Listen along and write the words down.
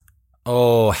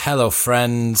Oh, hello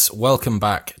friends. Welcome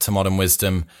back to Modern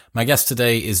Wisdom. My guest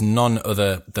today is none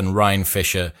other than Ryan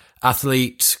Fisher,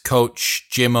 athlete, coach,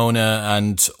 gym owner,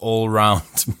 and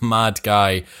all-round mad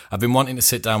guy. I've been wanting to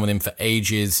sit down with him for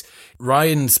ages.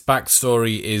 Ryan's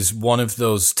backstory is one of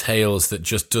those tales that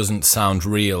just doesn't sound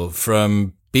real.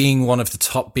 From being one of the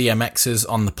top BMXers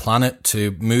on the planet,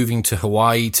 to moving to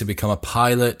Hawaii to become a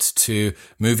pilot, to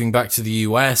moving back to the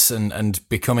US and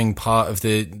becoming part of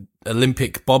the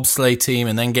Olympic bobsleigh team,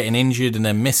 and then getting injured and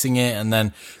then missing it, and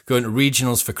then going to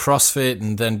regionals for CrossFit,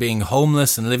 and then being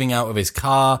homeless and living out of his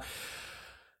car.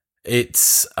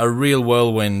 It's a real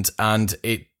whirlwind, and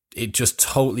it just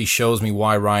totally shows me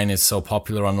why Ryan is so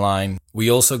popular online.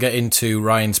 We also get into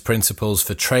Ryan's principles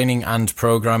for training and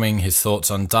programming, his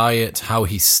thoughts on diet, how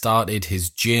he started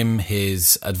his gym,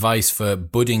 his advice for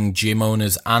budding gym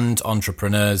owners and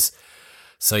entrepreneurs.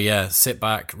 So yeah, sit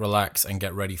back, relax, and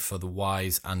get ready for the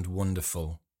wise and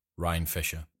wonderful Ryan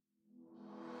Fisher.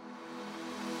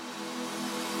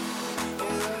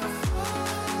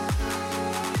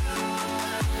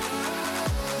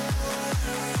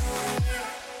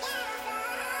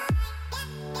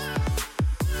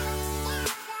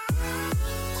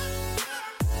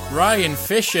 Ryan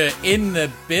Fisher in the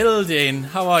building.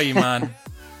 How are you, man?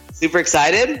 Super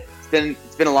excited.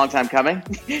 It's been a long time coming.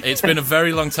 It's been a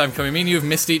very long time coming. Me and you have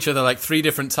missed each other like 3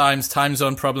 different times, time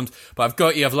zone problems, but I've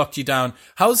got you, I've locked you down.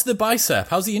 How's the bicep?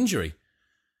 How's the injury?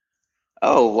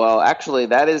 Oh, well, actually,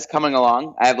 that is coming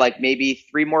along. I have like maybe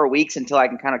 3 more weeks until I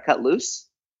can kind of cut loose.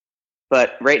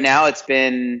 But right now it's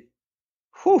been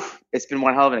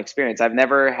one hell of an experience. I've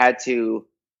never had to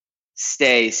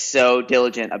stay so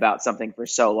diligent about something for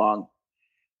so long.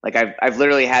 Like I've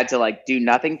literally had to like do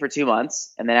nothing for 2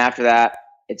 months. And then after that,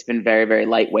 it's been very, very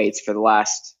light weights for the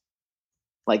last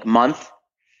like month.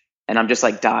 And I'm just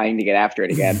like dying to get after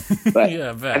it again. But yeah,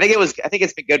 I think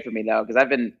it's been good for me though, because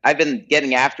I've been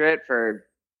getting after it for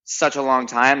such a long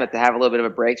time that to have a little bit of a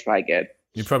break's probably good.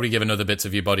 You probably given other bits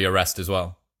of your body a rest as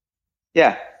well.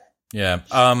 Yeah. Yeah.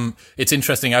 It's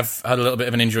interesting. I've had a little bit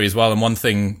of an injury as well. And one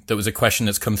thing that was a question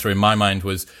that's come through in my mind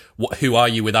was, who are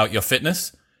you without your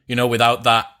fitness? You know, without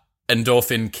that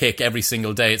endorphin kick every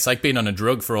single day. It's like being on a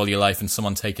drug for all your life and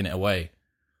someone taking it away.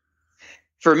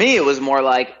 For me, it was more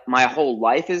like my whole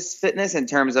life is fitness in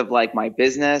terms of like my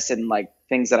business and like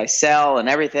things that I sell and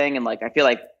everything. And like, I feel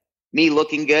like me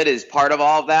looking good is part of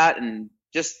all of that. And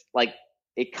just like,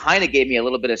 it kind of gave me a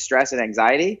little bit of stress and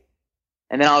anxiety.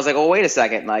 And then I was like, well, wait a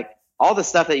second. Like all the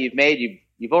stuff that you've made,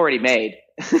 you've already made.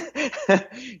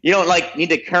 You don't like need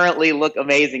to currently look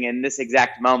amazing in this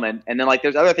exact moment. And then like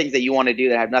there's other things that you want to do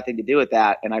that have nothing to do with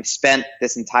that. And I've spent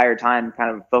this entire time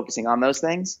kind of focusing on those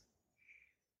things.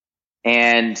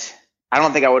 And I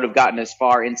don't think I would have gotten as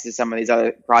far into some of these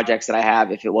other projects that I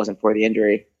have if it wasn't for the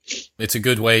injury. It's a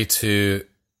good way to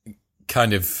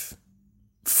kind of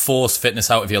force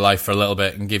fitness out of your life for a little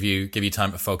bit and give you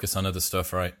time to focus on other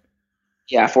stuff, right?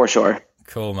 Yeah, for sure.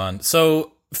 Cool, man.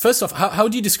 So first off, how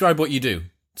do you describe what you do?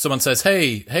 Someone says,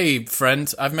 hey,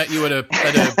 friend, I've met you at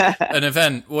an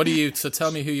event. So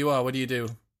tell me who you are. What do you do?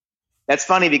 That's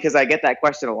funny because I get that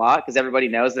question a lot because everybody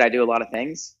knows that I do a lot of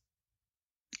things.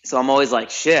 So I'm always like,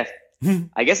 shit.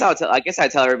 I guess I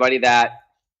tell everybody that.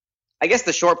 I guess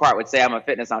the short part would say I'm a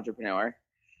fitness entrepreneur,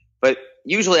 but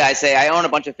usually I say I own a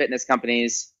bunch of fitness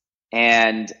companies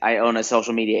and I own a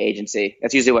social media agency.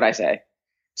 That's usually what I say.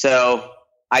 So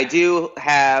I do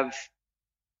have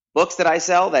books that I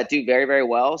sell that do very, very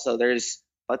well. So there's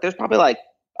probably like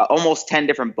almost 10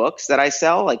 different books that I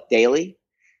sell like daily.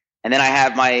 And then I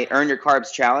have my Earn Your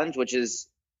Carbs Challenge, which is,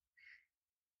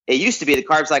 it used to be the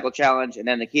Carb Cycle Challenge and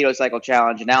then the Keto Cycle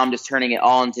Challenge. And now I'm just turning it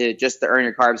all into just the Earn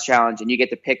Your Carbs Challenge. And you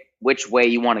get to pick which way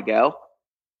you want to go.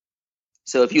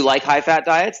 So if you like high fat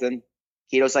diets, then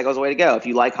Keto Cycle is the way to go. If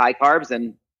you like high carbs,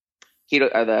 then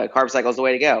the Carb Cycle is the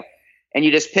way to go. And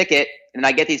you just pick it. And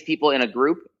I get these people in a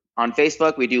group on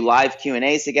Facebook. We do live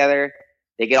Q&As together.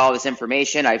 They get all this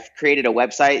information. I've created a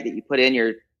website that you put in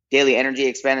your daily energy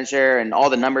expenditure and all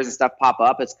the numbers and stuff pop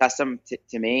up. It's custom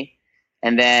to me.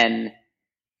 And then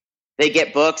they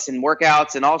get books and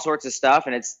workouts and all sorts of stuff.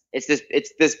 And it's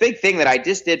this big thing that I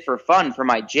just did for fun for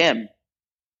my gym.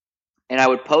 And I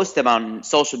would post them on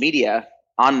social media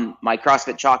on my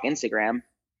CrossFit Chalk Instagram,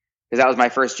 because that was my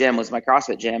first gym, was my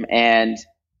CrossFit gym. And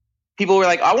people were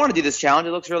like, I want to do this challenge.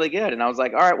 It looks really good. And I was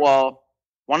like, all right, well,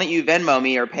 why don't you Venmo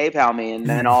me or PayPal me? And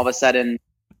then all of a sudden,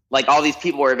 like all these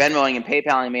people were Venmoing and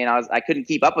PayPaling me, and I couldn't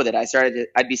keep up with it.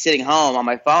 I'd be sitting home on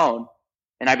my phone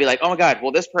and I'd be like, oh my God,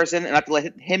 well, this person, and I have to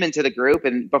let him into the group.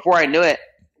 And before I knew it,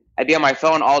 I'd be on my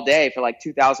phone all day for like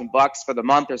 $2,000 for the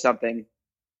month or something.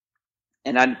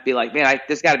 And I'd be like, man,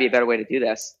 there's got to be a better way to do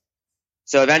this.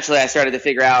 So eventually I started to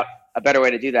figure out a better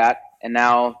way to do that. And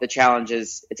now the challenge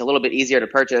is it's a little bit easier to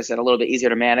purchase and a little bit easier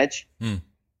to manage.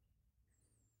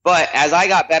 But as I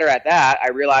got better at that, I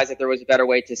realized that there was a better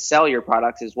way to sell your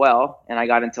products as well. And I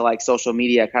got into like social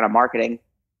media kind of marketing.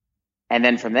 And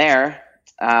then from there,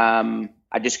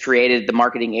 I just created the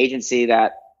marketing agency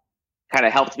that kind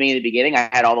of helped me in the beginning. I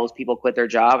had all those people quit their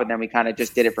job, and then we kind of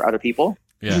just did it for other people.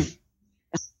 Yeah.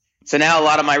 So now a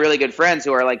lot of my really good friends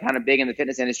who are like kind of big in the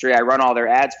fitness industry, I run all their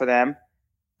ads for them,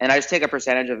 and I just take a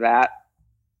percentage of that,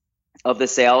 of the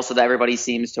sales, so that everybody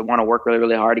seems to want to work really,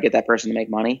 really hard to get that person to make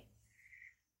money.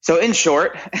 So in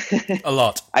short, a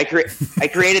lot. I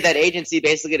created that agency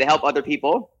basically to help other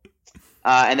people.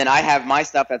 And then I have my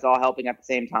stuff that's all helping at the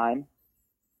same time.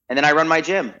 And then I run my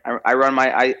gym.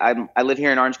 I live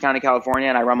here in Orange County, California,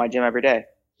 and I run my gym every day.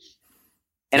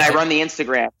 And I run the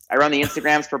Instagram. I run the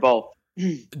Instagrams for both.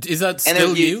 Is that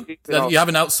still you? You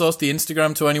haven't outsourced the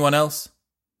Instagram to anyone else?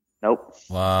 Nope.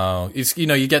 Wow. It's,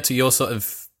 you get to your sort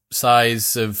of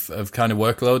size of kind of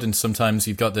workload, and sometimes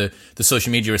you've got the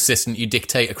social media assistant you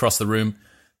dictate across the room.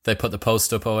 They put the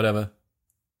post up or whatever.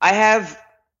 I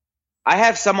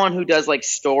have someone who does like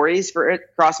stories for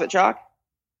CrossFit Chalk,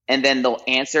 and then they'll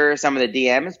answer some of the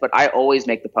DMs, but I always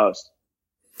make the post.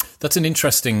 That's an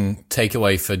interesting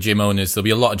takeaway for gym owners. There'll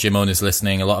be a lot of gym owners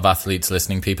listening, a lot of athletes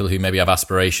listening, people who maybe have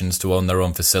aspirations to own their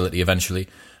own facility eventually.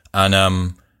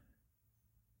 And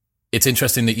it's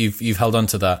interesting that you've held on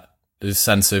to that, this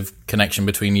sense of connection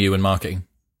between you and marketing.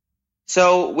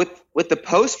 So with the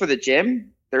posts for the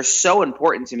gym, they're so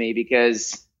important to me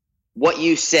because what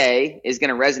you say is going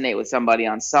to resonate with somebody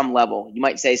on some level. You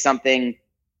might say something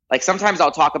like, sometimes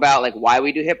I'll talk about like why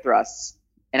we do hip thrusts.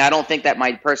 And I don't think that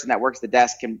my person that works the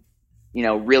desk can,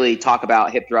 really talk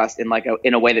about hip thrust in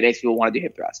a way that makes people want to do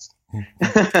hip thrusts.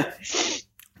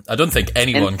 I don't think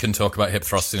anyone can talk about hip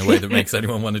thrusts in a way that makes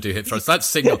anyone want to do hip thrusts. That's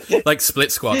signal, like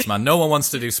split squats, man. No one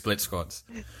wants to do split squats.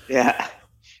 Yeah.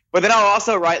 But then I'll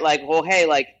also write like, well, hey,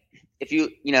 like if you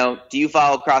do you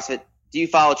follow CrossFit? Do you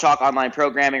follow Chalk online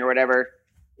programming or whatever?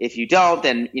 If you don't,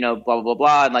 then, blah, blah, blah,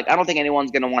 blah. And like, I don't think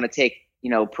anyone's going to want to take,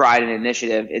 pride and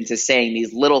initiative into saying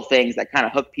these little things that kind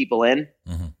of hook people in.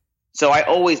 Mm-hmm. So I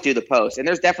always do the post. And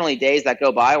there's definitely days that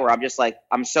go by where I'm just like,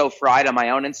 I'm so fried on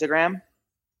my own Instagram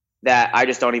that I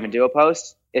just don't even do a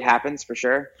post. It happens for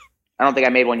sure. I don't think I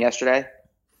made one yesterday.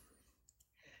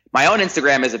 My own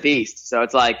Instagram is a beast. So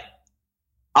it's like,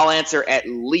 I'll answer at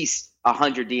least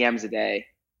 100 DMs a day.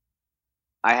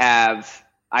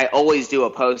 I always do a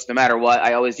post no matter what.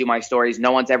 I always do my stories.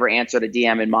 No one's ever answered a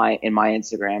DM in my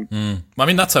Instagram. I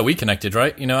mean, that's how we connected,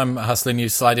 right? I'm hustling you,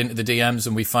 slide into the DMs,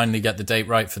 and we finally get the date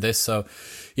right for this. So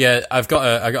yeah, I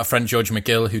got a friend, George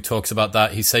McGill, who talks about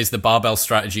that. He says the barbell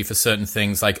strategy for certain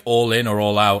things, like all in or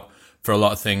all out for a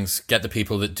lot of things, get the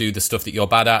people that do the stuff that you're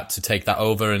bad at to take that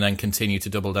over and then continue to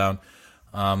double down.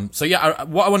 So yeah,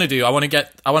 what I want to do, I want to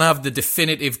have the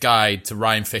definitive guide to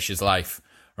Ryan Fisher's life.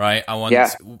 Right. I want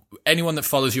anyone that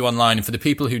follows you online, and for the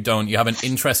people who don't, you have an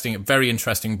very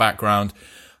interesting background.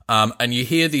 And you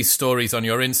hear these stories on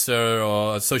your Insta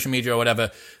or social media or whatever,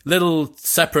 little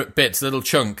separate bits, little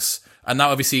chunks. And that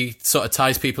obviously sort of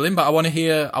ties people in. But I want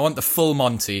the full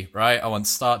Monty, right? I want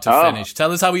start to finish.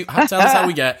 Tell us how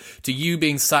we get to you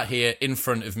being sat here in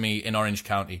front of me in Orange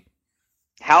County.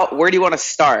 Where do you want to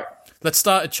start? Let's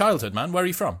start at childhood, man. Where are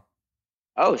you from?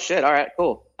 Oh shit. All right,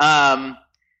 cool.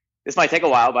 This might take a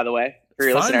while, by the way, for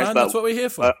your listeners. Man, that's what we're here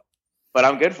for. But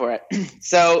I'm good for it.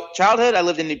 So, childhood, I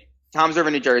lived in Toms River,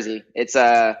 New Jersey. It's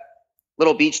a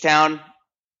little beach town,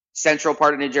 central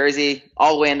part of New Jersey,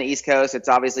 all the way on the East Coast. It's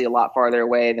obviously a lot farther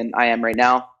away than I am right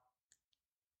now.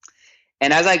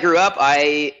 And as I grew up,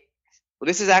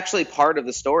 this is actually part of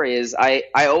the story, is I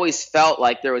always felt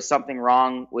like there was something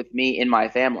wrong with me in my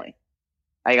family.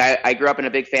 I grew up in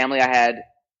a big family. I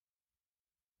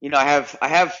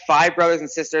have 5 brothers and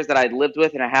sisters that I lived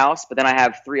with in a house, but then I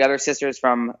have 3 other sisters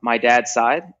from my dad's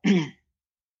side.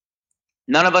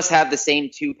 None of us have the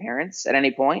same 2 parents at any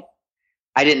point.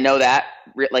 I didn't know that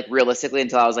realistically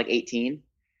until I was like 18.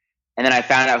 And then I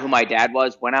found out who my dad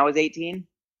was when I was 18.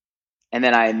 And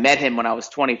then I met him when I was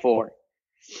 24.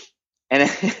 And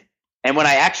when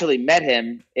I actually met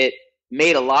him, it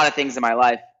made a lot of things in my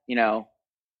life,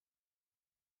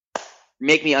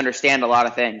 make me understand a lot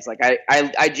of things. Like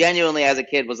I genuinely as a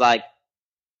kid was like,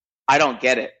 I don't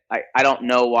get it. I don't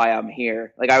know why I'm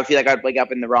here. Like I would feel like I'd wake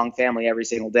up in the wrong family every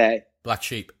single day. Black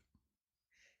sheep.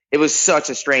 It was such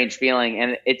a strange feeling.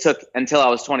 And it took until I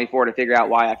was 24 to figure out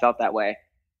why I felt that way.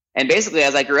 And basically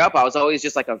as I grew up, I was always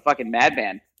just like a fucking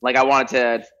madman. Like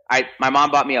my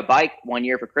mom bought me a bike one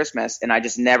year for Christmas and I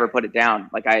just never put it down.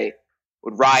 Like I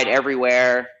would ride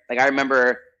everywhere. Like I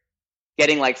remember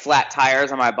getting like flat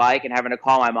tires on my bike and having to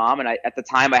call my mom. And at the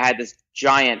time I had this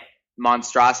giant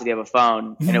monstrosity of a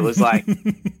phone, and it was like,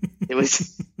 it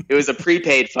was a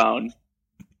prepaid phone,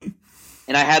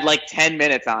 and I had like 10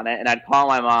 minutes on it, and I'd call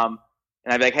my mom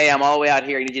and I'd be like, hey, I'm all the way out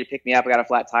here. I need you to pick me up. I got a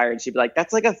flat tire. And she'd be like,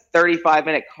 that's like a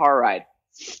 35-minute car ride,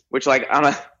 which like on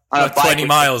a like bike 20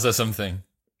 miles or something.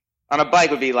 On a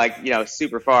bike would be like,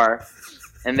 super far.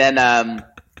 And then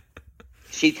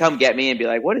she'd come get me and be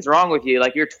like, what is wrong with you?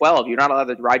 Like, you're 12. You're not allowed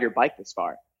to ride your bike this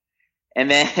far. And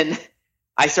then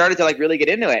I started to like really get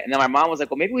into it. And then my mom was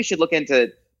like, well, maybe we should look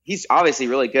into, he's obviously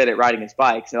really good at riding his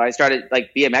bike. So I started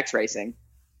like BMX racing.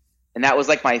 And that was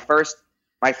like my first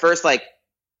like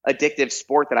addictive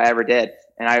sport that I ever did.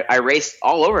 And I raced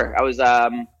all over. I was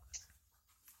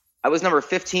number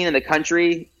 15 in the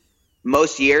country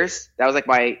most years. That was like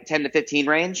my 10 to 15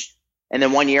 range. And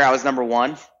then one year I was number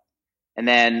 1. And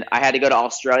then I had to go to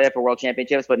Australia for world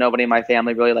championships, but nobody in my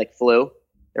family really like flew.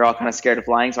 They're all kind of scared of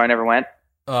flying, so I never went.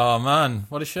 Oh man,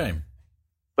 what a shame.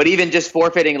 But even just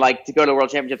forfeiting like to go to world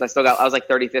championships, I was like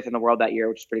 35th in the world that year,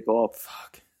 which is pretty cool.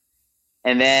 Fuck.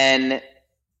 And then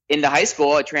into high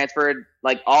school, it transferred,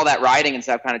 like all that riding and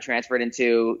stuff kind of transferred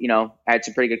into, I had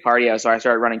some pretty good cardio. So I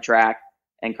started running track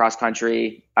and cross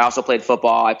country. I also played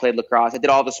football. I played lacrosse. I did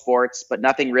all the sports, but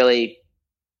nothing really,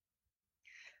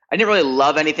 I didn't really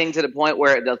love anything to the point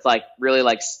where that's like really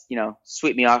like,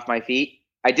 sweep me off my feet.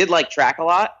 I did like track a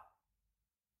lot,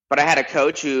 but I had a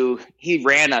coach who he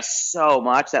ran us so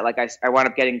much that like I wound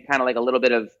up getting kind of like a little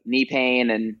bit of knee pain,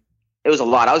 and it was a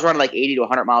lot. I was running like 80 to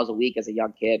 100 miles a week as a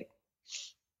young kid,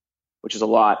 which is a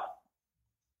lot.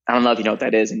 I don't know if you know what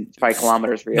that is, and it's probably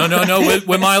kilometers for you. No.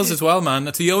 We're miles as well, man.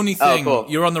 That's the only thing. Oh,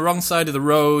 cool. You're on the wrong side of the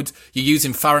road. You're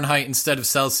using Fahrenheit instead of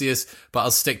Celsius, but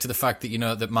I'll stick to the fact that you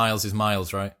know that miles is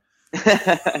miles, right?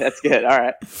 That's good. All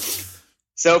right.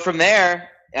 So from there,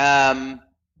 I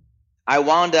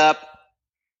wound up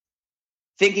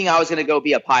thinking I was going to go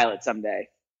be a pilot someday.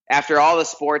 After all the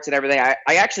sports and everything,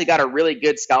 I actually got a really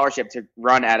good scholarship to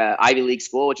run at an Ivy League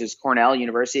school, which is Cornell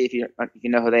University, if you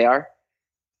know who they are.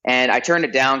 And I turned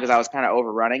it down because I was kind of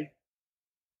overrunning.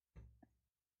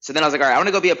 So then I was like, all right, I want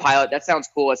to go be a pilot. That sounds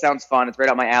cool. It sounds fun. It's right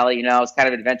up my alley. It's kind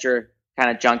of adventure,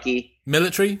 kind of junky.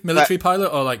 Military pilot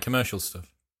or like commercial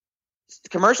stuff?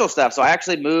 Commercial stuff. So I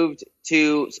actually moved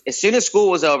to, as soon as school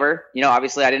was over,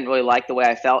 obviously I didn't really like the way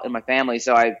I felt in my family.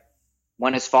 So I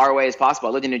went as far away as possible.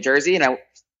 I lived in New Jersey and I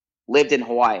lived in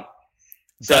Hawaii.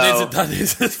 So that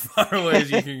is as far away as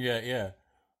you can get. Yeah.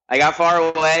 I got far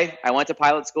away. I went to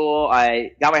pilot school.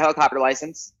 I got my helicopter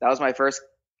license. That was my first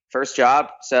job.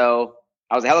 So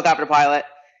I was a helicopter pilot,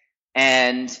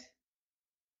 and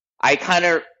I kind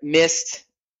of missed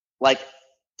like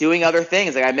doing other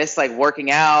things. Like I missed like working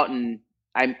out, and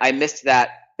I missed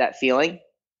that feeling.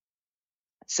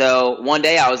 So one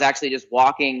day I was actually just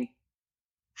walking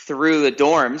through the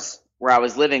dorms where I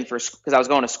was living because I was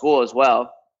going to school as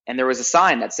well. And there was a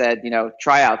sign that said,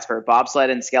 tryouts for bobsled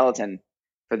and skeleton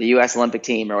for the U.S. Olympic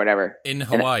team or whatever. In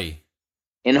Hawaii.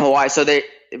 In Hawaii. So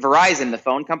Verizon, the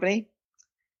phone company,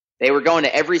 they were going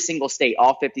to every single state,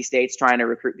 all 50 states, trying to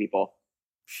recruit people.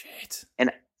 Shit.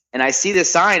 And I see this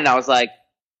sign and I was like,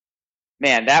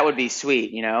 man, that would be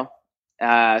sweet, So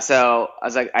I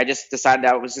was like, I just decided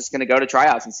I was just going to go to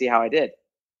tryouts and see how I did.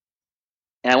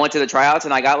 And I went to the tryouts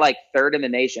and I got like 3rd in the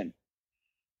nation.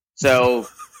 So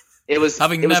it was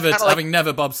having never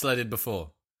bobsledded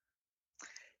before.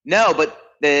 No, but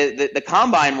the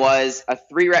combine was a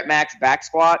 3-rep max back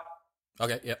squat.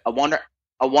 Okay, yeah. A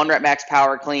 1-rep max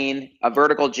power clean, a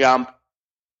vertical jump.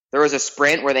 There was a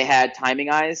sprint where they had timing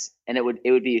eyes, and it would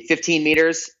be 15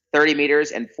 meters, 30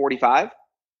 meters, and 45.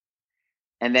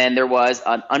 And then there was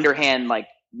an underhand like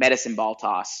medicine ball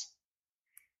toss.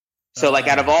 So like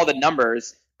out of all the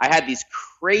numbers, I had these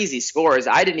crazy scores.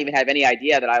 I didn't even have any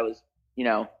idea that I was,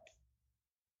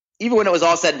 even when it was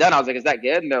all said and done, I was like, is that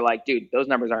good? And they're like, dude, those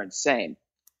numbers are insane.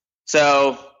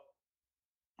 So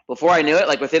before I knew it,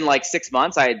 like within like 6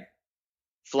 months, I had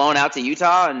flown out to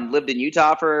Utah and lived in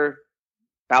Utah for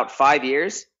about 5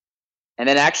 years, and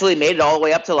then actually made it all the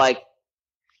way up to like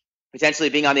potentially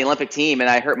being on the Olympic team. And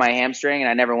I hurt my hamstring and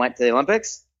I never went to the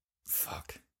Olympics.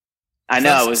 Fuck. I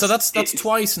know. So that's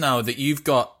twice now that you've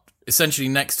got essentially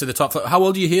next to the top. How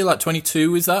old are you here? Like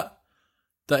 22, is that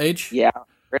age? Yeah.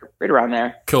 Right around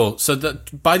there. Cool. So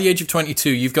that by the age of 22,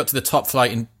 you've got to the top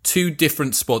flight in two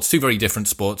very different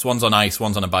sports. One's on ice,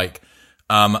 one's on a bike.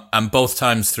 And both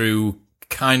times through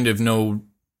kind of no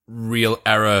real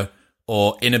error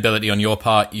or inability on your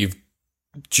part, you've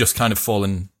just kind of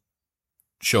fallen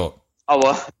short. Oh,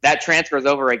 well, that transfers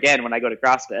over again when I go to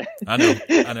CrossFit. I know.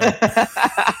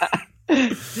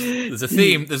 There's a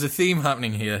theme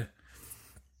happening here.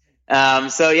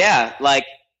 So yeah, like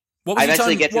What was I your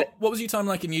eventually time? get to. What was your time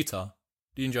like in Utah?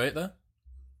 Do you enjoy it there?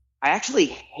 I actually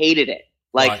hated it.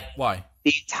 Like Why?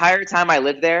 the entire time I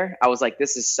lived there, I was like,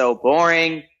 this is so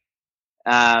boring.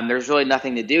 There's really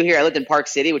nothing to do here. I lived in Park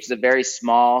City, which is a very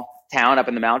small town up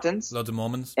in the mountains. Loads of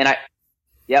Mormons. And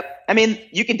yep. I mean,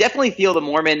 you can definitely feel the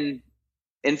Mormon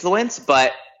influence,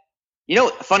 but a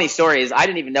funny story is I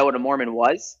didn't even know what a Mormon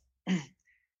was.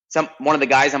 One of the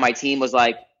guys on my team was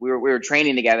like, we were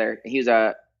training together.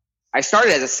 I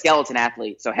started as a skeleton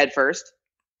athlete, so head first.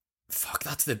 Fuck,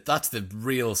 that's the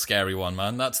real scary one,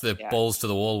 man. That's the balls to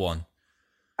the wall one.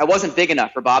 I wasn't big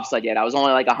enough for bobsled yet. I was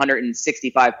only like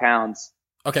 165 pounds.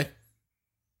 Okay.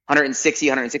 160,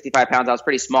 165 pounds. I was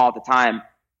pretty small at the time.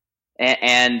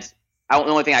 And the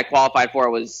only thing I qualified for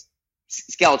was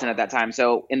skeleton at that time.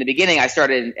 So in the beginning, I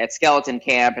started at skeleton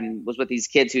camp and was with these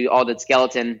kids who all did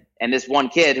skeleton. And this one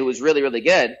kid who was really, really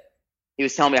good, he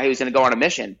was telling me he was going to go on a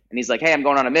mission. And he's like, hey, I'm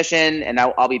going on a mission and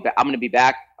I'm going to be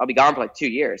back. I'll be gone for like 2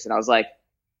 years. And I was like,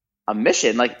 a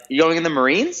mission? Like, you're going in the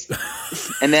Marines?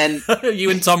 And then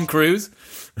you and Tom Cruise?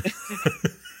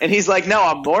 And he's like, no,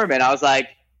 I'm Mormon. I was like,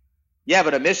 yeah,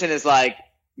 but a mission is like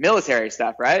military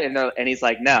stuff, right? And he's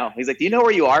like, no. He's like, do you know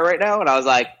where you are right now? And I was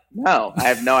like, no, I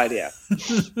have no idea.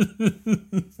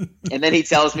 And then he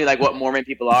tells me like what Mormon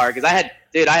people are. Cause I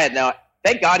had no,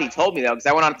 thank God he told me though. Cause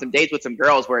I went on some dates with some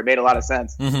girls where it made a lot of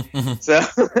sense. So,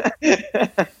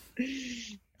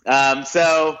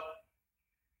 so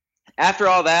after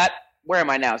all that, where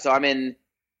am I now? So I'm in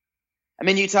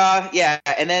Utah. Yeah.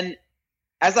 And then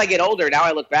as I get older, now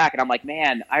I look back and I'm like,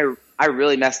 man, I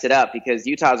really messed it up because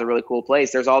Utah is a really cool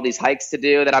place. There's all these hikes to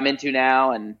do that I'm into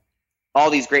now and all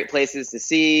these great places to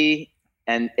see.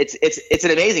 And it's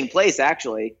an amazing place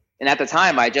actually. And at the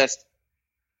time I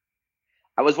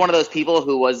was one of those people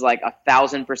who was like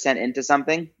 1,000% into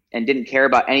something and didn't care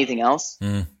about anything else.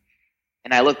 Mm.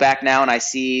 And I look back now and I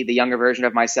see the younger version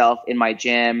of myself in my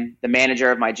gym, the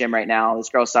manager of my gym right now, this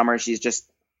girl Summer,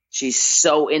 she's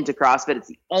so into CrossFit. It's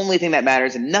the only thing that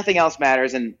matters and nothing else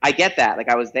matters. And I get that. Like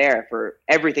I was there for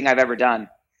everything I've ever done.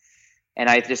 And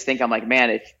I just think I'm like,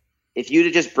 man, if you'd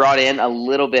have just brought in a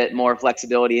little bit more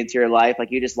flexibility into your life,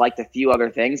 like you just liked a few other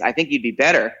things, I think you'd be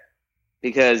better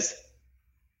because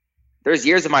there's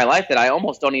years of my life that I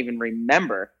almost don't even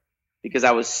remember because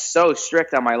I was so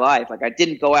strict on my life. Like I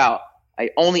didn't go out. I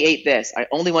only ate this. I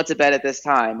only went to bed at this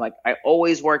time. Like I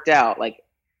always worked out. Like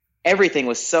everything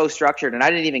was so structured and I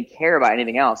didn't even care about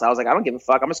anything else. I was like, I don't give a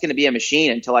fuck. I'm just going to be a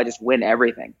machine until I just win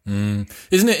everything.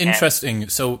 Isn't it interesting?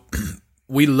 So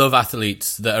we love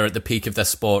athletes that are at the peak of their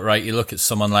sport, right? You look at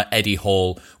someone like Eddie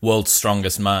Hall, world's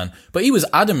strongest man, but he was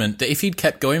adamant that if he'd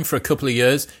kept going for a couple of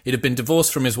years, he'd have been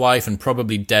divorced from his wife and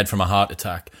probably dead from a heart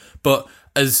attack. But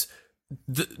as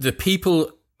the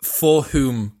people for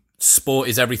whom sport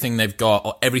is everything they've got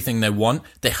or everything they want,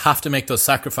 they have to make those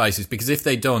sacrifices because if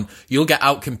they don't, you'll get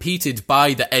outcompeted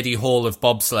by the Eddie Hall of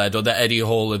bobsled or the Eddie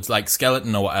Hall of like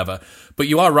skeleton or whatever. But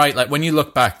you are right, like when you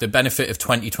look back, the benefit of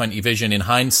 2020 vision in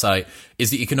hindsight is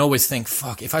that you can always think,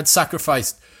 fuck, if I'd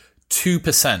sacrificed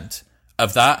 2%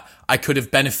 of that, I could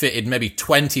have benefited maybe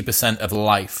 20% of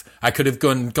life. I could have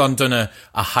done a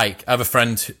hike. I have a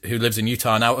friend who lives in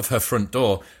Utah and out of her front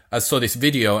door, I saw this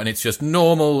video and it's just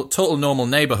total normal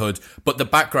neighborhood, but the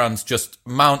background's just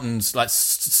mountains, like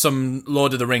some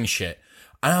Lord of the Rings shit.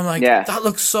 And I'm like, that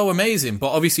looks so amazing. But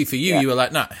obviously for you, you were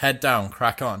like, nah, head down,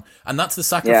 crack on. And that's the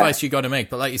sacrifice you got to make.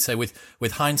 But like you say, with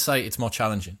hindsight, it's more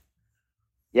challenging.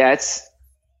 Yeah,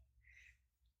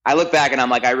 I look back and I'm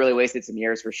like, I really wasted some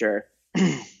years for sure.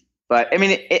 But I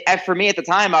mean, for me at the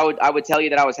time, I would tell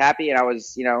you that I was happy and I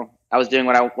was doing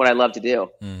what I love to do.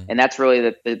 And that's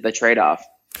really the trade-off.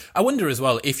 I wonder as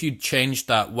well, if you'd changed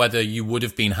that, whether you would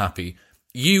have been happy.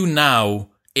 You now,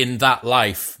 in that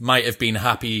life, might have been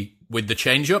happy with the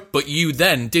change-up, but you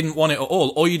then didn't want it at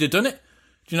all, or you'd have done it.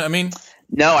 Do you know what I mean?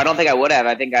 No, I don't think I would have.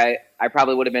 I think I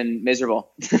probably would have been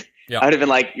miserable. I would have been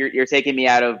like, you're taking me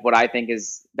out of what I think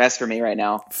is best for me right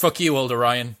now. Fuck you, older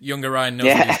Ryan. Younger Ryan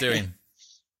knows what he's doing.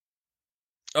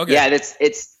 Okay. Yeah,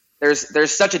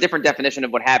 there's such a different definition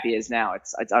of what happy is now.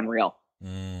 It's unreal.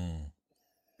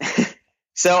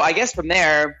 So I guess from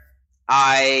there,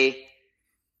 I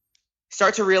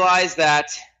start to realize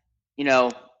that,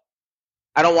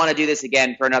 I don't want to do this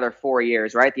again for another 4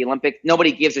 years, right? The Olympic,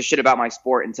 nobody gives a shit about my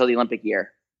sport until the Olympic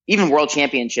year. Even World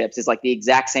Championships is like the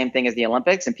exact same thing as the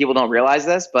Olympics, and people don't realize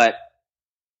this, but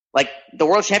like the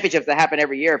World Championships that happen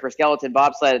every year for skeleton,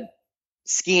 bobsled,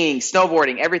 skiing,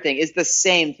 snowboarding, everything is the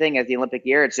same thing as the Olympic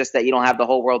year. It's just that you don't have the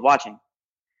whole world watching.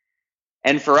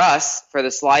 And for us, for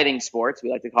the sliding sports, we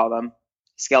like to call them,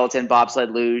 skeleton, bobsled,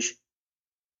 luge,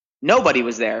 nobody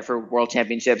was there for world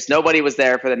championships. Nobody was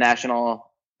there for the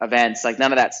national events, like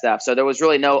none of that stuff. So there was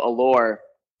really no allure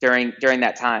during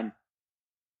that time.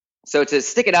 So to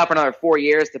stick it out for another 4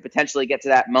 years to potentially get to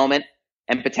that moment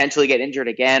and potentially get injured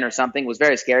again or something was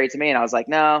very scary to me. And I was like,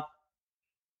 no,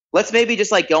 let's maybe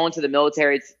just like go into the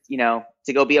military,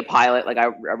 to go be a pilot like I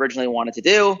originally wanted to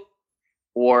do,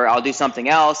 or I'll do something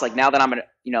else. Like now that I'm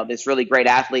this really great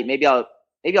athlete, maybe I'll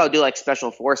do like special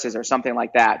forces or something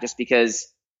like that, just because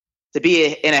to be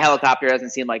in a helicopter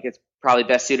doesn't seem like it's probably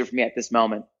best suited for me at this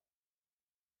moment.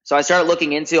 So I started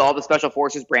looking into all the special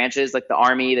forces branches, like the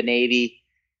Army, the Navy,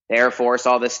 the Air Force,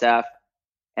 all this stuff.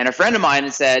 And a friend of mine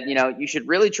said, you should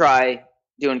really try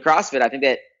doing CrossFit. I think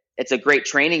that it's a great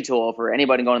training tool for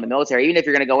anybody going in the military. Even if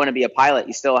you're going to go in and be a pilot,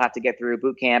 you still have to get through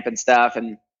boot camp and stuff.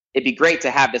 And it'd be great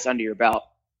to have this under your belt.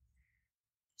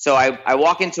 So I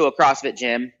walk into a CrossFit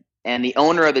gym, and the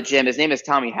owner of the gym, his name is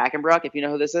Tommy Hackenbruck, if you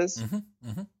know who this is. Mm-hmm,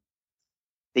 mm-hmm.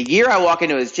 The year I walk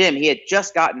into his gym, he had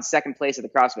just gotten second place at the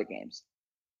CrossFit Games.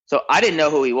 So I didn't know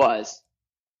who he was.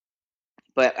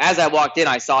 But as I walked in,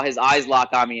 I saw his eyes lock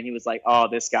on me, and he was like, oh,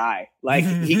 this guy. Like,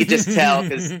 he could just tell,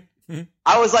 because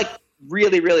I was like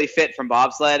really, really fit from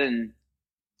bobsled. And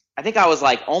I think I was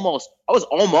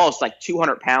almost like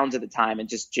 200 pounds at the time and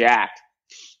just jacked.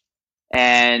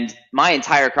 And my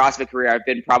entire CrossFit career, I've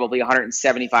been probably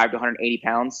 175 to 180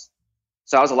 pounds.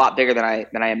 So I was a lot bigger than I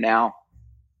am now.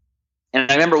 And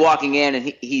I remember walking in,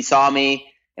 and he saw me,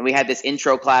 and we had this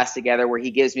intro class together where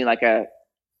he gives me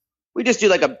we just do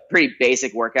like a pretty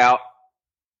basic workout.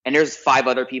 And there's 5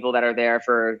 other people that are there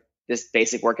for this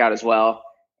basic workout as well.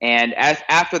 And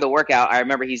after the workout, I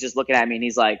remember he's just looking at me, and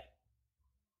he's like,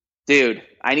 dude,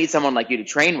 I need someone like you to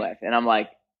train with. And I'm like,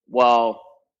 well,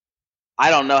 I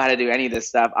don't know how to do any of this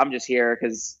stuff. I'm just here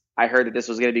because I heard that this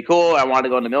was going to be cool. I wanted to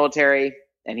go in the military.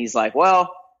 And he's like,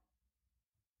 well,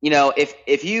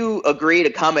 if you agree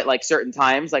to come at like certain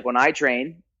times, like when I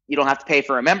train, you don't have to pay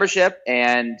for a membership,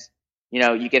 and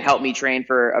you can help me train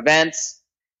for events.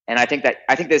 And I think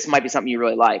this might be something you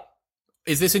really like.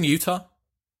 Is this in Utah?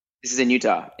 This is in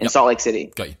Utah, in Yep. Salt Lake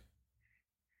City. Got you.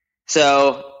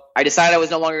 So I decided I was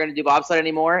no longer going to do bobsled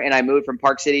anymore, and I moved from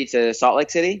Park City to Salt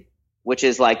Lake City, which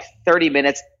is like 30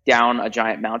 minutes down a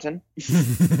giant mountain.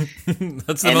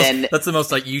 That's the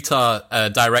most like Utah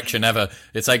direction ever.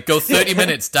 It's like, go 30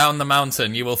 minutes down the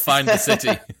mountain, you will find the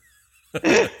city.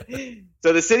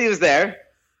 So the city was there,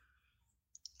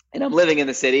 and I'm living in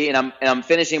the city, and I'm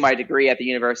finishing my degree at the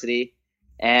university,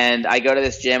 and I go to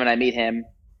this gym and I meet him.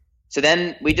 So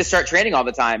then we just start training all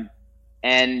the time,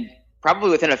 and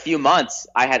probably within a few months,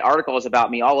 I had articles about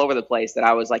me all over the place that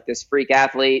I was like this freak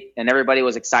athlete, and everybody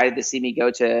was excited to see me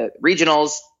go to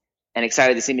regionals and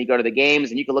excited to see me go to the games.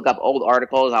 And you can look up old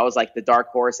articles. I was like the dark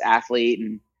horse athlete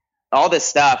and all this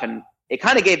stuff. And it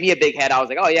kind of gave me a big head. I was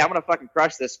like, oh yeah, I'm going to fucking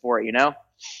crush this sport,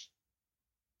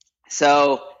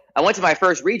 So I went to my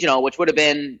first regional, which would have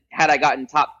been, had I gotten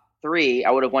top 3,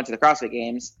 I would have went to the CrossFit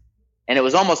Games. And it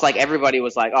was almost like everybody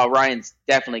was like, oh, Ryan's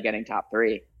definitely getting top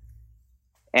 3.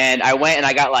 And I went and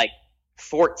I got like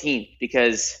 14th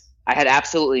because I had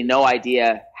absolutely no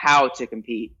idea how to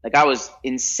compete. Like I was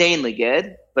insanely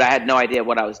good, but I had no idea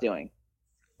what I was doing.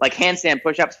 Like handstand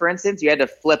push-ups, for instance, you had to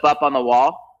flip up on the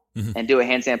wall and do a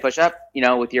handstand push-up,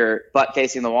 with your butt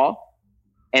facing the wall.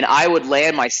 And I would lay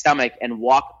on my stomach and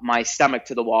walk my stomach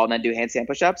to the wall and then do handstand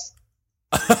push-ups.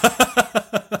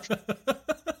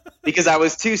 Because I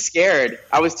was too scared.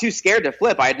 I was too scared to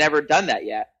flip. I had never done that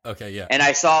yet. Okay, yeah. And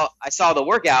I saw the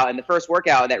workout, and the first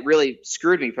workout that really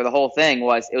screwed me for the whole thing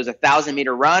was a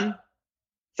 1,000-meter run,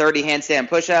 30 handstand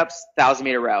push-ups,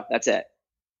 1,000-meter row. That's it.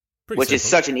 Which simple.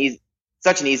 Is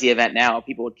such an easy event now.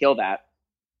 People would kill that.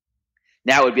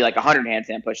 Now it would be like 100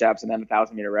 handstand push-ups and then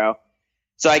 1,000-meter row.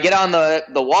 So I get on the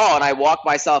wall and I walk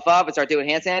myself up and start doing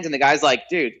handstands, and the guy's like,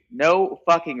 dude, no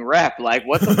fucking rep. Like,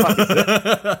 what the fuck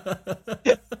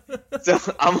is this? So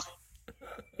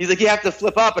he's like, you have to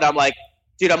flip up. And I'm like,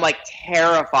 dude, I'm like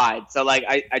terrified. So like,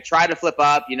 I try to flip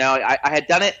up, I had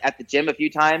done it at the gym a few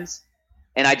times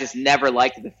and I just never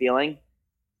liked the feeling,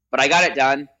 but I got it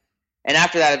done. And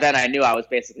after that event, I knew I was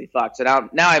basically fucked. So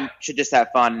now I should just have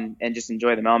fun and just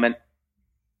enjoy the moment.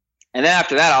 And then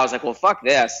after that, I was like, well, fuck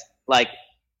this. Like,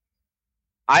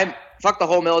 fuck the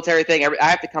whole military thing. I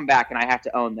have to come back and I have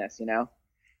to own this,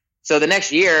 So the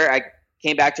next year I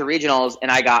came back to regionals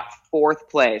and I got 4th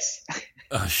place.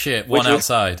 Oh shit. One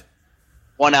outside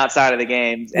of the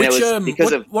games. And it was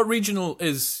because what regional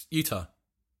is Utah?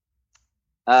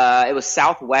 It was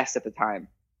Southwest at the time.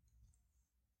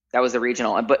 That was the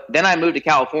regional. But then I moved to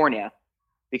California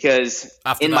because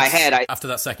after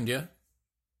that second year?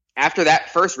 After that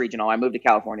first regional, I moved to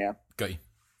California. Got you.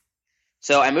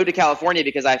 So I moved to California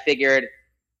because I figured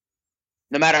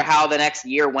no matter how the next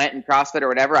year went in CrossFit or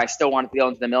whatever, I still wanted to go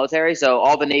into the military. So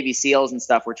all the Navy SEALs and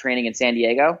stuff were training in San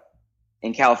Diego,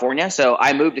 in California. So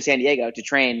I moved to San Diego to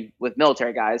train with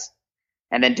military guys.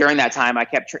 And then during that time, I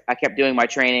kept doing my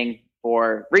training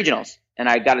for regionals, and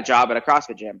I got a job at a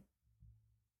CrossFit gym.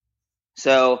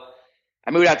 So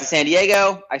I moved out to San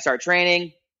Diego. I start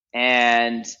training,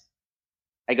 and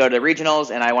I go to the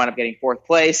regionals, and I wound up getting 4th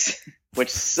place, which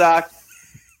sucked.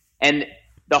 And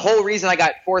the whole reason I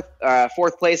got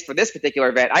fourth place for this particular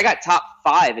event, I got top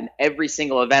 5 in every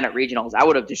single event at regionals. I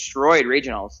would have destroyed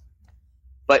regionals.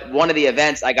 But one of the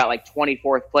events, I got like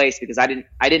 24th place because I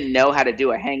didn't know how to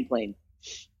do a hang clean.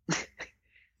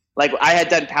 Like I had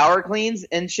done power cleans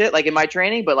and shit like in my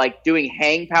training, but like doing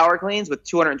hang power cleans with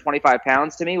 225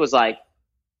 pounds to me was like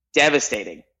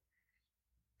devastating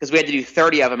because we had to do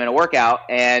 30 of them in a workout,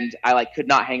 and I like could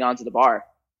not hang on to the bar.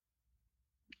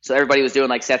 So everybody was doing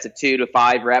like sets of 2 to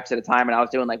 5 reps at a time, and I was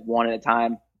doing like 1 at a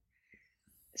time.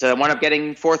 So I wound up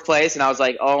getting 4th place, and I was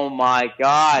like, oh my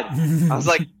God. I was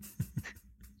like,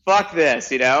 fuck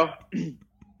this, you know?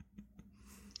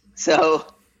 So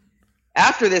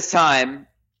after this time,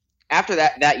 after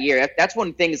that year, that's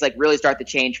when things like really start to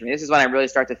change for me. This is when I really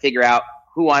start to figure out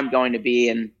who I'm going to be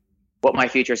and what my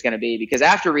future is going to be. Because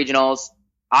after regionals,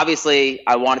 obviously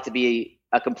I wanted to be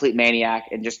a complete maniac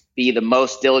and just be the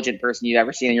most diligent person you've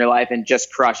ever seen in your life and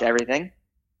just crush everything.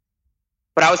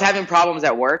 But I was having problems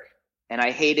at work, and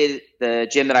I hated the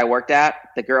gym that I worked at.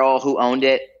 The girl who owned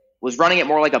it was running it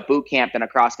more like a boot camp than a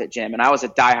CrossFit gym. And I was a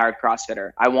diehard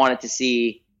CrossFitter. I wanted to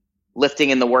see lifting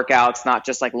in the workouts, not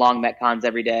just like long Metcons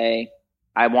every day.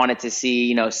 I wanted to see,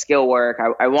 you know, skill work.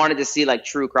 I wanted to see like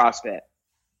true CrossFit.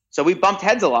 So we bumped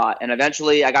heads a lot. And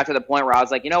eventually I got to the point where I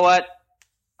was like, you know what?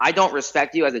 I don't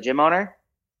respect you as a gym owner.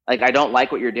 Like, I don't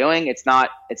like what you're doing. It's not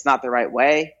the right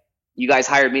way. You guys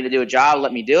hired me to do a job.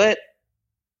 Let me do it.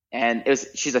 And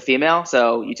she's a female.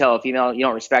 So you tell a female you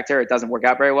don't respect her, it doesn't work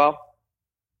out very well.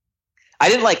 I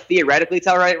didn't like theoretically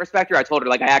tell her I didn't respect her. I told her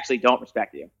like, I actually don't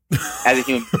respect you as a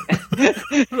human.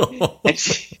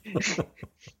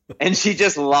 and she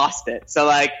just lost it. So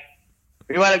like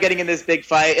we wound up getting in this big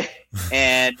fight,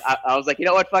 and I was like, you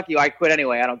know what? Fuck you. I quit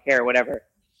anyway. I don't care. Whatever.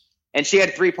 And she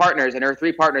had 3 partners, and her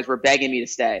 3 partners were begging me to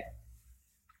stay.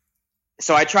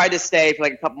 So I tried to stay for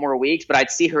like a couple more weeks, but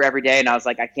I'd see her every day, and I was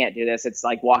like, I can't do this. It's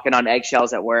like walking on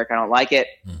eggshells at work. I don't like it.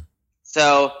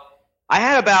 So I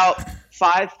had about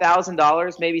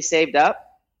 $5,000 maybe saved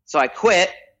up. So I quit.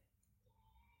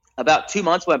 About 2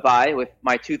 months went by with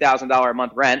my $2,000 a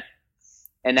month rent.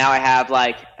 And now I have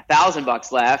like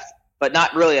 $1,000 left, but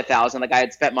not really 1,000. Like I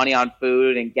had spent money on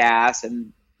food and gas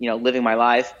and, you know, living my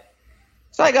life.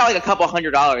 So I got like a couple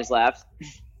 $100 left.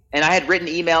 And I had written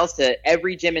emails to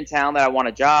every gym in town that I want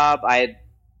a job. I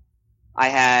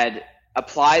had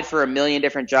applied for 1 million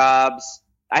different jobs.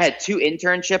 I had 2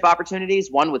 internship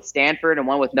opportunities, one with Stanford and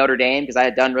one with Notre Dame, because I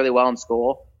had done really well in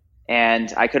school.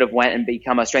 And I could have went and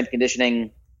become an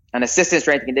assistant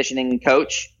strength conditioning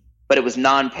coach, but it was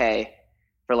non-pay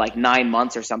for like 9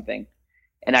 months or something.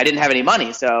 And I didn't have any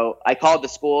money. So I called the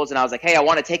schools and I was like, hey, I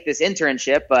want to take this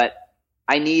internship, but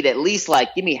I need at least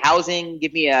like, give me housing,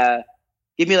 give me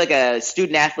like a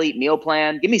student athlete meal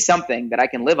plan, give me something that I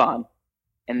can live on.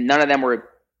 And none of them were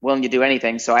willing to do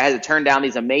anything. So I had to turn down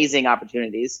these amazing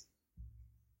opportunities.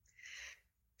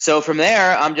 So from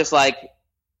there, I'm just like,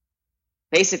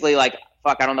 basically like,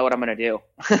 fuck, I don't know what I'm going to do.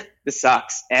 This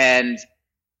sucks. And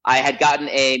I had gotten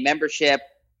a membership,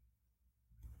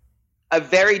 a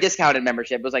very discounted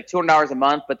membership. It was like $200 a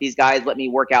month, but these guys let me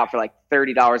work out for like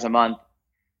 $30 a month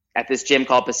at this gym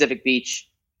called Pacific Beach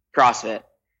CrossFit.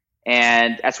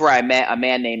 And that's where I met a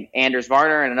man named Anders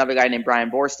Varner and another guy named Brian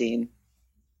Borstein,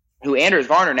 who Anders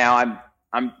Varner now,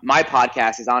 my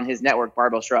podcast is on his network,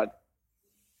 Barbell Shrug.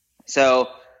 So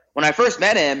when I first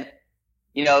met him,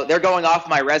 you know, they're going off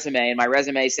my resume, and my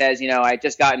resume says, you know, I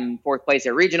just gotten 4th place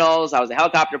at regionals. I was a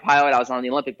helicopter pilot. I was on the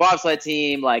Olympic bobsled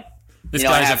team. Like, this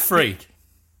guy's a freak.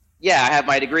 Yeah, I have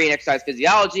my degree in exercise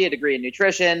physiology, a degree in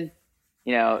nutrition,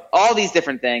 you know, all these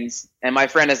different things. And my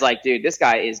friend is like, dude, this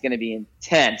guy is going to be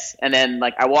intense. And then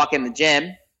like I walk in the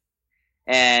gym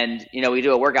and, you know, we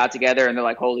do a workout together and they're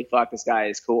like, holy fuck, this guy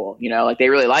is cool. You know, like they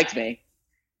really liked me.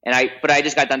 But I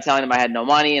just got done telling them I had no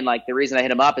money. And like the reason I hit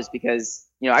them up is because,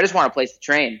 you know, I just want a place to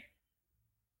train.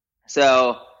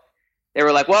 So they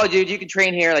were like, well, dude, you can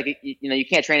train here. Like, you know, you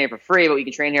can't train here for free, but you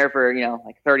can train here for, you know,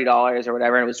 like $30 or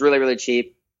whatever. And it was really, really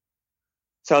cheap.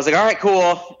 So I was like, all right,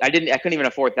 cool. I couldn't even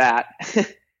afford that.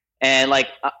 And like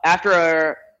after,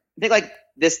 I think like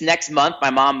this next month, my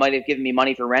mom might have given me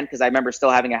money for rent because I remember still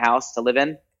having a house to live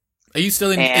in. Are you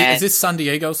still in? Is this San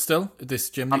Diego still? This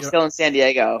gym? I'm still in San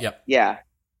Diego. Yep. Yeah.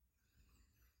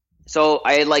 So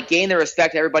I had like gained the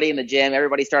respect of everybody in the gym.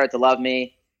 Everybody started to love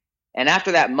me. And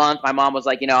after that month, my mom was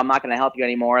like, I'm not going to help you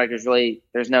anymore. Like,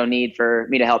 there's no need for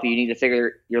me to help you. You need to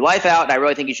figure your life out. And I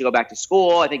really think you should go back to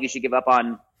school. I think you should give up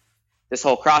on this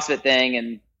whole CrossFit thing.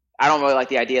 And I don't really like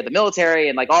the idea of the military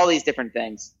and like all these different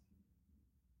things.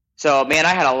 So, man,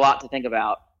 I had a lot to think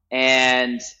about.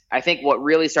 And I think what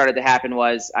really started to happen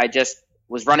was I just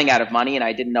was running out of money and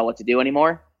I didn't know what to do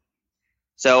anymore.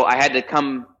 So I had to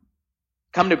come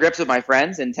to grips with my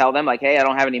friends and tell them like, hey, I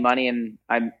don't have any money and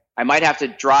I might have to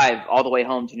drive all the way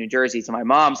home to New Jersey to my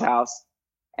mom's house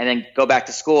and then go back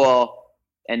to school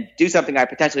and do something I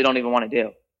potentially don't even want to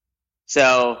do.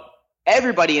 So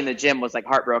everybody in the gym was like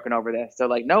heartbroken over this. They're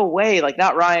like, no way, like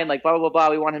not Ryan, like blah, blah,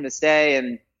 blah. We want him to stay.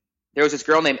 And there was this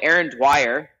girl named Erin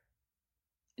Dwyer.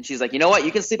 And she's like, you know what?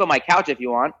 You can sleep on my couch if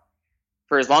you want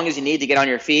for as long as you need to get on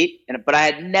your feet. But I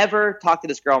had never talked to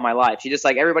this girl in my life. She just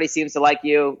like, everybody seems to like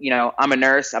you. I'm a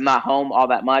nurse. I'm not home all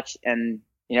that much. And,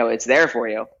 it's there for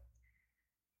you.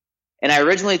 And I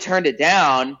originally turned it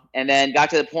down and then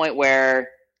got to the point where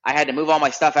I had to move all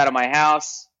my stuff out of my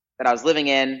house that I was living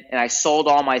in. And I sold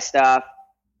all my stuff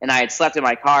and I had slept in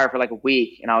my car for like a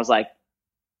week. And I was like,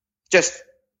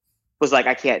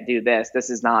 I can't do this. This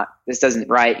isn't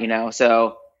right,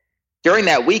 So during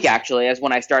that week, actually, is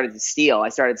when I started to steal. I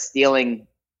started stealing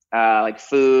like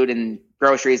food and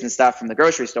groceries and stuff from the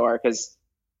grocery store because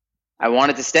I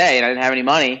wanted to stay and I didn't have any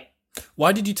money.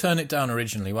 Why did you turn it down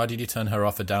originally? Why did you turn her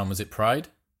offer down? Was it pride?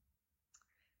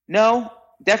 No,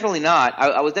 definitely not.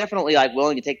 I was definitely like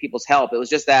willing to take people's help. It was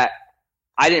just that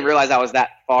I didn't realize I was that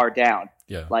far down.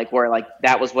 Yeah. Like where like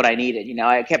that was what I needed.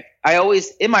 I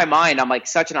always in my mind I'm like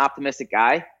such an optimistic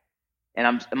guy, and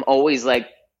I'm always like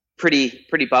pretty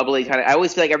bubbly kind of. I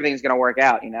always feel like everything's gonna work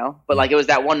out, But like it was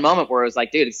that one moment where it was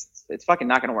like, dude, it's fucking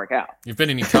not gonna work out. You've been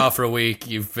in your car for a week.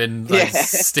 You've been like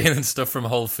stealing stuff from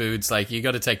Whole Foods. Like you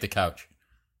got to take the couch.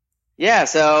 Yeah.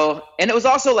 So, and it was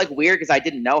also like weird because I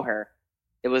didn't know her.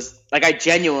 It was like I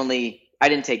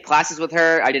didn't take classes with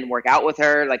her. I didn't work out with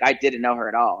her. Like I didn't know her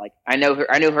at all. Like I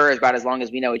knew her about as long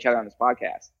as we know each other on this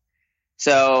podcast.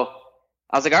 So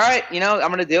I was like, all right, I'm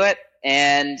gonna do it,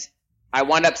 and I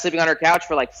wound up sleeping on her couch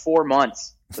for like 4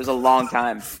 months. It was a long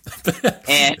time.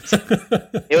 And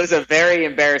it was a very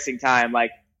embarrassing time,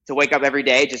 like to wake up every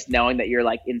day just knowing that you're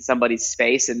like in somebody's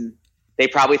space and they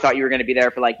probably thought you were going to be there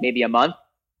for like maybe a month.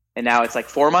 And now it's like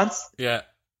 4 months. Yeah.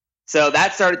 So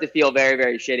that started to feel very,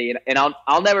 very shitty. And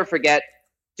I'll never forget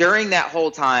during that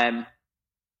whole time,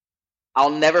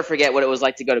 I'll never forget what it was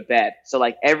like to go to bed. So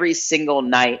like every single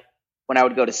night when I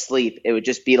would go to sleep, it would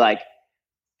just be like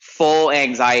full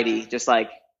anxiety, just like,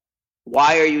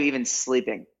 why are you even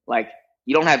sleeping? Like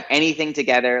you don't have anything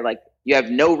together. Like you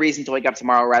have no reason to wake up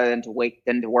tomorrow rather than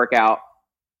to work out.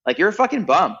 Like you're a fucking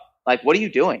bum. Like what are you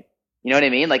doing? You know what I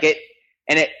mean? Like it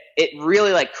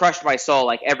really like crushed my soul.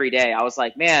 Like every day I was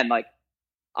like, man, like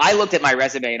I looked at my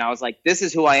resume and I was like, this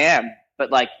is who I am,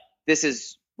 but like this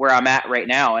is where I'm at right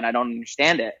now and I don't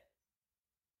understand it.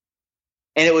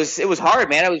 And it was hard,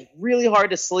 man. It was really hard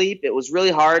to sleep. It was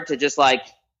really hard to just like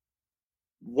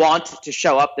want to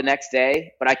show up the next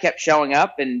day, but I kept showing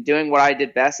up and doing what I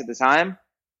did best at the time.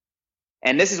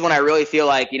 And this is when I really feel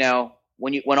like,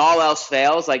 when all else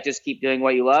fails, like just keep doing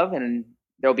what you love and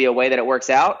there'll be a way that it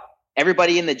works out.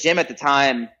 Everybody in the gym at the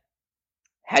time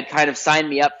had kind of signed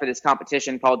me up for this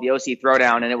competition called the OC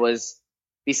Throwdown. And it was,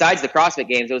 besides the CrossFit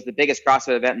Games, it was the biggest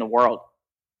CrossFit event in the world.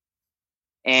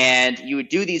 And you would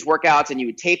do these workouts and you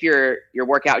would tape your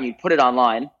workout and you'd put it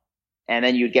online and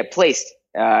then you'd get placed,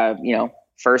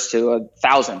 first to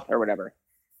 1,000 or whatever.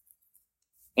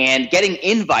 And getting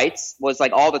invites was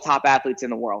like all the top athletes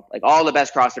in the world, like all the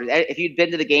best CrossFitters. If you'd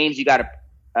been to the games, you got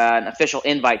an official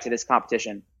invite to this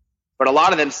competition. But a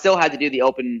lot of them still had to do the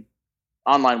open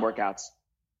online workouts.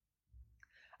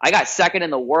 I got second in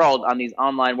the world on these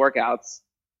online workouts.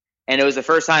 And it was the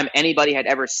first time anybody had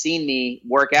ever seen me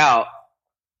work out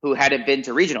who hadn't been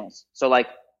to regionals. So like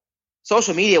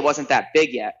social media wasn't that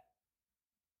big yet.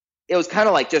 It was kind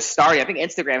of like just starting. I think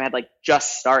Instagram had like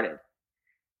just started.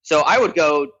 So I would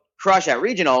go crush at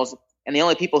regionals and the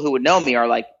only people who would know me are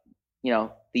like,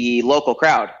 the local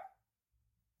crowd.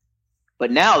 But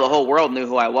now the whole world knew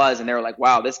who I was and they were like,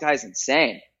 wow, this guy's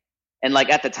insane. And like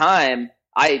at the time,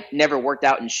 I never worked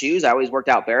out in shoes. I always worked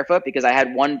out barefoot because I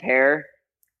had one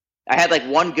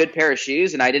good pair of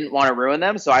shoes and I didn't want to ruin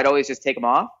them. So I'd always just take them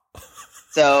off.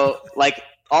 So like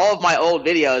all of my old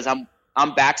videos,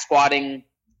 I'm back squatting.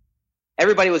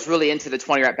 Everybody was really into the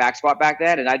 20 rep back squat back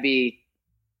then. And I'd be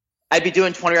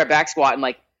doing 20 rep back squat and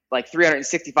like like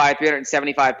 365,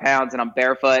 375 pounds, and I'm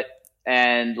barefoot.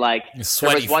 And like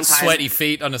sweaty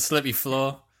feet on a slippy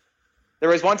floor. There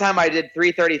was one time I did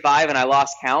 335 and I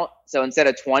lost count. So instead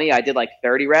of 20, I did like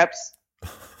 30 reps.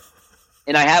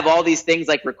 And I have all these things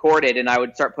like recorded, and I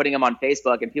would start putting them on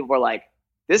Facebook, and people were like,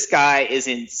 this guy is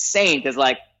insane. Because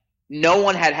like no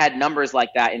one had numbers like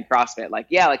that in CrossFit. Like,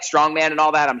 yeah, like strongman and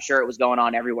all that, I'm sure it was going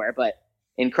on everywhere. But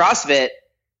in CrossFit,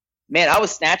 man, I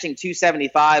was snatching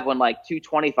 275 when like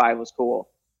 225 was cool.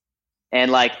 And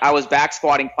like I was back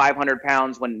squatting 500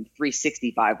 pounds when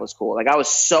 365 was cool. Like I was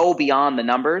so beyond the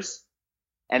numbers.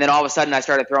 And then all of a sudden I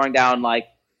started throwing down like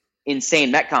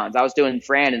insane Metcons. I was doing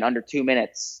Fran in under 2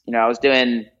 minutes. You know, I was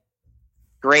doing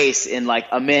Grace in like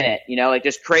a minute, you know, like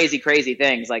just crazy, crazy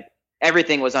things. Like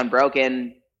everything was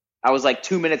unbroken. I was like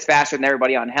 2 minutes faster than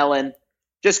everybody on Helen.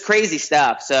 Just crazy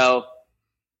stuff. So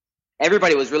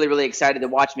everybody was really, really excited to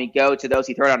watch me go to those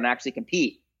Throwdown and actually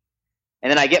compete. And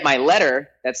then I get my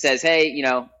letter that says, hey, you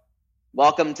know,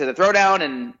 welcome to the Throwdown,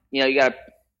 and, you know, you got to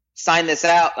sign this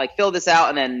out, like fill this out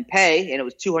and then pay. And it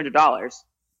was $200.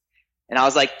 And I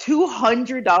was like,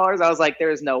 $200? I was like,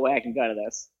 there's no way I can go to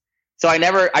this. So I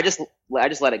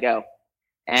just let it go.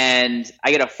 And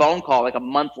I get a phone call like a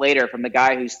month later from the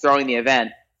guy who's throwing the event.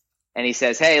 And he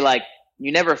says, hey, like,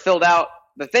 you never filled out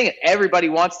the thing. Everybody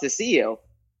wants to see you.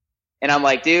 And I'm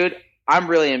like, dude, I'm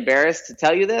really embarrassed to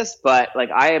tell you this, but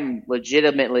like I am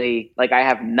legitimately, like I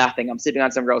have nothing. I'm sleeping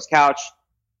on some girl's couch.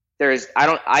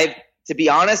 To be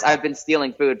honest, I've been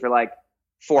stealing food for like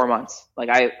 4 months. Like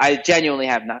I genuinely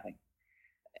have nothing.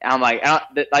 And I'm like,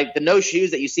 the no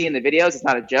shoes that you see in the videos, it's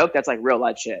not a joke. That's like real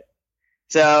life shit.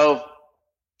 So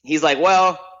he's like,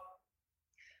 well,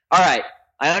 all right,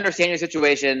 I understand your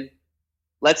situation.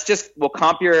 We'll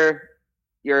comp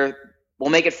we'll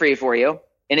make it free for you.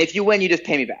 And if you win, you just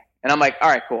pay me back. And I'm like, all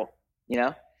right, cool. You know?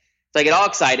 So I get all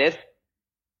excited.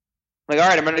 I'm like, all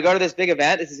right, I'm going to go to this big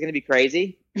event. This is going to be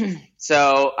crazy.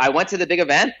 So I went to the big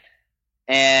event,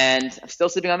 and I'm still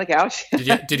sleeping on the couch.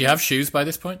 Did you have shoes by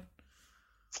this point?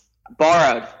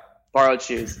 Borrowed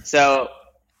shoes. So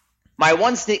my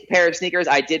one pair of sneakers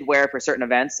I did wear for certain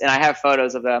events, and I have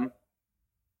photos of them.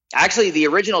 Actually, the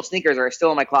original sneakers are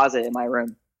still in my closet in my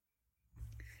room.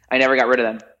 I never got rid of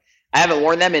them. I haven't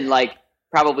worn them in like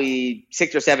probably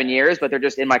 6 or 7 years, but they're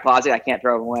just in my closet. I can't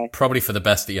throw them away. Probably for the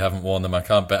best that you haven't worn them. I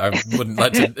wouldn't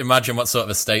like to imagine what sort of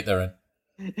a state they're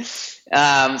in.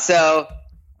 So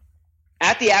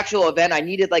at the actual event, I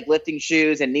needed like lifting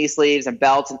shoes and knee sleeves and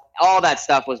belts, and all that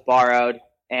stuff was borrowed.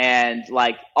 And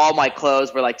like all my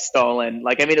clothes were like stolen.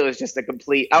 Like, I mean, it was just a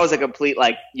complete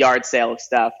like yard sale of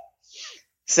stuff.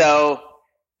 So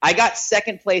I got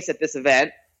second place at this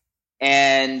event.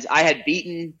 And I had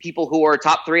beaten people who were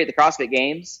top 3 at the CrossFit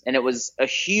Games, and it was a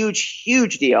huge,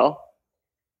 huge deal.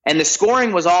 And the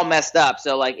scoring was all messed up.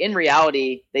 So, like, in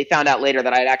reality, they found out later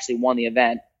that I had actually won the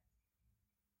event.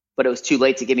 But it was too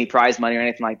late to give me prize money or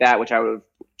anything like that, which I would have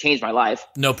changed my life.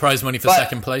 No prize money for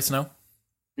second place, no?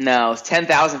 No, it was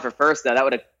 $10,000 for first, though. That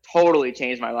would have totally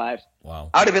changed my life.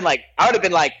 Wow. That would have been like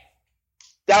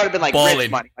balling. Rich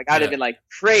money. Like, I would have been like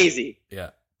crazy. Yeah.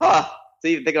 Oh, to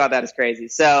even think about that is crazy.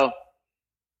 So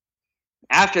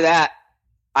after that,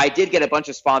 I did get a bunch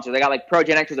of sponsors. I got like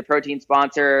Progenics was a protein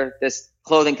sponsor. This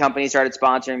clothing company started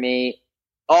sponsoring me.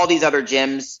 All these other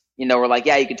gyms, you know, were like,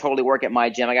 yeah, you can totally work at my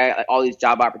gym. I got like, all these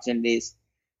job opportunities.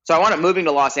 So I wound up moving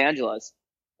to Los Angeles,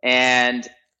 and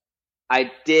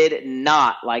I did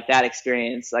not like that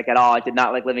experience like at all. I did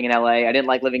not like living in LA. I didn't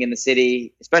like living in the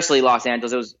city, especially Los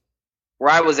Angeles. It was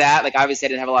where I was at. Like, obviously I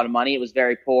didn't have a lot of money. It was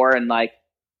very poor and like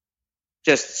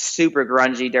just super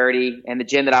grungy, dirty. And the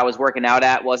gym that I was working out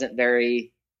at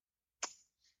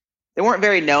they weren't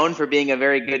very known for being a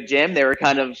very good gym. They were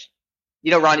kind of,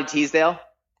 you know, Ronnie Teasdale?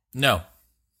 No.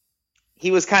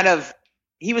 He was kind of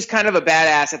a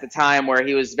badass at the time, where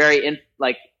he was very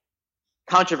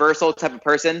controversial type of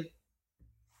person.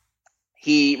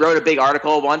 He wrote a big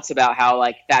article once about how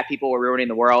like fat people were ruining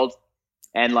the world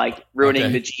and like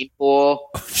ruining the gene pool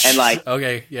and like.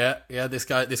 Okay. Yeah. This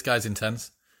guy's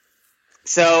intense.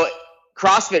 So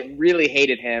CrossFit really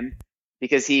hated him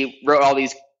because he wrote all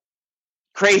these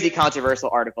crazy controversial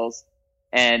articles,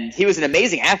 and he was an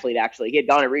amazing athlete. Actually, he had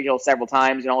gone to regional several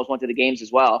times and almost went to the games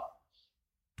as well.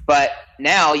 But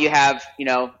now you have, you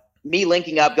know, me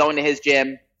linking up, going to his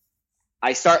gym.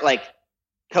 I start like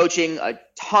coaching a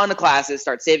ton of classes,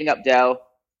 start saving up dough.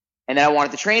 And then I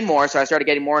wanted to train more. So I started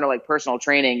getting more into like personal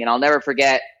training. And I'll never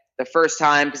forget the first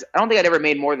time, because I don't think I'd ever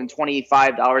made more than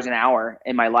 $25 an hour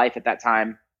in my life at that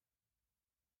time.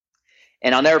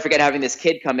 And I'll never forget having this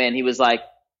kid come in. He was like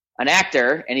an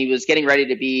actor, and he was getting ready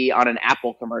to be on an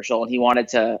Apple commercial. And he wanted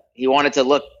to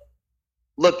look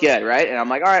look good, right? And I'm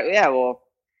like, all right, yeah, well,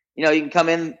 you know, you can come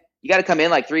in, you got to come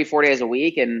in like 3-4 days a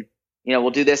week, and you know,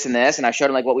 we'll do this and this. And I showed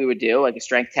him like what we would do, like a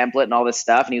strength template and all this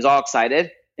stuff, and he was all excited. And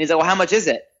he's like, well, how much is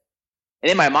it?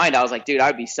 And in my mind, I was like, dude, I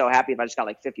would be so happy if I just got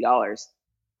like $50,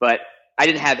 but I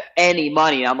didn't have any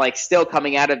money. I'm like still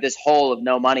coming out of this hole of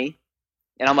no money,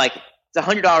 and I'm like, it's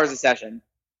 $100 a session,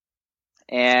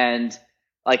 and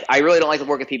like I really don't like to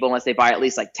work with people unless they buy at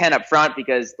least like 10 up front,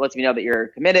 because it lets me know that you're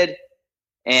committed.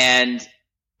 And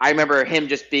I remember him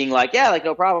just being like, yeah, like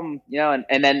no problem, you know.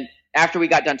 And then after we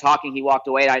got done talking, he walked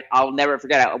away. And I'll never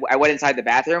forget. I went inside the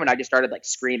bathroom and I just started like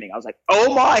screaming. I was like,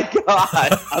 oh my God.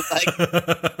 I was like,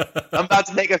 I'm about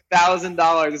to make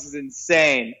 $1,000. This is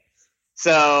insane.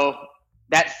 So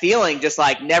that feeling just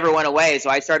like never went away. So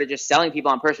I started just selling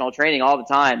people on personal training all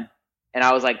the time. And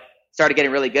I was like, started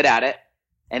getting really good at it.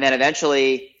 And then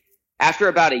eventually, after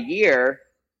about a year,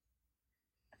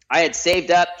 I had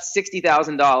saved up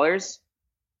 $60,000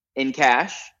 in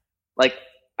cash. Like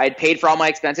I had paid for all my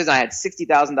expenses. And I had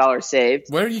 $60,000 saved.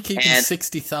 Where are you keeping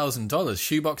 $60,000?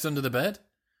 Shoebox under the bed?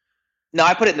 No,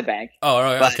 I put it in the bank. Oh,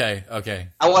 right. Okay.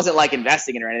 I wasn't like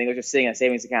investing in it or anything. It was just sitting in a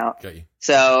savings account. Got you.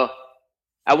 So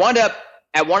I wound up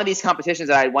at one of these competitions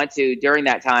that I went to during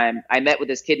that time. I met with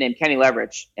this kid named Kenny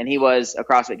Leverich, and he was a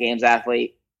CrossFit Games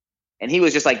athlete. And he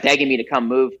was just like begging me to come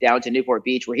move down to Newport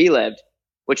Beach where he lived,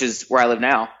 which is where I live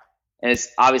now. And it's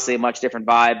obviously a much different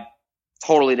vibe,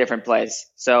 totally different place.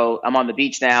 So I'm on the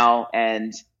beach now,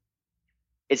 and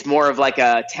it's more of like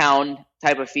a town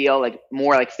type of feel, like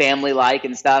more like family-like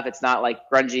and stuff. It's not like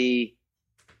grungy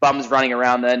bums running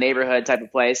around the neighborhood type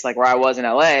of place like where I was in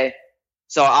LA.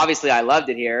 So obviously I loved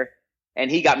it here, and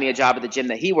he got me a job at the gym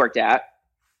that he worked at.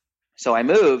 So I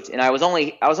moved, and I was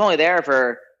only there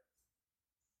for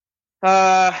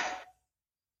I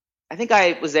think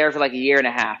I was there for like a year and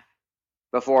a half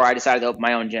before I decided to open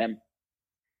my own gym.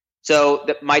 So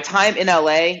my time in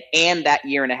LA and that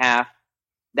year and a half,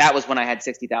 that was when I had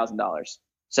 $60,000.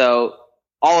 So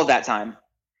all of that time.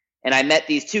 And I met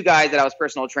these two guys that I was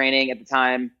personal training at the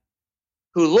time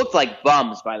who looked like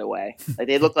bums, by the way. Like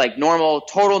they looked like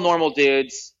total normal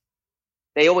dudes.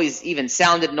 They always even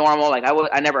sounded normal. Like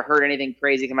I never heard anything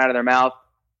crazy come out of their mouth.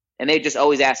 And they just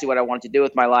always asked me what I wanted to do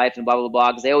with my life and blah, blah,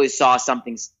 blah, because they always saw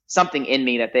something in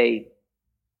me that they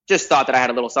just thought that I had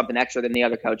a little something extra than the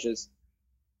other coaches.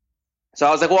 So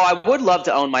I was like, well, I would love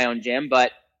to own my own gym,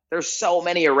 but there's so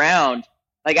many around.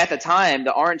 Like at the time,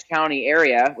 the Orange County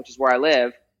area, which is where I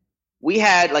live, we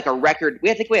had like a record.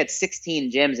 I think we had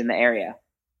 16 gyms in the area,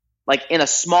 like in a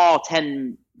small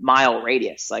 10-mile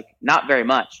radius, like not very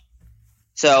much.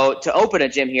 So to open a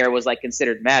gym here was like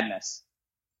considered madness.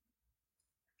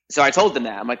 So I told them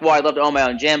that. I'm like, well, I'd love to own my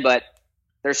own gym, but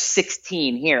there's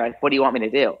 16 here. Like, what do you want me to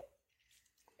do?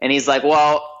 And he's like,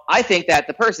 well, I think that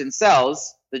the person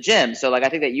sells the gym. So like, I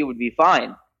think that you would be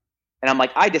fine. And I'm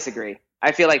like, I disagree.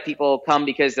 I feel like people come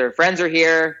because their friends are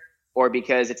here or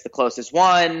because it's the closest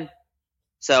one.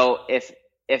 So if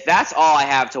that's all I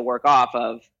have to work off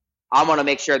of, I want to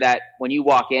make sure that when you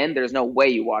walk in, there's no way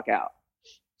you walk out.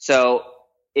 So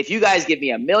if you guys give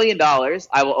me $1 million,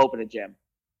 I will open a gym.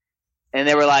 And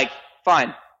they were like,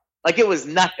 fine. Like it was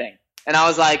nothing. And I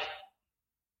was like,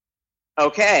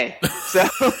 okay. So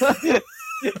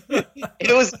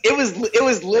it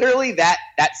was literally that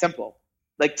simple.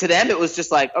 Like to them, it was just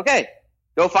like, okay,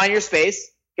 go find your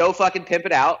space, go fucking pimp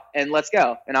it out, and let's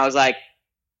go. And I was like,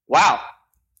 wow.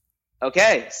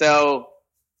 Okay. So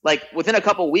like within a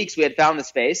couple of weeks, we had found the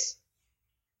space.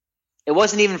 It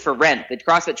wasn't even for rent. The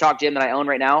CrossFit Chalk gym that I own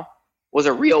right now was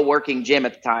a real working gym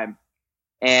at the time.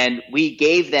 And we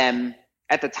gave them,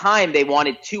 at the time, they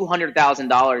wanted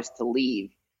 $200,000 to leave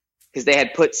because they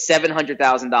had put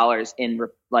 $700,000 in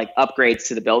like upgrades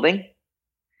to the building.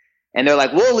 And they're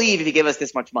like, we'll leave if you give us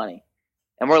this much money.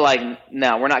 And we're like,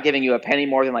 no, we're not giving you a penny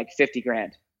more than like 50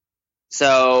 grand.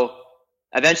 So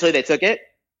eventually they took it.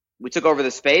 We took over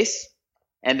the space.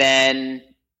 And then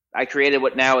I created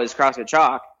what now is CrossFit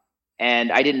Chalk.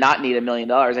 And I did not need $1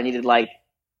 million. I needed like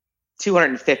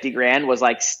 250 grand was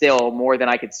like still more than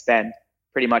I could spend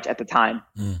pretty much at the time.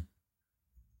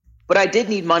 But I did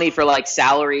need money for like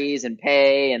salaries and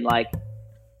pay and like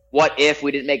what if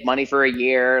we didn't make money for a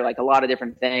year, like a lot of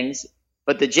different things.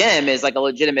 But the gym is like a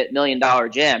legitimate $1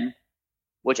 million gym,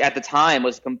 which at the time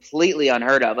was completely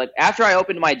unheard of. Like after I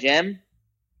opened my gym,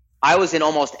 I was in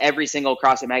almost every single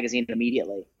CrossFit magazine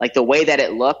immediately. Like the way that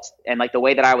it looked and like the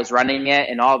way that I was running it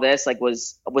and all this like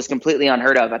was completely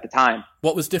unheard of at the time.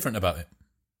 What was different about it?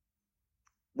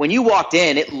 When you walked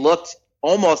in, it looked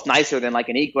almost nicer than like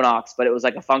an Equinox, but it was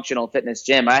like a functional fitness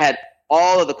gym. I had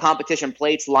all of the competition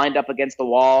plates lined up against the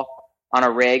wall on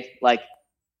a rig. Like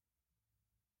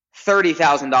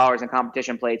 $30,000 in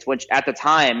competition plates, which at the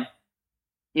time,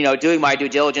 doing my due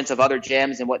diligence of other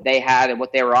gyms and what they had and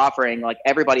what they were offering, like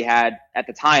everybody had at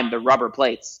the time the rubber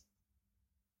plates.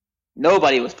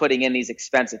 Nobody was putting in these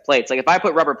expensive plates. Like if I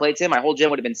put rubber plates in, my whole gym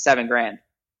would have been $7,000.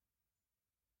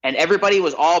 And everybody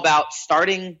was all about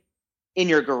starting in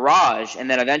your garage and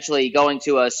then eventually going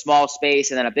to a small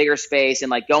space and then a bigger space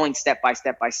and like going step by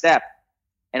step by step.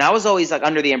 And I was always like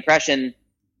under the impression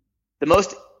the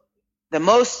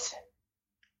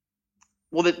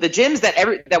gyms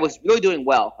that was really doing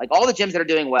well, like all the gyms that are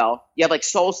doing well, you have like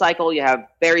Soul Cycle, you have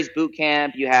Barry's Boot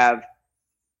Camp, you have,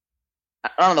 I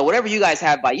don't know, whatever you guys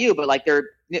have by you, but like they're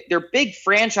big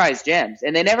franchise gyms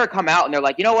and they never come out and they're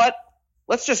like, you know what?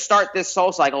 Let's just start this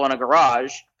Soul Cycle in a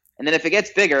garage. And then if it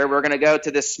gets bigger, we're going to go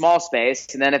to this small space.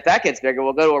 And then if that gets bigger,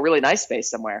 we'll go to a really nice space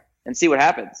somewhere and see what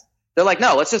happens. They're like,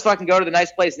 no, let's just fucking go to the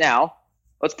nice place now.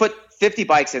 Let's put 50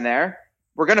 bikes in there.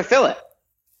 We're going to fill it.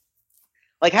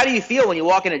 Like, how do you feel when you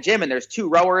walk in a gym and there's 2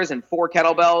 rowers and 4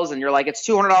 kettlebells and you're like, it's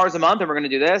 $200 a month and we're going to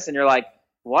do this? And you're like,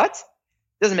 what?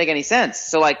 Doesn't make any sense.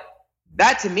 So like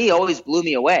that to me always blew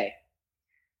me away.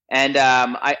 And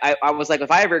I was like,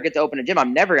 if I ever get to open a gym,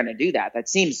 I'm never going to do that. That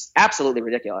seems absolutely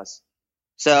ridiculous.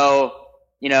 So,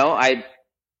 I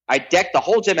decked the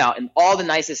whole gym out in all the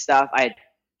nicest stuff. I had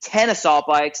 10 assault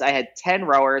bikes. I had 10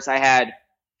 rowers. I had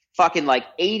fucking like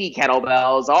 80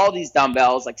 kettlebells, all these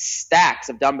dumbbells, like stacks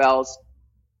of dumbbells.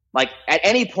 Like at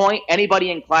any point, anybody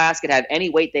in class could have any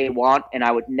weight they want, and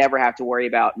I would never have to worry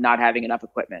about not having enough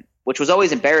equipment, which was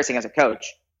always embarrassing as a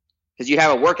coach because you'd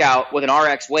have a workout with an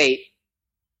RX weight,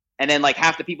 and then like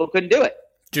half the people couldn't do it.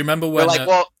 Do you remember when?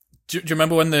 Do you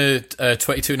remember when the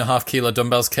 22.5 kilo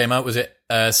dumbbells came out? Was it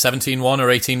 17.1 or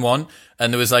 18.1?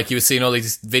 And there was like, you were seeing all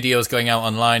these videos going out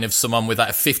online of someone with like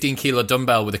a 15 kilo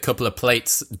dumbbell with a couple of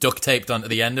plates duct taped onto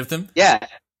the end of them. Yeah.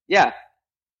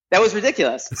 That was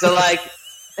ridiculous. So like,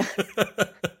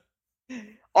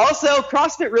 also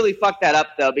CrossFit really fucked that up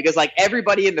though, because like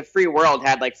everybody in the free world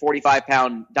had like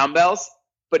 45-pound dumbbells,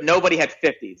 but nobody had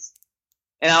 50s.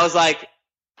 And I was like,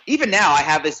 even now I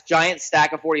have this giant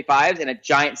stack of 45s and a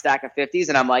giant stack of 50s.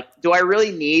 And I'm like, do I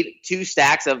really need 2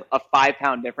 stacks of a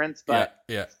 5-pound difference? But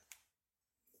yeah.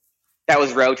 That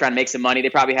was Rowe trying to make some money.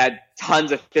 They probably had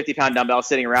tons of 50-pound dumbbells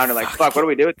sitting around. They're like, fuck, what do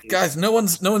we do with these? Guys, no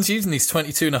one's using these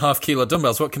 22.5 kilo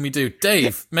dumbbells. What can we do?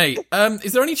 Dave, mate,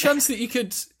 is there any chance that you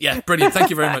could... Yeah, brilliant.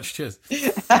 Thank you very much. Cheers.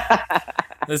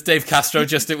 There's Dave Castro.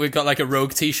 We've got like a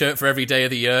Rogue t-shirt for every day of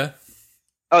the year.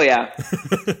 Oh yeah.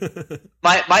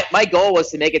 My goal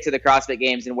was to make it to the CrossFit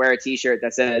Games and wear a t-shirt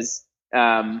that says,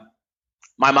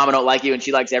 my mama don't like you and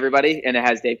she likes everybody, and it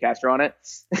has Dave Castro on it.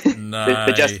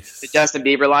 Nice. the Justin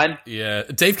Bieber line. Yeah.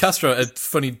 Dave Castro, a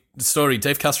funny story.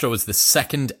 Dave Castro was the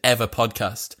second ever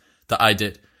podcast that I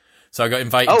did. So I got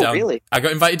invited down. Really? I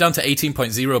got invited down to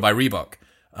 18.0 by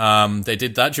Reebok. They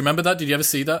did that. Do you remember that? Did you ever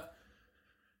see that?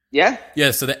 Yeah.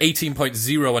 Yeah, so the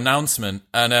 18.0 announcement,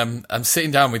 and I'm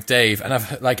sitting down with Dave, and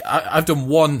I've done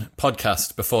one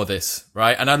podcast before this,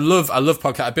 right? And I love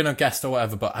podcasts. I've been a guest or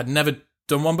whatever, but I'd never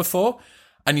done one before.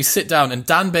 And you sit down, and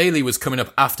Dan Bailey was coming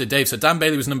up after Dave. So Dan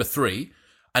Bailey was number 3,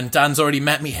 and Dan's already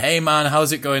met me. Hey man,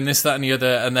 how's it going? This, that, and the other.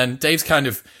 And then Dave's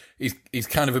he's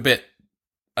kind of a bit,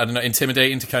 I don't know,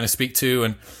 intimidating to kind of speak to,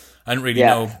 and I didn't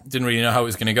really know how it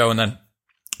was going to go. And then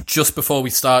just before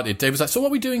we started, Dave was like, so what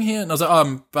are we doing here? And I was like, oh,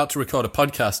 I'm about to record a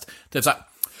podcast. Dave's like,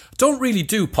 don't really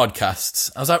do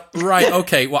podcasts. I was like, right,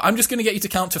 okay, well, I'm just going to get you to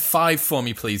count to 5 for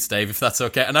me, please, Dave, if that's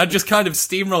okay. And I just kind of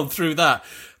steamrolled through that.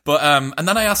 But, and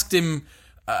then I asked him,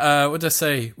 what did I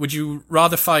say? Would you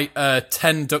rather fight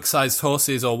 10 duck-sized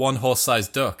horses or 1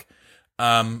 horse-sized duck?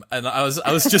 And I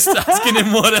was just asking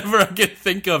him whatever I could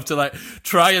think of to like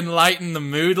try and lighten the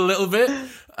mood a little bit.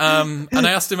 And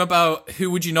I asked him about who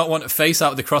would you not want to face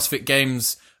out of the CrossFit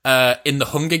Games in the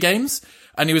Hunger Games,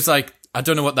 and he was like, I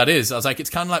don't know what that is. I was like, it's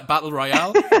kind of like Battle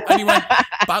Royale, and he went,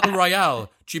 Battle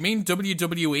Royale? Do you mean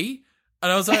WWE?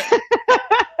 And I was like,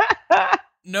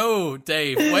 no,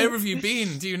 Dave, where have you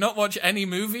been? Do you not watch any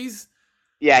movies?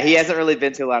 Yeah, he hasn't really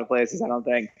been to a lot of places, I don't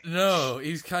think. No,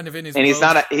 he's kind of in his. And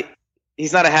world.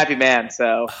 He's not a happy man,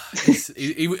 so.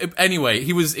 Anyway,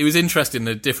 he was interested in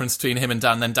the difference between him and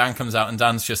Dan. Then Dan comes out, and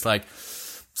Dan's just like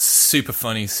super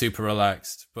funny, super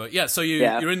relaxed. But yeah, so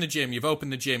you're in the gym. You've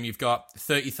opened the gym. You've got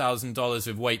 $30,000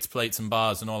 of weights, plates, and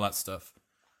bars, and all that stuff.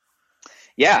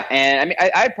 Yeah, and I mean,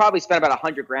 I probably spent about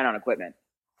 $100,000 on equipment.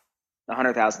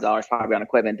 $100,000 probably on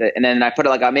equipment, and then I put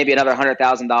like maybe another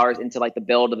 $100,000 into like the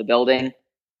build of the building,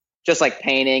 just like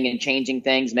painting and changing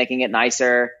things, making it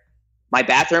nicer. My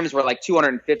bathrooms were like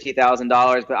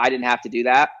 $250,000, but I didn't have to do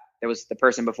that. There was the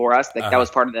person before us. That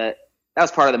was part of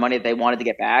the money that they wanted to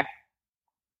get back.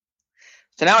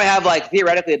 So now I have like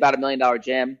theoretically about $1 million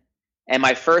gym. And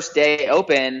my first day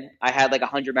open, I had like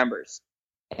 100 members.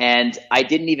 And I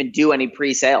didn't even do any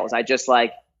pre-sales. I just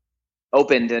like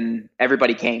opened and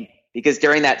everybody came. Because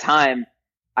during that time,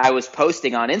 I was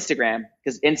posting on Instagram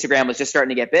because Instagram was just starting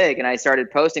to get big. And I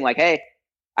started posting like, hey,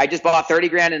 I just bought 30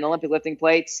 grand in Olympic lifting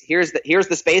plates. Here's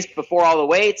the space before all the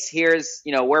weights. Here's,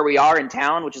 where we are in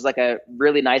town, which is like a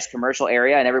really nice commercial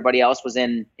area. And everybody else was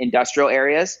in industrial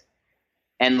areas.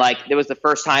 And like, it was the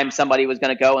first time somebody was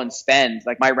going to go and spend,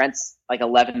 like, my rent's like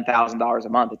 $11,000 a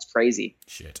month. It's crazy.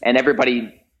 Shit. And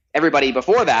everybody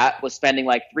before that was spending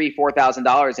like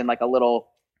 $3,000-$4,000 in like a little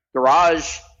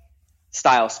garage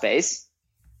style space.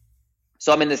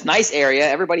 So I'm in this nice area.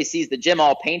 Everybody sees the gym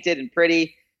all painted and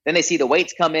pretty. Then they see the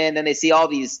weights come in. Then they see all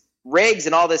these rigs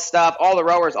and all this stuff, all the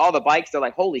rowers, all the bikes. They're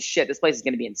like, holy shit, this place is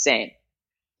going to be insane.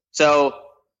 So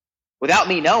without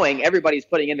me knowing, everybody's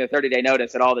putting in their 30-day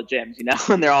notice at all the gyms,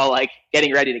 and they're all like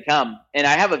getting ready to come. And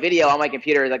I have a video on my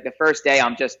computer, like the first day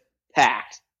I'm just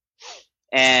packed.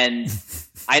 And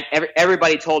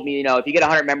everybody told me, if you get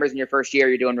 100 members in your first year,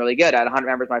 you're doing really good. I had 100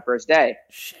 members my first day.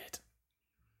 Shit.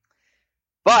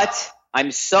 But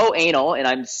I'm so anal and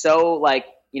I'm so like,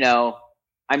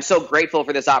 I'm so grateful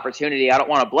for this opportunity. I don't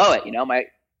want to blow it.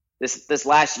 This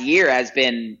last year has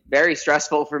been very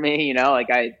stressful for me. Like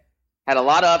I had a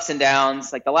lot of ups and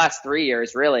downs, like the last 3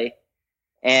 years really.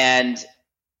 And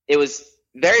it was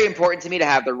very important to me to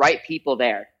have the right people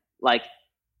there. Like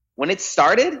when it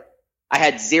started, I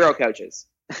had 0 coaches.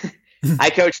 I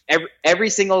coached every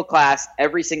single class,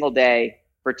 every single day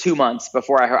for 2 months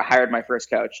before I hired my first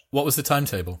coach. What was the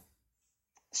timetable?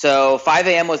 So 5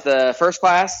 a.m. was the first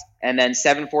class, and then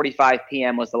 7:45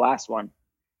 p.m. was the last one.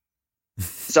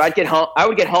 So I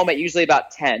would get home at usually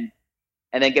about 10,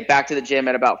 and then get back to the gym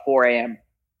at about 4 a.m.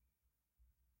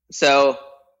 So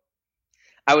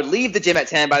I would leave the gym at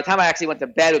 10. By the time I actually went to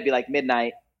bed, it would be like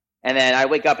midnight, and then I'd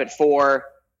wake up at 4.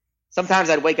 Sometimes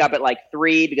I'd wake up at like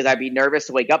 3 because I'd be nervous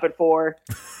to wake up at 4.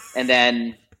 And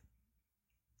then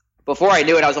before I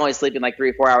knew it, I was only sleeping like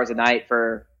 3 or 4 hours a night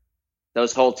for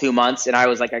those whole 2 months. And I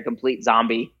was like a complete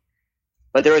zombie.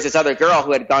 But there was this other girl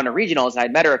who had gone to regionals.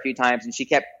 I'd met her a few times and she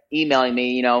kept emailing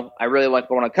me, I really want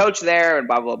to coach there and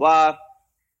blah, blah, blah.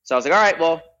 So I was like, all right,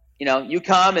 well, you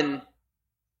come and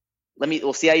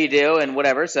we'll see how you do and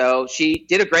whatever. So she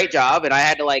did a great job and I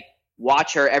had to like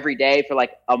watch her every day for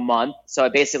like a month. So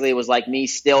it basically was like me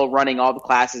still running all the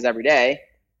classes every day.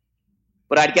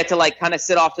 But I'd get to like kind of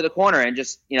sit off to the corner and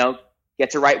just, get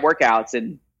to write workouts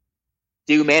and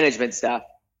do management stuff,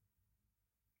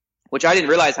 which I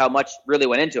didn't realize how much really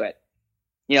went into it.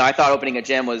 I thought opening a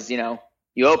gym was,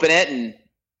 you open it and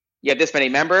you have this many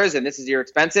members and this is your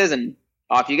expenses and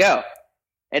off you go.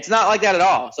 It's not like that at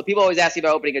all. So people always ask me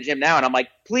about opening a gym now. And I'm like,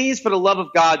 please, for the love of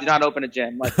God, do not open a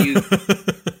gym. Like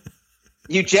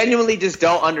you genuinely just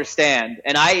don't understand.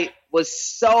 And I was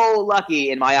so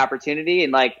lucky in my opportunity.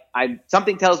 And like,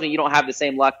 something tells me you don't have the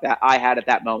same luck that I had at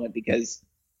that moment, because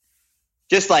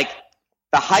just like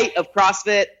the height of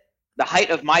CrossFit, the height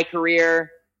of my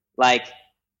career, like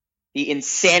the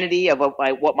insanity of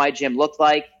what my gym looked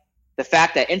like, the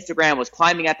fact that Instagram was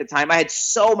climbing at the time, I had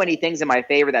so many things in my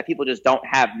favor that people just don't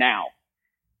have now,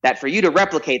 that for you to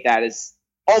replicate that is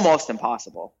almost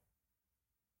impossible.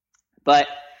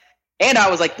 And I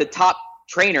was like the top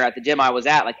trainer at the gym I was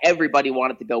at. Like everybody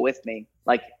wanted to go with me.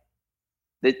 Like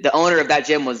the owner of that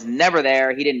gym was never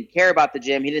there. He didn't care about the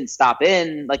gym. He didn't stop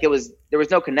in. Like there was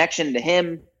no connection to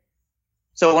him.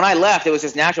 So when I left, it was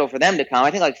just natural for them to come.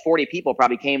 I think like 40 people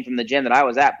probably came from the gym that I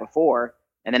was at before.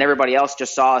 And then everybody else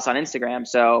just saw us on Instagram.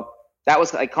 So that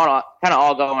was like kind of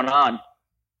all going on.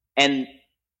 And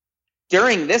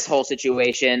during this whole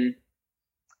situation,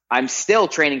 I'm still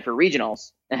training for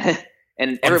regionals.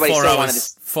 And everybody still wanted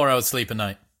to 4 hours sleep a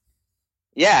night.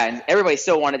 Yeah, and everybody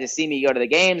still wanted to see me go to the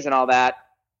games and all that.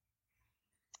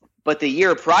 But the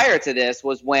year prior to this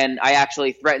was when I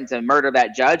actually threatened to murder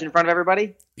that judge in front of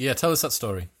everybody. Yeah, tell us that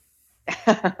story.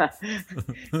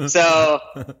 So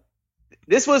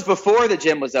this was before the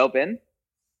gym was open,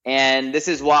 and this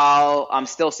is while I'm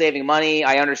still saving money.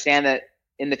 I understand that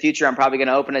in the future I'm probably going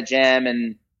to open a gym,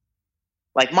 and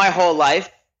like my whole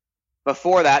life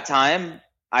before that time,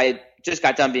 I just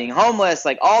got done being homeless,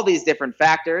 like all these different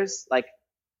factors. Like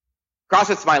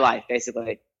CrossFit's my life,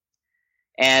 basically.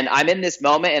 And I'm in this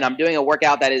moment and I'm doing a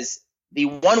workout that is the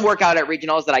one workout at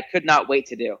regionals that I could not wait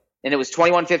to do. And it was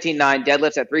 21-15-9,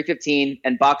 deadlifts at 315,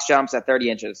 and box jumps at 30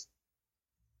 inches.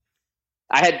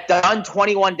 I had done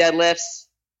 21 deadlifts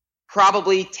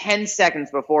probably 10 seconds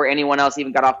before anyone else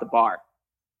even got off the bar.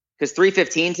 Because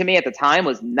 315 to me at the time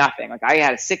was nothing. Like I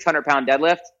had a 600-pound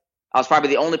deadlift. I was probably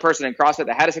the only person in CrossFit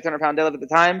that had a 600-pound deadlift at the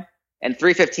time, and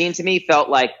 315 to me felt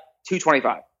like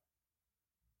 225.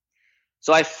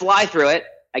 So I fly through it.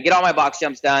 I get all my box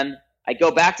jumps done. I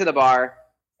go back to the bar,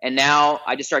 and now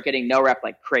I just start getting no rep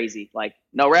like crazy. Like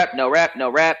no rep, no rep, no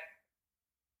rep.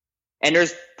 And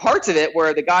there's parts of it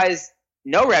where the guy's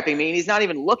no repping me, and he's not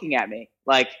even looking at me.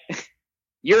 Like,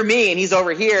 you're me, and he's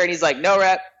over here, and he's like, no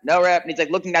rep, no rep. And he's like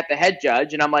looking at the head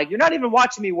judge, and I'm like, you're not even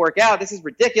watching me work out. This is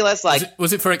ridiculous. Like,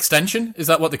 was it for extension? Is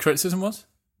that what the criticism was?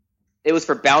 It was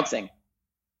for bouncing.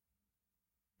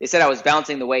 They said I was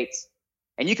bouncing the weights.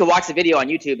 And you can watch the video on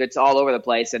YouTube. It's all over the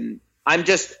place. And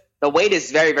the weight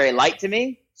is very, very light to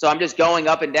me. So I'm just going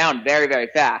up and down very, very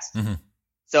fast. Mm-hmm.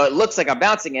 So it looks like I'm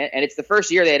bouncing it. And it's the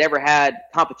first year they had ever had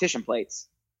competition plates.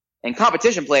 And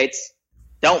competition plates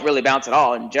don't really bounce at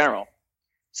all in general.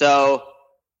 So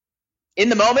in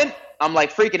the moment, I'm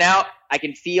like freaking out. I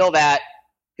can feel that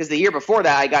because the year before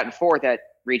that, I got in fourth at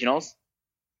regionals.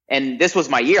 And this was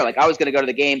my year. Like I was going to go to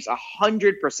the games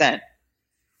 100%.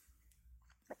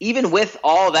 Even with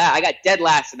all that, I got dead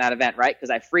last in that event, right?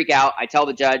 Because I freak out. I tell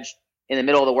the judge in the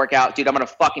middle of the workout, dude, I'm going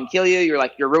to fucking kill you.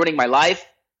 You're ruining my life.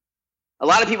 A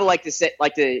lot of people like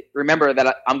to remember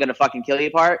that I'm going to fucking kill you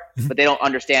part, but they don't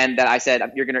understand that I said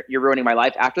you're ruining my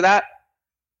life after that.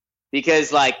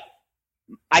 Because like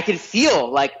I could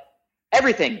feel like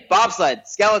everything, bobsled,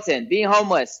 skeleton, being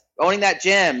homeless, owning that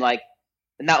gym, like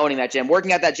not owning that gym,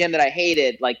 working at that gym that I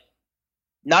hated, like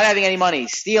not having any money,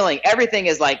 stealing, everything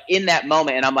is like in that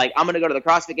moment. And I'm like, I'm going to go to the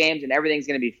CrossFit Games and everything's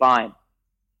going to be fine.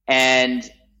 And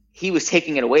he was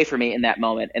taking it away from me in that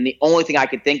moment. And the only thing I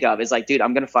could think of is like, dude,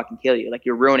 I'm going to fucking kill you. Like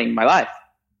you're ruining my life.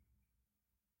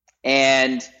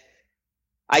 And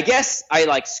I guess I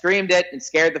like screamed it and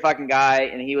scared the fucking guy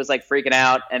and he was like freaking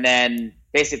out. And then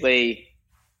basically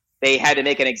they had to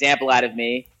make an example out of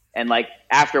me. And like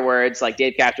afterwards, like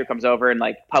Dave Castro comes over and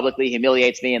like publicly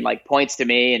humiliates me and like points to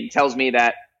me and tells me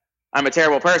that I'm a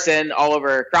terrible person all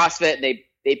over CrossFit. And they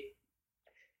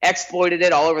exploited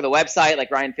it all over the website.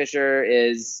 Like Ryan Fisher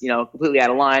is, completely out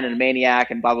of line and a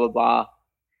maniac and blah, blah, blah.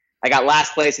 I got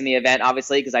last place in the event,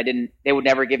 obviously, because they would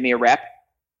never give me a rep.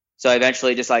 So I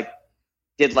eventually just like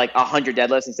did like 100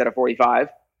 deadlifts instead of 45.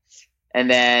 And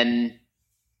then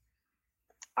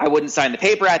I wouldn't sign the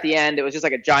paper at the end. It was just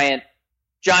like a giant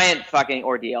fucking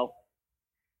ordeal.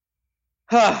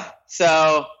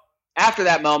 So after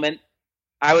that moment,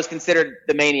 I was considered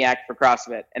the maniac for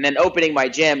CrossFit. And then opening my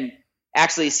gym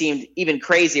actually seemed even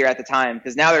crazier at the time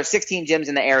because now there's 16 gyms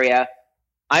in the area.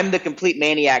 I'm the complete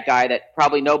maniac guy that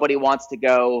probably nobody wants to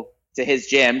go to his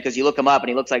gym because you look him up and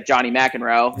he looks like Johnny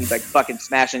McEnroe. He's like fucking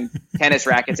smashing tennis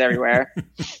rackets everywhere.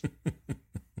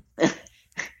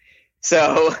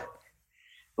 So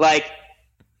like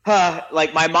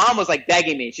my mom was like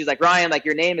begging me. She's like, Ryan, like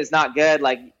your name is not good.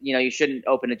 Like, you shouldn't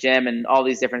open a gym and all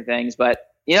these different things, but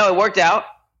it worked out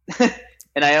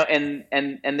and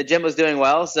the gym was doing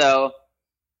well. So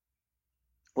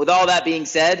with all that being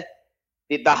said,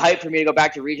 the hype for me to go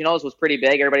back to regionals was pretty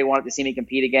big. Everybody wanted to see me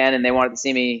compete again and they wanted to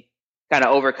see me kind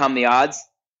of overcome the odds.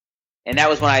 And that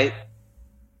was when I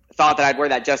thought that I'd wear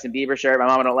that Justin Bieber shirt. My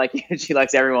mom don't like it. She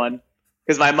likes everyone.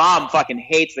 Because my mom fucking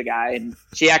hates the guy, and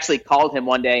she actually called him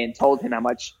one day and told him how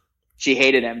much she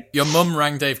hated him. Your mom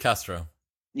rang Dave Castro?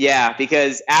 Yeah,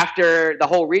 because after the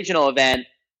whole regional event,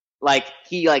 like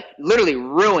he like literally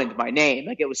ruined my name.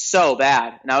 Like it was so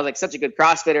bad, and I was like such a good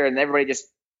CrossFitter, and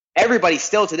everybody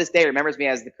still to this day remembers me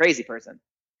as the crazy person.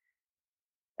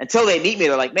 Until they meet me,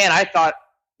 they're like, "Man, I thought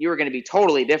you were going to be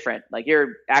totally different. Like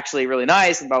you're actually really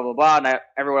nice and blah blah blah." And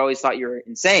everyone always thought you were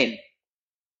insane.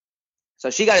 So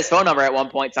she got his phone number at one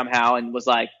point somehow and was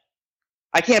like,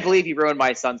 I can't believe you ruined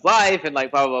my son's life and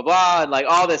like blah, blah, blah, and like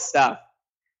all this stuff.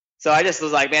 So I just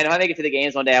was like, man, if I make it to the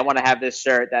games one day, I want to have this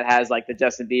shirt that has like the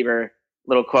Justin Bieber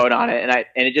little quote on it. And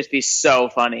it'd just be so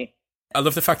funny. I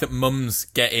love the fact that mums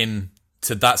get in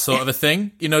to that sort of a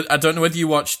thing. I don't know whether you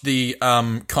watched the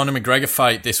Conor McGregor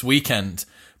fight this weekend,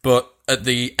 but at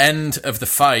the end of the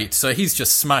fight, so he's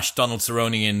just smashed Donald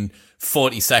Cerrone in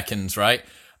 40 seconds, right?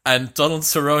 And Donald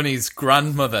Cerrone's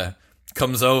grandmother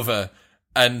comes over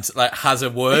and like has a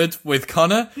word with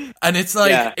Conor. And it's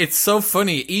like, It's so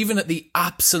funny. Even at the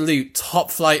absolute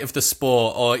top flight of the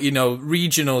sport or,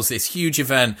 regionals, this huge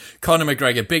event, Conor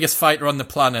McGregor, biggest fighter on the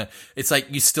planet. It's like,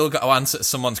 you still got to answer to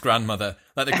someone's grandmother.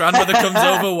 Like the grandmother comes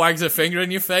over, wags her finger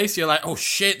in your face. You're like, oh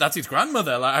shit, that's his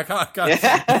grandmother. Like I can't.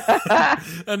 Yeah.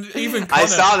 And even Conor, I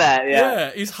saw that.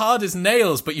 Yeah. He's hard as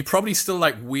nails, but you're probably still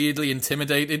like weirdly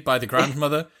intimidated by the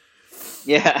grandmother.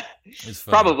 Yeah,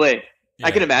 probably. Yeah.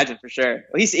 I can imagine for sure.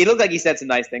 He looked like he said some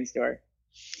nice things to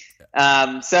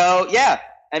her. So yeah,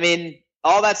 I mean,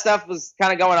 all that stuff was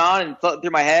kind of going on and floating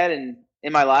through my head and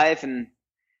in my life. And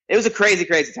it was a crazy,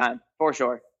 crazy time for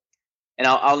sure. And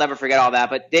I'll never forget all that.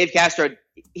 But Dave Castro,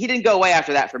 he didn't go away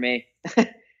after that for me.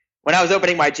 When I was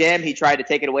opening my gym, he tried to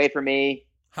take it away from me.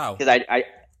 How? Because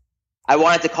I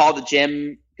wanted to call the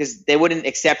gym because they wouldn't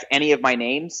accept any of my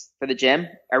names for the gym.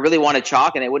 I really wanted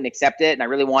Chalk and they wouldn't accept it. And I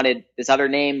really wanted this other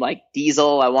name like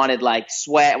Diesel. I wanted like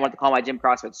Sweat. I wanted to call my gym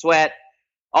CrossFit Sweat.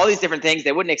 All these different things.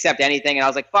 They wouldn't accept anything. And I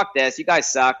was like, fuck this. You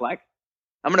guys suck. Like,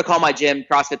 I'm going to call my gym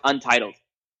CrossFit Untitled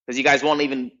because you guys won't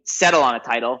even settle on a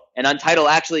title. And untitled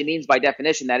actually means by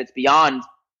definition that it's beyond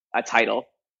a title.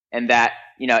 And that,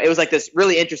 you know, it was like this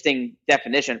really interesting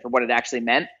definition for what it actually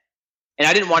meant. And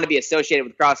I didn't want to be associated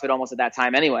with CrossFit almost at that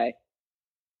time anyway.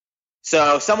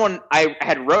 So I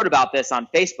had wrote about this on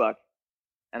Facebook.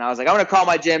 And I was like, I'm going to call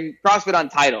my gym CrossFit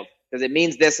Untitled because it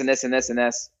means this and this and this and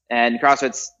this. And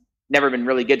CrossFit's never been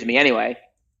really good to me anyway.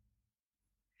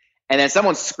 And then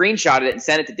someone screenshotted it and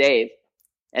sent it to Dave.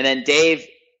 And then Dave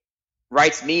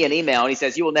writes me an email and he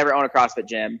says, you will never own a CrossFit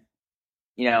gym.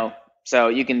 You know, so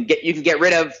you can get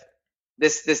rid of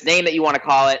this name that you want to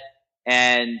call it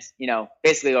and, you know,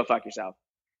 basically go fuck yourself.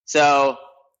 So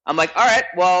I'm like, all right,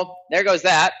 well, there goes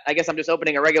that. I guess I'm just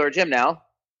opening a regular gym now.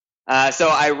 So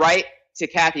I write to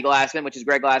Kathy Glassman, which is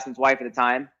Greg Glassman's wife at the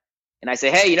time. And I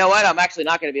say, hey, you know what? I'm actually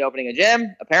not going to be opening a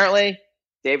gym. Apparently,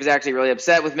 Dave is actually really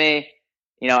upset with me.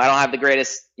 You know, I don't have the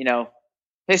greatest, you know,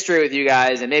 history with you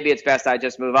guys. And maybe it's best I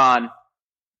just move on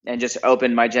and just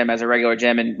open my gym as a regular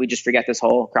gym. And we just forget this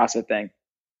whole CrossFit thing.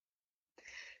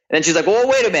 And then she's like, well,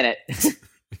 wait a minute.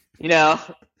 You know,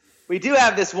 we do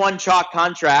have this one Chalk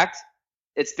contract.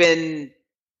 It's been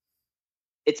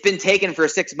taken for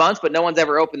 6 months, but no one's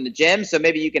ever opened the gym. So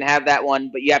maybe you can have that one,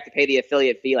 but you have to pay the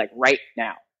affiliate fee like right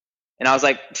now. And I was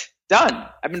like, done.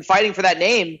 I've been fighting for that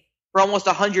name for almost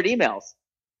 100 emails.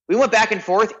 We went back and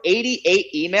forth,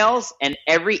 88 emails, and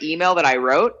every email that I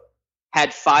wrote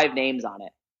had 5 names on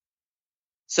it.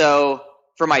 So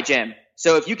for my gym.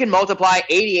 So if you can multiply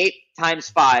 88 times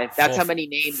 5, that's how many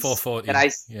names 440.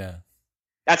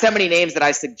 That's how many names that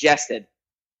I suggested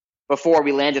before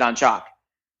we landed on Chalk.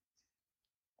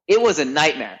 It was a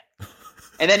nightmare.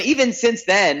 And then even since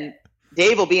then,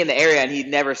 Dave will be in the area and he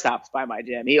never stops by my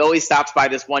gym. He always stops by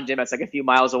this one gym that's like a few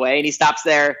miles away, and he stops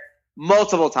there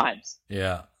multiple times.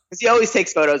 Yeah. Because he always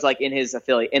takes photos like in his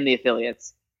affiliate, in the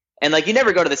affiliates. And like you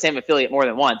never go to the same affiliate more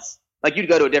than once. Like you'd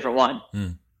go to a different one.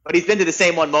 But he's been to the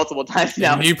same one multiple times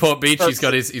now. In Newport Beach, he's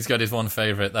got his one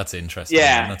favorite. That's interesting.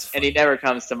 Yeah, That's and he never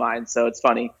comes to mind, so it's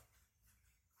funny.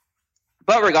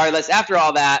 But regardless, after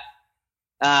all that,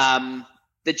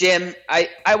 the gym,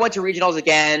 I went to regionals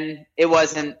again. It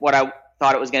wasn't what I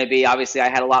thought it was going to be. Obviously, I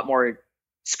had a lot more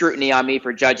scrutiny on me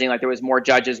for judging. Like there was more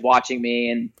judges watching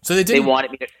me, and so they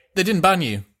wanted me to. They didn't ban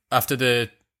you after the.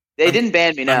 They didn't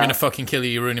ban me. No, I'm going to fucking kill you.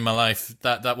 You're ruining my life.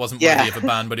 That wasn't worthy of a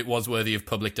ban, but it was worthy of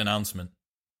public denouncement.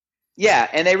 Yeah,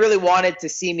 and they really wanted to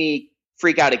see me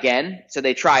freak out again, so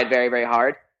they tried very, very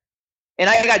hard. And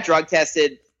I got drug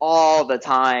tested all the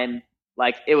time.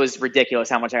 Like, it was ridiculous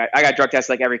how much I got drug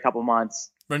tested like every couple months.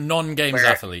 For a non-games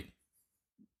athlete.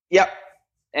 Yep.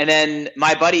 And then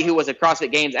my buddy who was a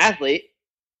CrossFit Games athlete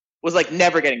was like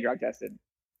never getting drug tested.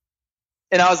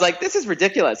 And I was like, this is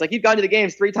ridiculous. Like, you've gone to the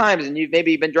games 3 times and you've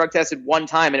maybe been drug tested 1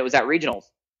 time and it was at regionals.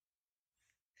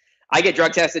 I get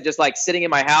drug tested just like sitting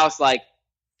in my house, like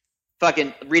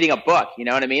fucking reading a book. You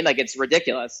know what I mean? Like, it's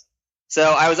ridiculous. So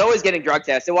I was always getting drug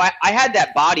tested. Well, I had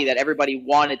that body that everybody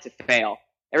wanted to fail.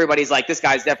 Everybody's like, this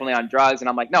guy's definitely on drugs. And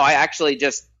I'm like, no, I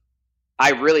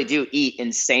really do eat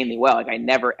insanely well. Like, I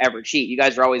never, ever cheat. You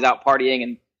guys are always out partying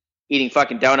and eating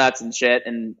fucking donuts and shit.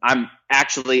 And I'm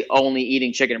actually only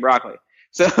eating chicken and broccoli.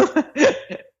 So,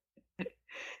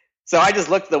 so I just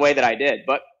looked the way that I did.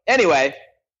 But anyway,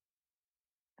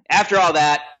 after all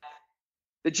that,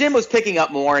 the gym was picking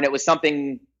up more, and it was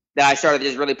something that I started to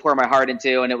just really pour my heart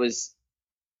into. And I was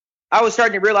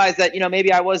starting to realize that, you know,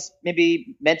 maybe I was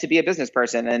meant to be a business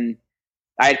person, and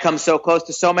I had come so close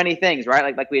to so many things,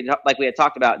 right? Like we had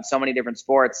talked about in so many different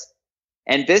sports.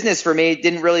 And business for me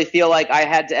didn't really feel like I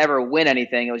had to ever win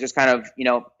anything. It was just kind of, you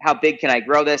know, how big can I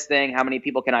grow this thing? How many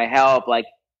people can I help? Like,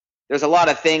 there's a lot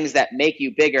of things that make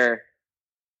you bigger,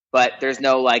 but there's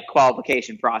no like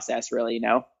qualification process really, you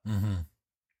know? Mm-hmm.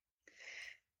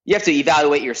 You have to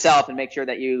evaluate yourself and make sure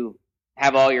that you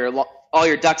have all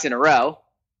your ducks in a row,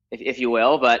 if you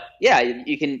will. But yeah,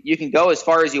 you can go as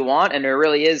far as you want, and there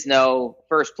really is no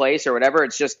first place or whatever.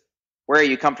 It's just where are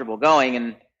you comfortable going.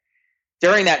 And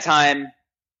during that time,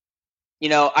 you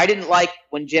know, I didn't like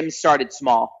when gyms started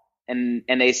small and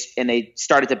they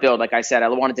started to build. Like I said, I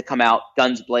wanted to come out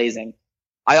guns blazing.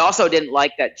 I also didn't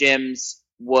like that gyms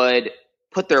would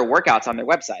put their workouts on their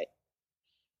website.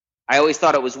 I always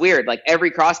thought it was weird. Like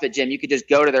every CrossFit gym, you could just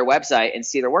go to their website and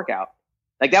see their workout.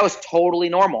 Like that was totally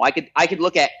normal. I could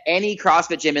look at any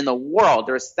CrossFit gym in the world.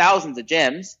 There's thousands of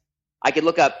gyms. I could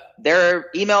look up their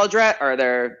email address or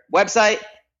their website,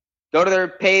 go to their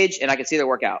page, and I could see their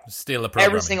workout. Steal a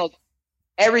program.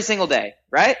 Every single day,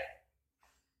 right?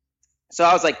 So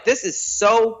I was like, this is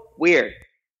so weird.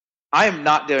 I am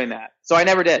not doing that. So I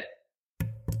never did.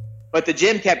 But the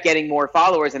gym kept getting more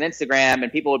followers on Instagram,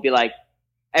 and people would be like,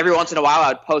 every once in a while I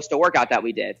would post a workout that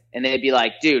we did, and they'd be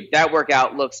like, dude, that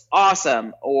workout looks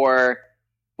awesome. Or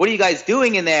what are you guys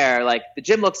doing in there? Like the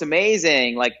gym looks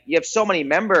amazing. Like you have so many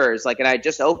members, like, and I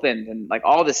just opened and like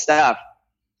all this stuff.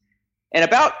 And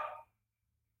about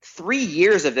 3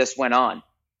 years of this went on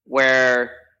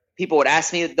where people would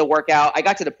ask me the workout. I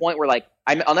got to the point where like,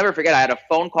 I'll never forget. I had a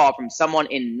phone call from someone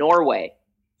in Norway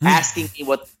asking me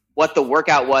what the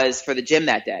workout was for the gym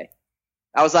that day.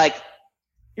 I was like,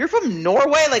 you're from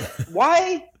Norway? Like,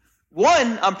 why?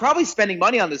 One, I'm probably spending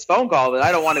money on this phone call that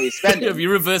I don't want to be spending. Have you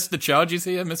reversed the charges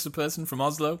here, Mr. Person from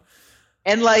Oslo?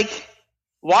 And like,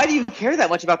 why do you care that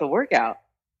much about the workout?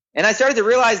 And I started to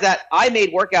realize that I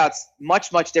made workouts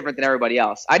much, much different than everybody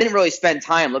else. I didn't really spend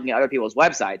time looking at other people's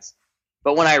websites.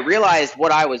 But when I realized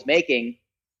what I was making,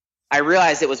 I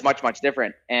realized it was much, much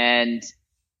different. And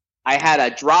I had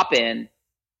a drop-in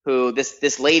who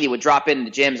this lady would drop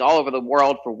into gyms all over the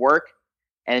world for work.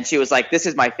 And she was like, this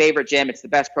is my favorite gym. It's the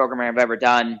best program I've ever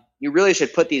done. You really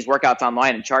should put these workouts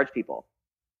online and charge people.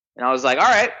 And I was like, all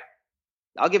right,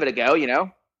 I'll give it a go, you know?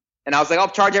 And I was like,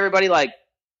 I'll charge everybody like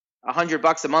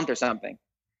 $100 a month or something.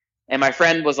 And my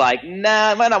friend was like, nah,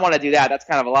 I might not want to do that. That's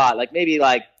kind of a lot. Like maybe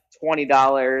like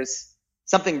 $20,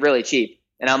 something really cheap.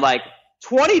 And I'm like,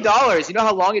 $20? You know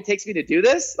how long it takes me to do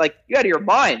this? Like, you out of your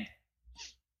mind.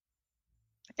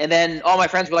 And then all my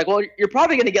friends were like, well, you're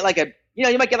probably going to get like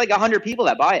you might get like 100 people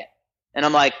that buy it. And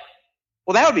I'm like,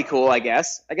 well, that would be cool, I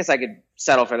guess. I guess I could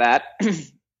settle for that.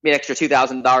 Made extra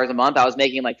 $2,000 a month. I was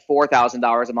making like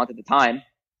 $4,000 a month at the time.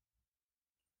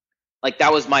 Like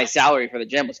that was my salary for the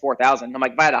gym was $4,000. I'm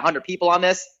like, if I had 100 people on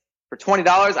this for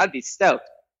 $20, I'd be stoked.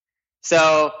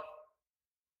 So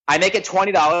I make it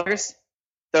 $20.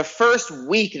 The first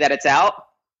week that it's out,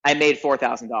 I made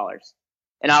 $4,000.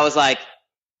 And I was like,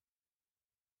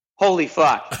 holy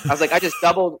fuck. I was like, I just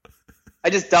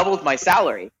doubled my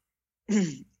salary.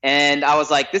 And I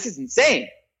was like, this is insane.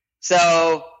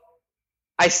 So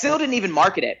I still didn't even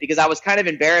market it because I was kind of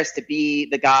embarrassed to be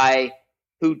the guy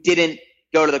who didn't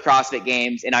go to the CrossFit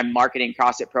Games and I'm marketing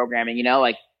CrossFit programming, you know,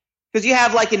 like, because you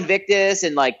have like Invictus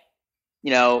and like,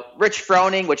 you know, Rich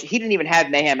Froning, which he didn't even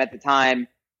have Mayhem at the time,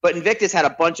 but Invictus had a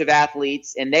bunch of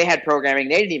athletes and they had programming.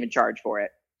 They didn't even charge for it.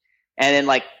 And then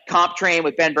like Comp Train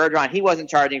with Ben Bergeron, he wasn't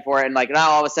charging for it. And like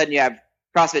now all of a sudden you have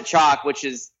CrossFit Chalk, which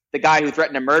is the guy who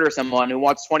threatened to murder someone who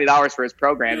wants $20 for his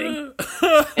programming.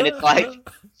 And it's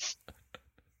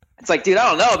like, dude, I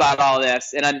don't know about all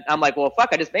this. And I'm like, well, fuck,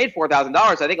 I just made $4,000.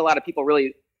 I think a lot of people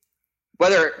really,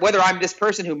 whether I'm this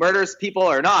person who murders people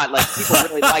or not, like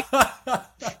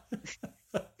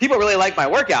people really like my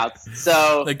workouts.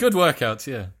 So they're good workouts,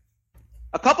 yeah.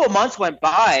 A couple of months went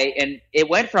by and it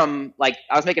went from like,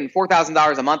 I was making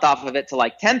 $4,000 a month off of it to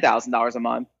like $10,000 a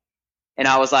month. And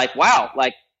I was like, wow,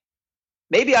 like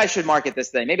maybe I should market this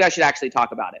thing. Maybe I should actually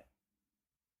talk about it.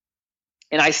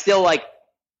 And I still like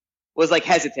was like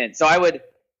hesitant. So I would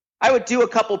do a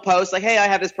couple posts like, hey, I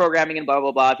have this programming and blah,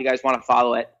 blah, blah, if you guys want to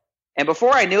follow it. And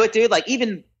before I knew it, dude, like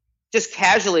even just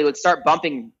casually would start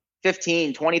bumping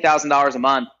 $15,000, $20,000 a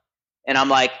month. And I'm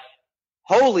like,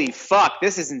 holy fuck,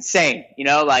 this is insane. You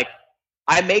know, like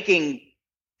I'm making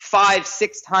 5-6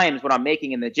 times what I'm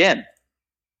making in the gym.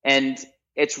 And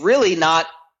it's really not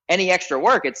any extra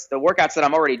work. It's the workouts that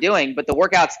I'm already doing, but the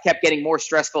workouts kept getting more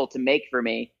stressful to make for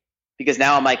me because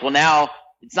now I'm like, well, now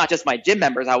it's not just my gym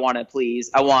members I want to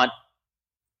please. I want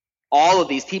all of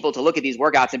these people to look at these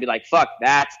workouts and be like, fuck,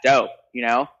 that's dope. You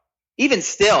know, even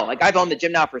still, like I've owned the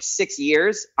gym now for 6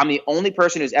 years. I'm the only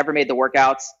person who's ever made the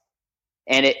workouts.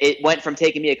 And it went from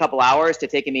taking me a couple hours to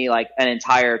taking me like an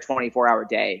entire 24-hour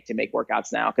day to make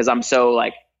workouts now. Cause I'm so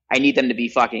like, I need them to be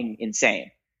fucking insane.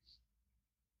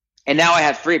 And now I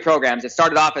have 3 programs. It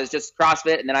started off as just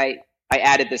CrossFit. And then I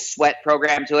added the sweat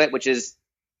program to it, which is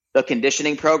the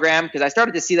conditioning program. Cause I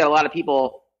started to see that a lot of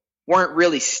people weren't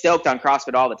really stoked on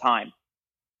CrossFit all the time.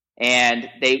 And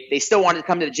they still wanted to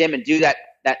come to the gym and do that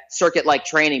circuit like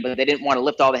training, but they didn't want to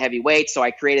lift all the heavy weights. So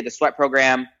I created the sweat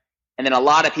program. And then a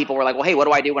lot of people were like, well, hey, what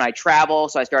do I do when I travel?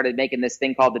 So I started making this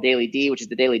thing called the Daily D, which is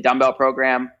the daily dumbbell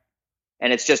program.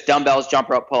 And it's just dumbbells, jump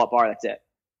rope, pull up bar. That's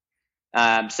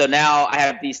it. So now I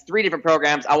have these 3 different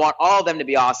programs. I want all of them to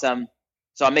be awesome.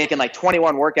 So I'm making like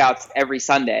 21 workouts every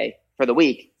Sunday for the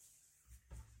week.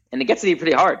 And it gets to be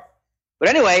pretty hard. But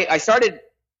anyway, I started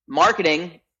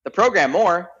marketing the program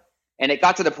more, and it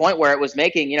got to the point where it was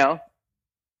making,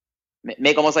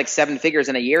 make almost like 7 figures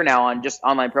in a year now on just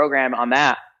online program on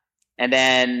that. And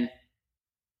then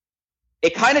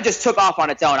it kind of just took off on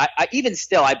its own. I even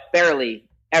still, I barely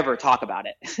ever talk about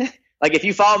it. Like if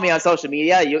you follow me on social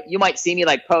media, you might see me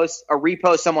like post or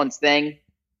repost someone's thing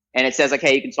and it says like,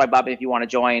 hey, you can swipe up if you want to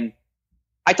join.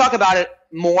 I talk about it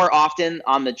more often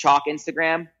on the Chalk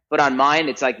Instagram, but on mine,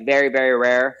 it's like very, very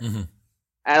rare. Mm-hmm.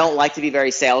 I don't like to be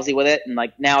very salesy with it. And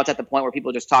like now it's at the point where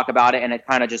people just talk about it and it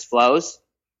kind of just flows.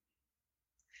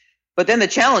 But then the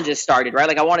challenges started, right?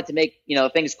 Like I wanted to make,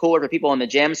 things cooler for people in the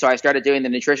gym. So I started doing the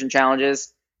nutrition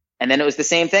challenges, and then it was the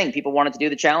same thing. People wanted to do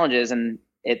the challenges, and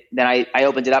then I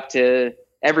opened it up to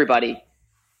everybody.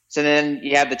 So then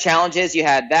you have the challenges, you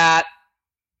had that.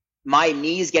 My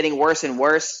knees getting worse and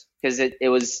worse because it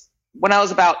was when I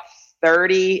was about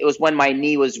 30, it was when my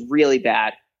knee was really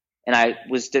bad. And I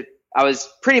was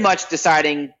pretty much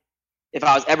deciding if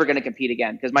I was ever going to compete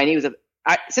again, because my knee was,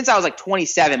 since I was like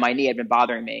 27, my knee had been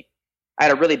bothering me. I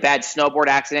had a really bad snowboard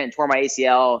accident and tore my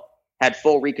ACL, had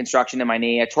full reconstruction in my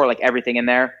knee. I tore like everything in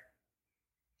there.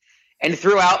 And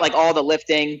throughout like all the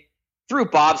lifting, through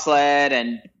bobsled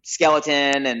and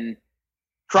skeleton and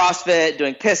CrossFit,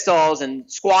 doing pistols and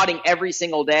squatting every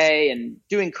single day and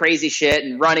doing crazy shit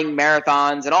and running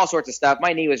marathons and all sorts of stuff,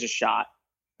 my knee was just shot.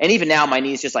 And even now, my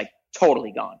knee is just like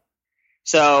totally gone.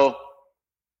 So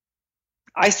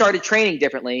I started training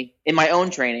differently in my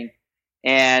own training,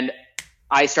 and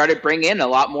I started bringing in a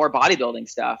lot more bodybuilding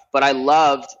stuff. But I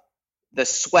loved the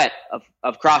sweat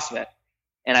of CrossFit,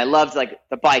 and I loved like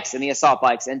the bikes and the assault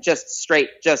bikes and just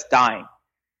dying.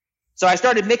 So I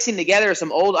started mixing together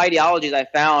some old ideologies I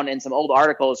found in some old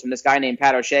articles from this guy named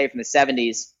Pat O'Shea from the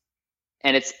 70s.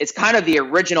 And it's kind of the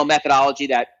original methodology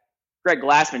that Greg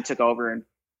Glassman took over and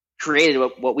created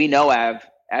what we know of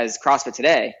as CrossFit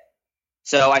today.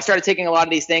 So I started taking a lot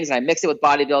of these things and I mixed it with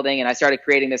bodybuilding, and I started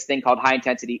creating this thing called high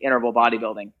intensity interval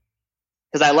bodybuilding,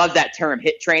 because I loved that term,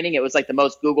 HIIT training. It was like the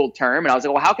most Googled term. And I was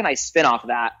like, well, how can I spin off of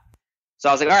that? So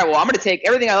I was like, all right, well, I'm going to take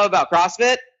everything I love about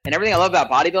CrossFit and everything I love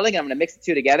about bodybuilding, and I'm going to mix the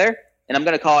two together, and I'm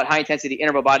going to call it high intensity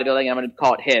interval bodybuilding, and I'm going to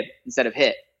call it HIIT instead of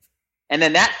HIIT. And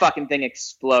then that fucking thing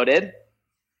exploded.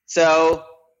 So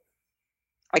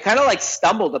I kind of like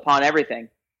stumbled upon everything.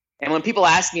 And when people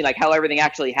ask me like how everything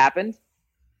actually happened,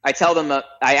 I tell them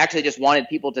I actually just wanted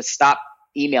people to stop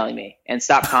emailing me and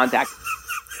stop contacting me.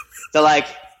 So like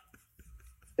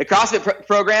the CrossFit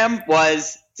program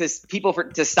was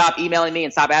to stop emailing me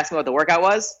and stop asking what the workout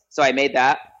was. So I made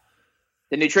that.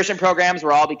 The nutrition programs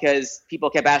were all because people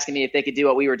kept asking me if they could do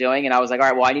what we were doing. And I was like, all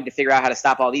right, well, I need to figure out how to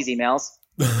stop all these emails.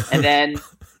 And then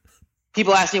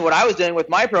people asked me what I was doing with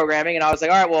my programming. And I was like,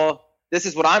 all right, well, this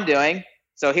is what I'm doing.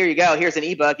 So here you go. Here's an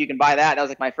ebook. You can buy that. That was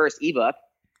like my first ebook.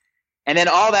 And then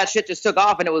all that shit just took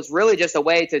off. And it was really just a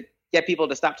way to get people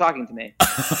to stop talking to me.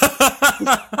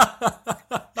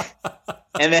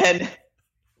 And then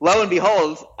lo and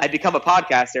behold, I become a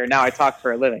podcaster, and now I talk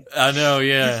for a living. I know,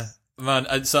 yeah.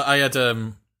 Man, so I did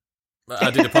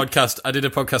a podcast. I did a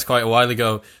podcast quite a while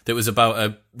ago that was about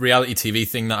a reality TV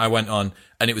thing that I went on,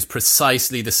 and it was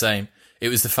precisely the same. It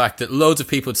was the fact that loads of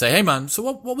people would say, "Hey, man, so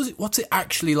what was it? What's it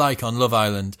actually like on Love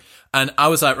Island?" And I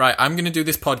was like, "Right, I'm going to do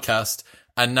this podcast,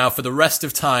 and now for the rest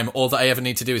of time, all that I ever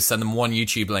need to do is send them one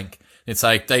YouTube link." It's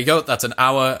like, there you go, that's an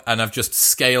hour, and I've just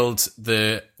scaled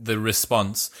the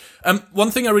response. One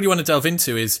thing I really want to delve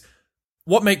into is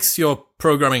what makes your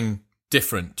programming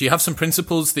different? Do you have some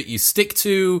principles that you stick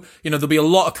to? There'll be a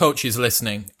lot of coaches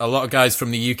listening, a lot of guys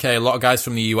from the UK, a lot of guys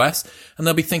from the US, and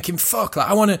they'll be thinking, fuck, like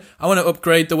I want to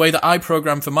upgrade the way that I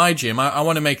program for my gym. I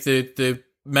want to make the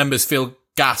members feel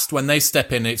gassed when they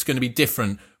step in. It's going to be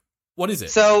different. What is it?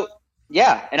 So,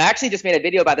 yeah, and I actually just made a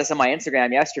video about this on my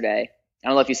Instagram yesterday. I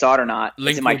don't know if you saw it or not.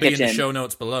 Link in my will be kitchen. In the show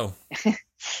notes below.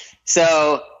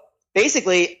 So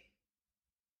basically,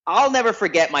 I'll never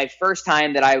forget my first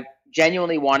time that I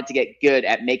genuinely wanted to get good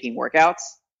at making workouts.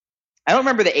 I don't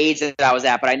remember the age that I was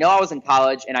at, but I know I was in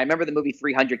college, and I remember the movie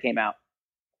 300 came out.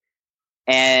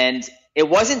 And it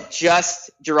wasn't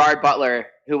just Gerard Butler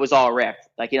who was all ripped,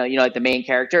 like the main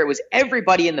character. It was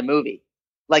everybody in the movie.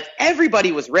 Like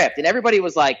everybody was ripped, and everybody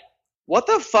was like, what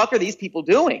the fuck are these people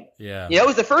doing? Yeah. It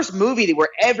was the first movie where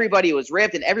everybody was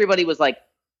ripped and everybody was like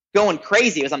going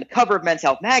crazy. It was on the cover of Men's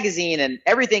Health magazine, and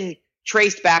everything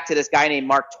traced back to this guy named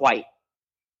Mark Twight.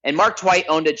 And Mark Twight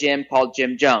owned a gym called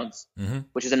Jim Jones,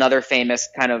 which is another famous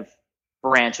kind of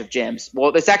branch of gyms.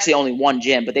 Well, it's actually only one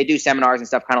gym, but they do seminars and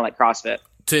stuff kind of like CrossFit.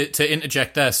 To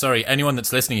interject there, sorry, anyone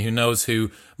that's listening who knows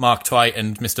who Mark Twight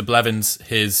and Mr. Blevins,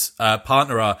 his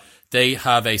partner, are, they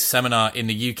have a seminar in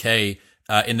the UK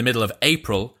in the middle of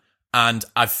April, and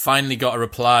I've finally got a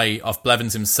reply off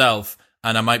Blevins himself,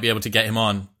 and I might be able to get him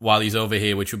on while he's over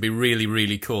here, which would be really,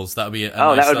 really cool. So that would be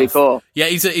that would be cool. Yeah,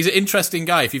 he's an interesting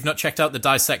guy. If you've not checked out the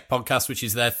Dissect podcast, which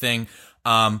is their thing,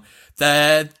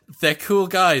 they're cool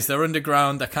guys. They're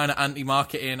underground. They're kind of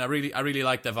anti-marketing. I really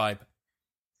like their vibe.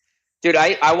 Dude,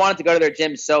 I wanted to go to their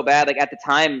gym so bad. Like at the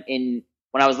time when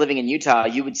I was living in Utah,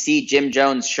 you would see Jim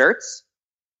Jones shirts,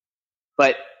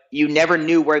 but you never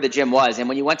knew where the gym was. And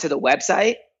when you went to the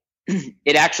website,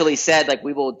 it actually said like,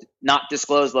 we will not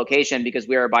disclose location because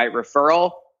we are by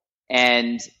referral.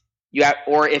 And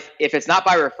or if it's not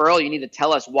by referral, you need to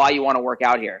tell us why you want to work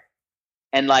out here.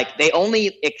 And like, they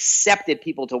only accepted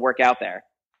people to work out there.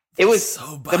 It was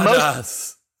so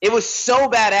badass. It was so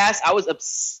badass. I was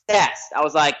obsessed. I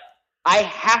was like, I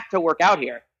have to work out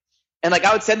here. And like,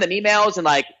 I would send them emails and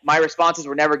like my responses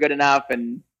were never good enough.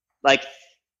 And like,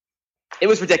 it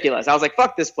was ridiculous. I was like,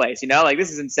 fuck this place, like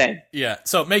this is insane. Yeah.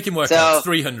 So making workouts,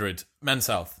 300 Men's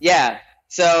Health. Yeah.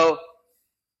 So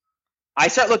I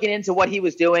start looking into what he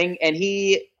was doing, and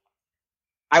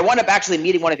I wound up actually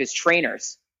meeting one of his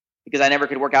trainers because I never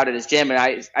could work out at his gym. And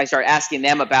I started asking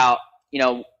them about,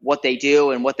 what they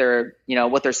do and what their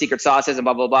secret sauce is and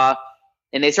blah, blah, blah.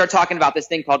 And they start talking about this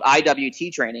thing called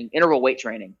IWT training, interval weight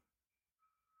training.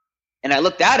 And I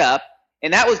looked that up,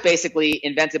 and that was basically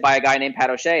invented by a guy named Pat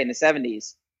O'Shea in the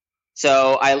 70s.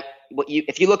 So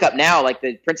if you look up now, like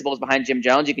the principles behind Jim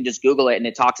Jones, you can just Google it, and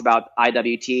it talks about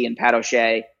IWT and Pat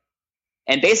O'Shea.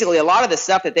 And basically a lot of the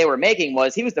stuff that they were making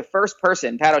he was the first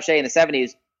person, Pat O'Shea in the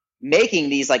 70s, making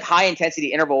these like high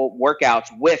intensity interval workouts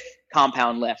with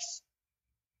compound lifts.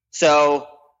 So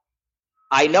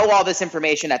I know all this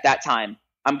information at that time.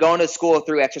 I'm going to school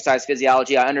through exercise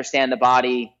physiology. I understand the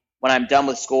body. When I'm done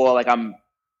with school, like I'm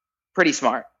pretty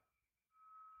smart.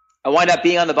 I wind up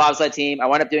being on the bobsled team. I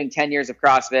wind up doing 10 years of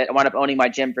CrossFit. I wind up owning my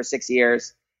gym for 6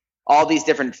 years. All these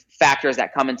different factors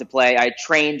that come into play. I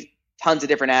trained tons of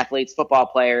different athletes, football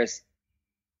players,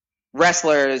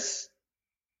 wrestlers,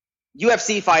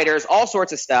 UFC fighters, all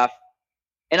sorts of stuff.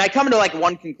 And I come to like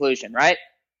one conclusion, right?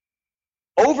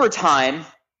 Over time,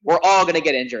 we're all going to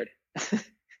get injured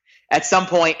at some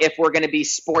point if we're going to be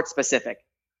sport specific.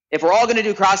 If we're all going to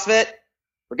do CrossFit,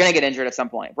 we're going to get injured at some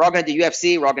point. If we're all going to do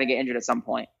UFC, we're all going to get injured at some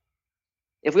point.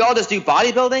 If we all just do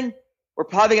bodybuilding, we're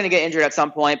probably going to get injured at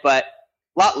some point, but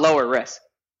a lot lower risk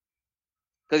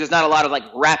because there's not a lot of like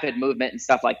rapid movement and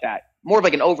stuff like that. More of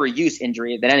like an overuse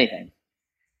injury than anything.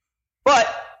 But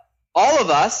all of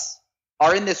us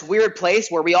are in this weird place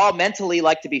where we all mentally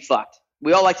like to be fucked.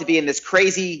 We all like to be in this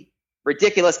crazy,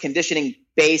 ridiculous conditioning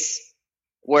base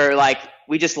where like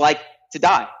we just like to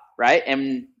die, right?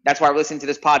 And that's why we're listening to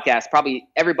this podcast. Probably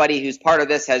everybody who's part of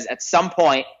this has at some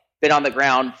point been on the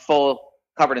ground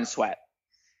covered in sweat.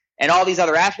 And all these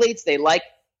other athletes, they like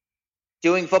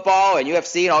doing football and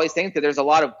UFC and all these things because there's a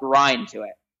lot of grind to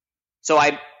it. So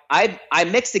I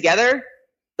mixed together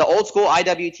the old school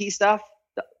IWT stuff,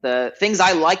 the things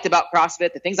I liked about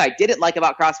CrossFit, the things I didn't like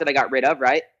about CrossFit, I got rid of,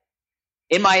 right?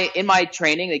 In my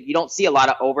training, like, you don't see a lot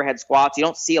of overhead squats. You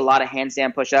don't see a lot of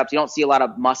handstand push-ups. You don't see a lot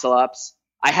of muscle ups.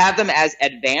 I have them as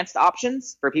advanced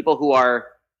options for people who are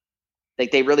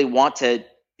like, they really want to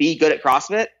be good at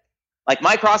CrossFit. Like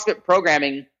my CrossFit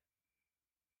programming,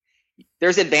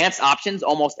 there's advanced options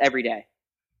almost every day.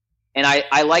 And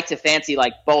I like to fancy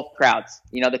like both crowds,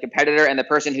 the competitor and the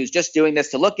person who's just doing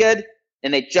this to look good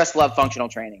and they just love functional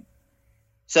training.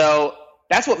 So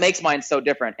that's what makes mine so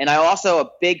different. And I'm also a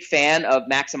big fan of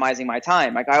maximizing my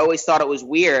time. Like I always thought it was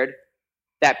weird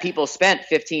that people spent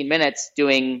 15 minutes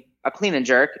doing a clean and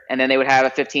jerk and then they would have a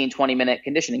 15, 20 minute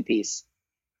conditioning piece.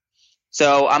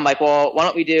 So I'm like, well, why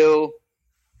don't we do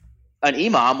an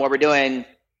EMOM where we're doing,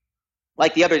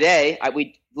 like the other day,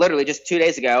 we literally just 2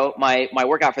 days ago, my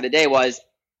workout for the day was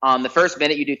on the first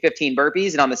minute you do 15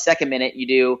 burpees, and on the second minute you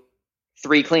do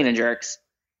 3 clean and jerks.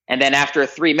 And then after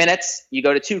 3 minutes, you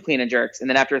go to 2 clean and jerks. And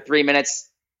then after 3 minutes,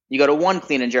 you go to 1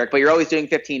 clean and jerk, but you're always doing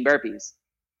 15 burpees.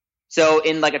 So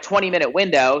in like a 20-minute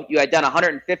window, you had done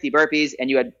 150 burpees and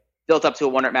you had built up to a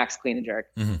 1 rep max clean and jerk.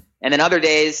 Mm-hmm. And then other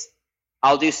days,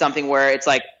 I'll do something where it's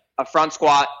like a front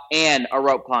squat and a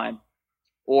rope climb,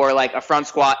 or like a front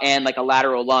squat and like a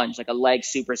lateral lunge, like a leg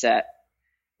superset.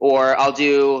 Or I'll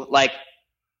do like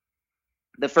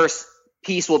the first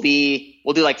piece we'll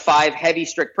do like 5 heavy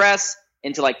strict press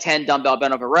into like 10 dumbbell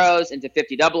bent over rows into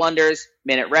 50 double unders,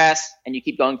 minute rest, and you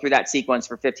keep going through that sequence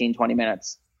for 15, 20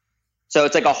 minutes. So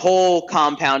it's like a whole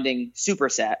compounding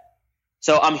superset.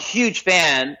 So I'm a huge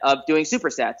fan of doing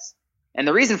supersets. And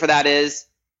the reason for that is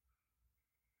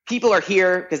people are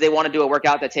here because they want to do a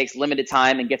workout that takes limited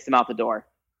time and gets them out the door.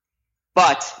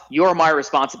 But you're my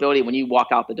responsibility when you walk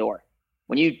out the door.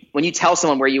 When you tell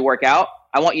someone where you work out,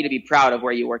 I want you to be proud of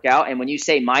where you work out. And when you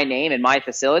say my name and my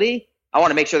facility, I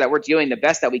want to make sure that we're doing the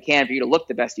best that we can for you to look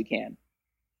the best you can.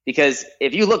 Because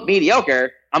if you look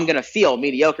mediocre, I'm going to feel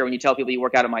mediocre when you tell people you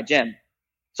work out at my gym.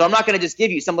 So I'm not going to just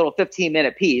give you some little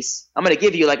 15-minute piece. I'm going to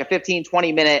give you like a 15,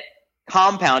 20-minute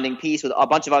compounding piece with a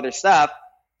bunch of other stuff.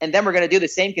 And then we're going to do the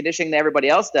same conditioning that everybody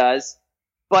else does,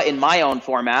 but in my own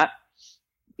format.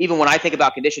 Even when I think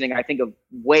about conditioning, I think of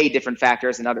way different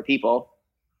factors than other people.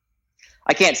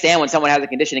 I can't stand when someone has a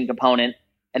conditioning component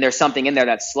and there's something in there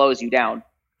that slows you down.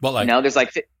 Well, like, there's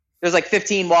like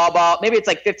 15 wall balls. Maybe it's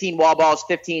like 15 wall balls,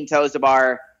 15 toes to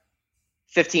bar,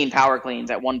 15 power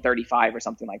cleans at 135 or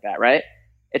something like that, right?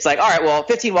 It's like, all right, well,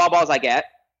 15 wall balls I get.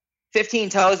 15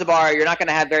 toes to bar, you're not going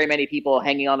to have very many people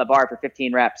hanging on the bar for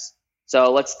 15 reps.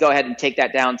 So let's go ahead and take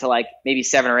that down to like maybe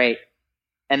 7 or 8.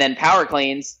 And then power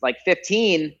cleans, like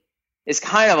 15 is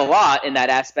kind of a lot in that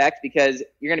aspect because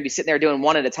you're going to be sitting there doing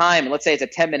one at a time. And let's say it's a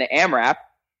 10-minute AMRAP.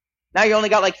 Now you only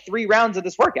got like 3 rounds of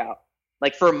this workout,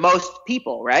 like for most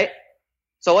people, right?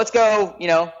 So let's go,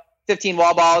 15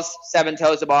 wall balls, 7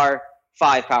 toes to bar,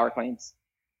 5 power cleans.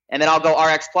 And then I'll go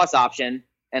RX Plus option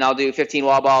and I'll do 15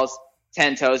 wall balls,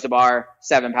 10 toes to bar,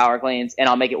 7 power cleans, and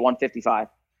I'll make it 155.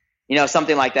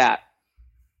 Something like that.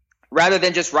 Rather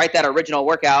than just write that original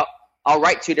workout, I'll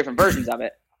write 2 different versions of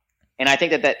it. And I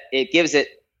think that it gives it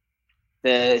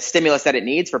the stimulus that it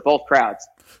needs for both crowds.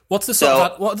 What are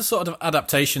the sort of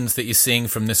adaptations that you're seeing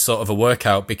from this sort of a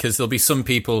workout? Because there'll be some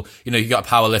people, you got a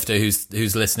power lifter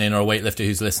who's listening, or a weightlifter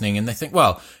who's listening, and they think,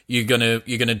 well, you're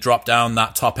gonna drop down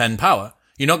that top end power.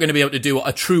 You're not going to be able to do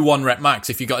a true 1 rep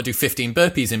max if you've got to do 15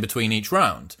 burpees in between each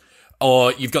round.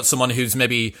 Or you've got someone who's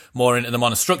maybe more into the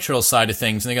monostructural side of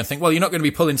things, and they're going to think, well, you're not going to be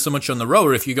pulling so much on the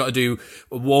rower if you've got to do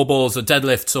wall balls or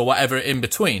deadlifts or whatever in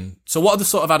between. So what are the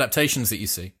sort of adaptations that you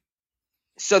see?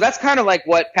 So that's kind of like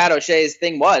what Pat O'Shea's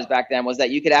thing was back then, was that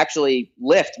you could actually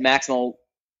lift maximal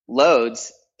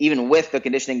loads even with the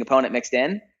conditioning component mixed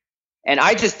in. And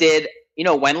I just did,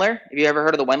 Wendler. Have you ever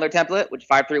heard of the Wendler template, which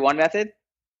 5-3-1 method?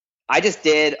 I just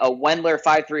did a Wendler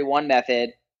 5-3-1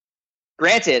 method.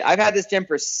 Granted, I've had this gym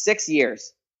for 6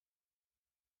 years.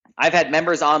 I've had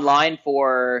members online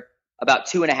for about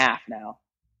 2.5 now.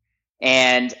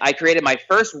 And I created my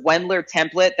first Wendler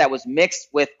template that was mixed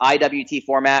with IWT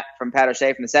format from Pat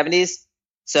O'Shea from the 70s.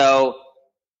 So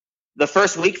the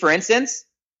first week, for instance,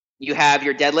 you have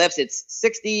your deadlifts. It's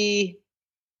 65,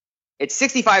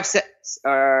 75,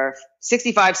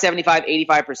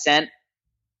 85%,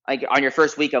 like on your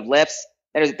first week of lifts.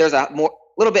 There's a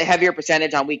little bit heavier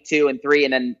percentage on week 2 and 3,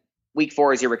 and then week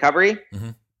 4 is your recovery. Mm-hmm.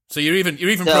 So you're even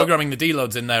programming the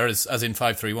deloads in there as in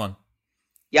 5-3-1.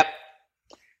 Yep.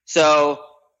 So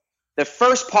the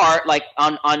first part, like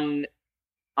on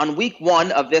week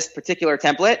 1 of this particular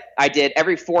template, I did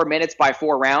every 4 minutes by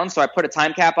 4 rounds. So I put a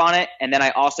time cap on it, and then I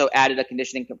also added a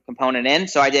conditioning component in.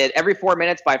 So I did every 4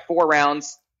 minutes by 4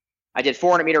 rounds. I did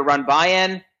 400-meter run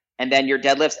buy-in, and then your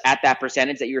deadlifts at that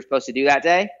percentage that you were supposed to do that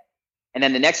day. And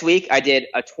then the next week, I did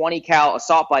a 20-cal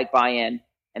assault bike buy-in,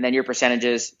 and then your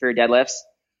percentages for your deadlifts.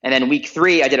 And then week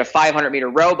 3, I did a 500-meter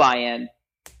row buy-in,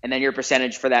 and then your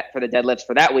percentage for the deadlifts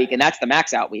for that week, and that's the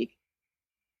max out week.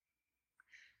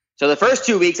 So the first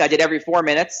 2 weeks, I did every 4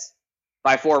 minutes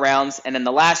by 4 rounds, and then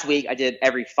the last week, I did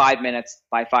every 5 minutes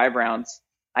by 5 rounds.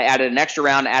 I added an extra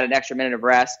round, added an extra minute of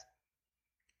rest.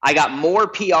 I got more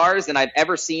PRs than I've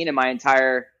ever seen in my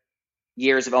entire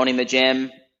years of owning the gym.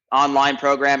 Online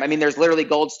program. I mean, there's literally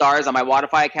gold stars on my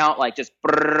Wodify account, like just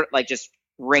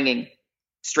ringing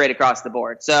straight across the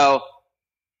board. So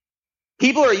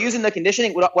people are using the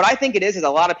conditioning. What I think it is a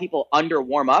lot of people under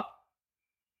warm up.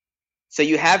 So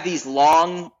you have these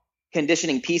long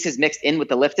conditioning pieces mixed in with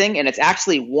the lifting, and it's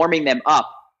actually warming them up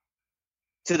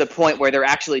to the point where they're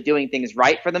actually doing things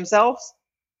right for themselves.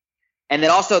 And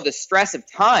then also the stress of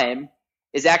time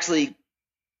is actually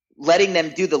letting them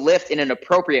do the lift in an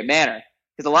appropriate manner.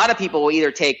 Because a lot of people will either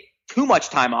take too much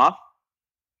time off,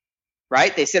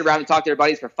 right? They sit around and talk to their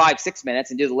buddies for 5-6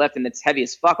 minutes and do the lift, and it's heavy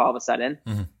as fuck all of a sudden.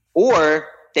 Mm-hmm. Or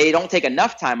they don't take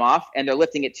enough time off and they're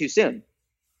lifting it too soon.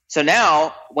 So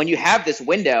now when you have this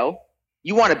window,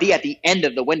 you want to be at the end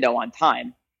of the window on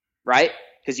time, right?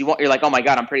 Because you're like, oh my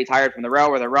God, I'm pretty tired from the row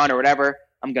or the run or whatever.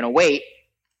 I'm going to wait.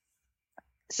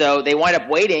 So they wind up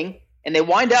waiting, and they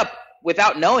wind up,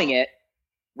 without knowing it,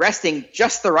 resting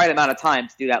just the right amount of time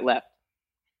to do that lift.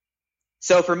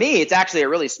 So for me, it's actually a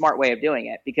really smart way of doing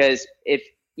it, because if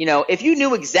you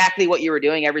knew exactly what you were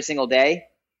doing every single day,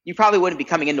 you probably wouldn't be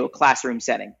coming into a classroom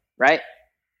setting, right?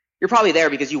 You're probably there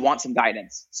because you want some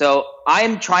guidance. So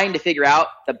I'm trying to figure out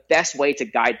the best way to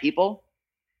guide people.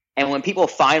 And when people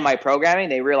find my programming,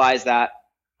 they realize that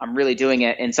I'm really doing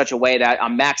it in such a way that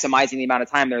I'm maximizing the amount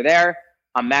of time they're there.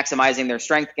 I'm maximizing their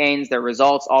strength gains, their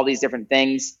results, all these different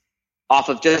things off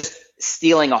of just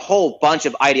stealing a whole bunch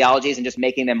of ideologies and just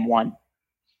making them one.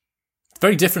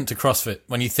 Very different to CrossFit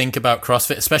when you think about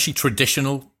CrossFit, especially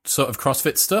traditional sort of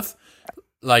CrossFit stuff.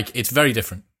 Like, it's very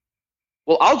different.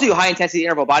 Well, I'll do high intensity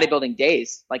interval bodybuilding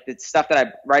days, like the stuff that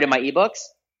I write in my ebooks.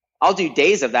 I'll do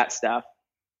days of that stuff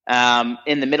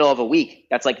in the middle of a week.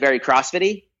 That's like very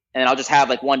CrossFit-y. And I'll just have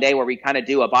like one day where we kind of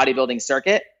do a bodybuilding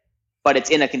circuit, but it's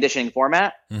in a conditioning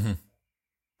format. Mm-hmm.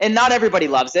 And not everybody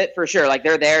loves it, for sure. Like,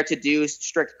 they're there to do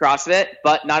strict CrossFit,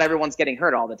 but not everyone's getting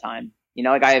hurt all the time. You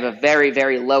know, like, I have a very,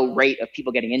 very low rate of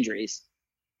people getting injuries.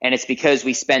 And it's because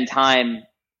we spend time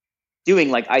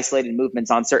doing like isolated movements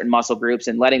on certain muscle groups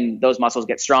and letting those muscles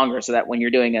get stronger, so that when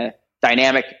you're doing a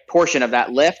dynamic portion of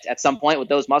that lift at some point with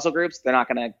those muscle groups, they're not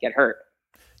going to get hurt.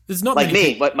 There's not like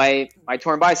me, but my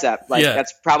torn bicep, like,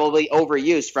 that's probably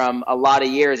overused from a lot of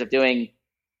years of doing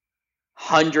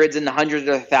hundreds and hundreds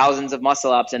of thousands of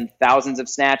muscle ups and thousands of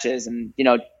snatches and, you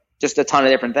know, just a ton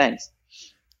of different things.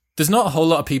 There's not a whole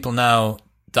lot of people now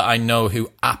that I know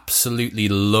who absolutely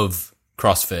love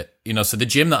CrossFit. You know, so the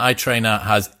gym that I train at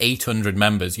has 800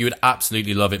 members. You would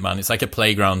absolutely love it, man. It's like a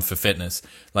playground for fitness.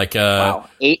 Like, wow,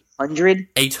 800?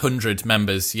 800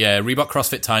 members, yeah. Reebok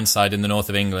CrossFit Tyneside in the north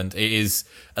of England. It is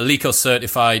Alico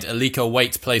certified, Alico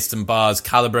weights, plates and bars,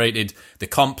 calibrated, the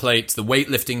comp plates, the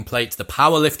weightlifting plates, the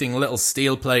powerlifting little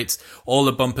steel plates, all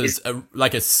the bumpers,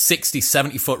 like a 60,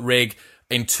 70 foot rig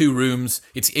in 2 rooms.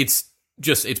 It's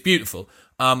beautiful.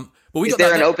 But is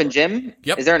there an open gym?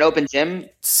 Yep. Is there an open gym?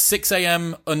 6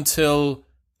 a.m. until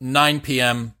 9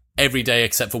 p.m. every day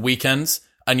except for weekends.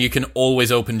 And you can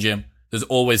always open gym. There's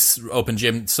always open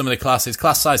gym. Some of the classes,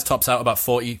 class size tops out about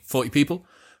 40 people.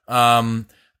 And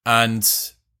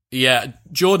yeah,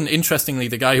 Jordan, interestingly,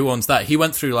 the guy who owns that, he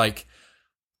went through like,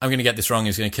 I'm going to get this wrong,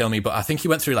 he's going to kill me, but I think he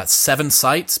went through like 7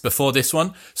 sites before this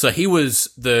one. So he was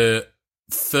the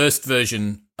first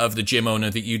version of the gym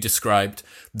owner that you described.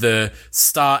 The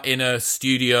start in a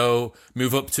studio,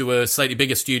 move up to a slightly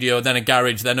bigger studio, then a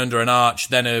garage, then under an arch,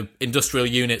 then a industrial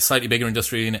unit, slightly bigger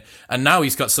industrial unit. And now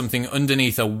he's got something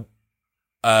underneath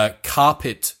a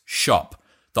carpet shop,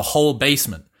 the whole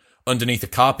basement underneath a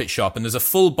carpet shop. And there's a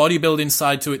full bodybuilding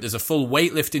side to it. There's a full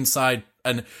weightlift inside.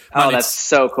 And man, that's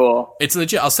so cool. It's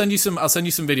legit. I'll send you some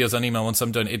videos on email once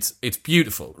I'm done. It's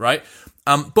beautiful, right?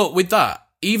 But with that,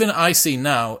 even I see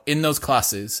now in those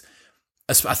classes,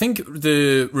 I think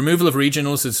the removal of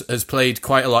regionals has played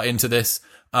quite a lot into this.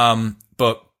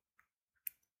 But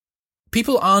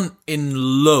people aren't in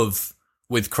love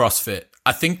with CrossFit.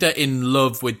 I think they're in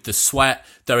love with the sweat.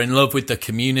 They're in love with the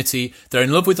community. They're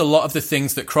in love with a lot of the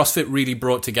things that CrossFit really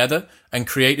brought together and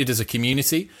created as a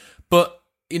community. But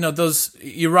you know,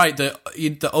 you're right,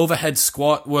 the overhead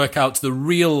squat workouts, the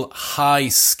real high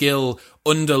skill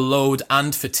under load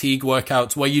and fatigue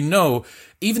workouts where, you know,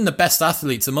 even the best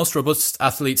athletes, the most robust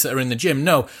athletes that are in the gym,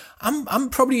 no, I'm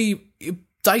probably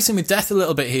dicing with death a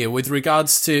little bit here with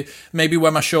regards to maybe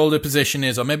where my shoulder position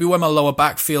is, or maybe where my lower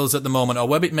back feels at the moment, or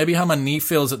maybe how my knee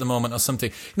feels at the moment or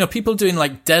something. You know, people doing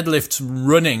like deadlifts,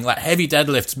 running, like heavy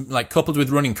deadlifts, like coupled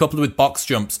with running, coupled with box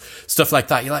jumps, stuff like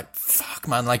that. You're like, fuck,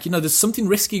 man, like, you know, there's something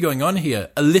risky going on here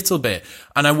a little bit.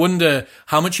 And I wonder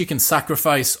how much you can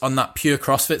sacrifice on that pure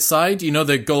CrossFit side. You know,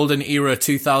 the golden era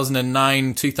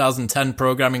 2009, 2010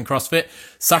 programming CrossFit,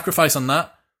 sacrifice on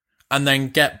that and then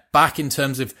get back in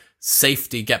terms of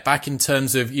safety, get back in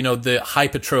terms of, you know, the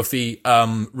hypertrophy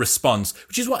response,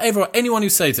 which is what anyone who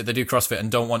says that they do CrossFit and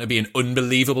don't want to be in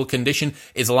unbelievable condition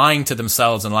is lying to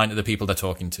themselves and lying to the people they're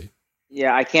talking to.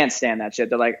 Yeah, I can't stand that shit.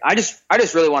 They're like, I just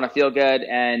really want to feel good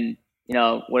and, you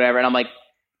know, whatever. And I'm like,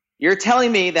 you're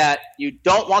telling me that you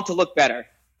don't want to look better.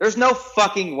 There's no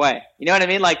fucking way. You know what I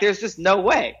mean? Like, there's just no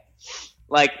way.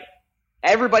 Like,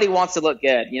 everybody wants to look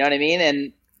good. You know what I mean?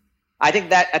 And I think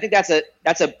that's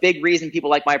a big reason people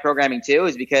like my programming too,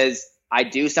 is because I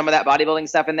do some of that bodybuilding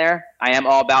stuff in there. I am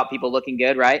all about people looking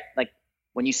good, right? Like,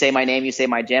 when you say my name, you say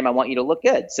my gym, I want you to look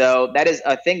good. So that is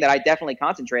a thing that I definitely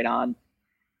concentrate on.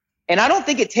 And I don't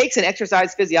think it takes an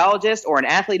exercise physiologist or an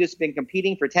athlete who's been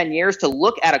competing for 10 years to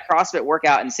look at a CrossFit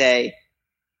workout and say,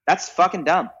 that's fucking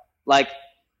dumb. Like,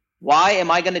 why am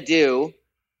I going to do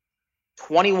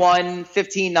 21,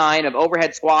 15, 9 of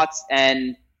overhead squats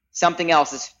and something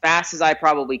else as fast as I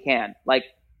probably can? Like,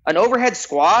 an overhead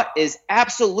squat is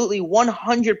absolutely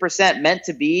 100% meant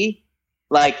to be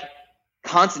like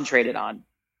concentrated on,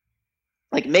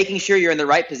 like making sure you're in the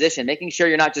right position, making sure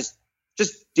you're not just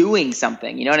just doing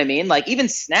something. You know what I mean? Like even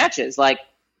snatches, like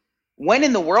when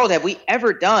in the world have we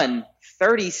ever done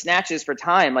 30 snatches for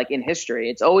time, like in history?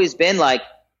 It's always been like,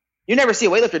 you never see a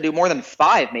weightlifter do more than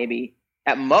 5, maybe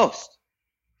at most.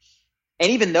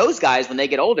 And even those guys, when they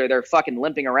get older, they're fucking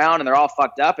limping around and they're all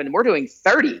fucked up. And we're doing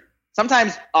 30,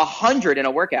 sometimes 100 in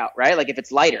a workout, right? Like if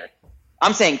it's lighter.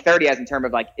 I'm saying 30 as in terms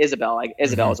of like Isabel. Like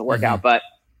Isabel is a workout, but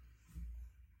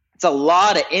it's a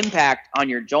lot of impact on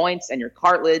your joints and your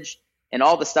cartilage and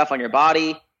all the stuff on your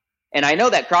body. And I know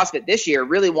that CrossFit this year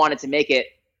really wanted to make it,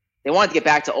 they wanted to get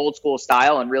back to old school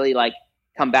style and really like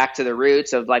come back to the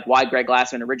roots of like why Greg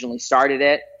Glassman originally started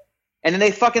it. And then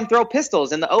they fucking throw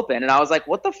pistols in the open. And I was like,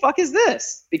 what the fuck is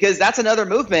this? Because that's another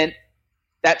movement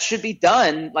that should be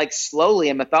done like slowly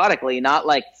and methodically, not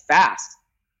like fast.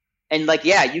 And like,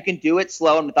 yeah, you can do it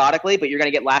slow and methodically, but you're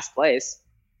going to get last place.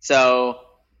 So,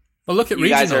 well, look at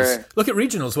regionals. Look at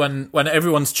regionals when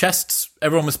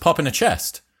everyone was popping a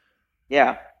chest.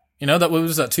 Yeah. You know, that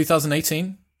was that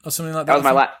 2018 or something like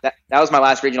that. That was my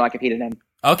last regional I competed in.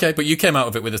 Okay, but you came out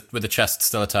of it with the chest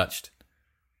still attached.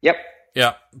 Yep.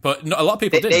 Yeah, but a lot of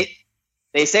people didn't.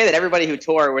 They say that everybody who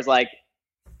tore was like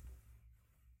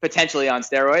potentially on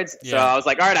steroids. Yeah. So I was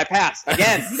like, all right, I passed.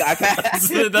 Again, I passed.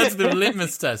 That's the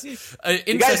litmus test.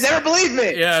 You guys never believed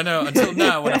me. Yeah, I know. Until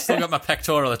now, when I've still got my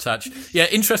pectoral attached. Yeah,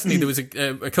 interestingly, there was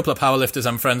a couple of powerlifters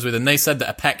I'm friends with, and they said that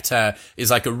a pec tear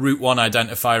is like a route 1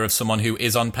 identifier of someone who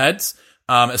is on PEDs,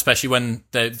 especially when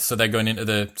they're going into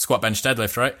the squat, bench,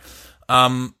 deadlift, right?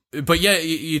 But yeah,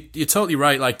 you're totally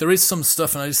right. Like there is some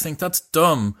stuff, and I just think that's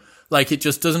dumb. Like it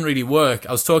just doesn't really work.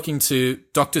 I was talking to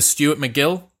Dr. Stuart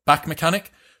McGill, back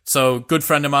mechanic. So good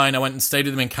friend of mine. I went and stayed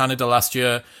with him in Canada last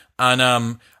year, and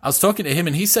I was talking to him,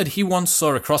 and he said he once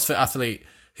saw a CrossFit athlete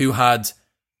who had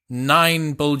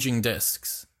 9 bulging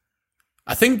discs.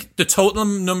 I think the total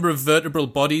number of vertebral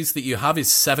bodies that you have is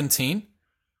 17.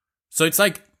 So it's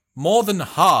like more than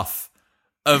half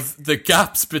of the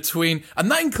gaps between,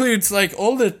 and that includes like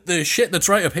all the shit that's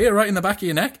right up here, right in the back of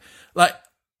your neck, like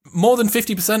more than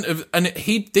 50% of, and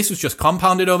this was just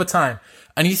compounded over time.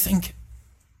 And you think,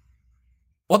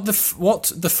 what the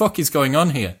fuck is going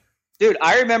on here? Dude,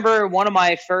 I remember one of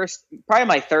my first, probably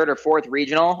my 3rd or 4th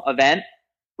regional event,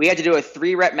 we had to do a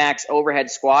 3-rep max overhead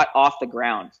squat off the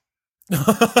ground.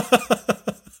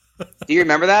 Do you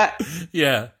remember that?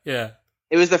 Yeah, yeah.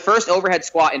 It was the first overhead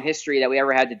squat in history that we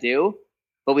ever had to do,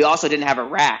 but we also didn't have a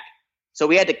rack. So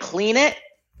we had to clean it,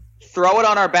 throw it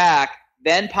on our back,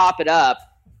 then pop it up.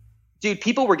 Dude,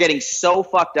 people were getting so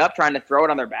fucked up trying to throw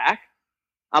it on their back.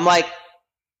 I'm like,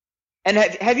 and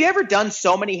have you ever done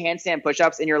so many handstand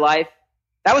push-ups in your life?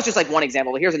 That was just like one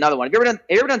example, but here's another one. Have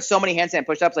you ever done so many handstand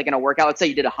push-ups like in a workout, let's say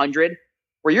you did 100,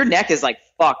 where your neck is like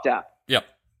fucked up? Yep.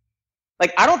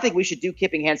 Like, I don't think we should do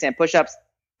kipping handstand push-ups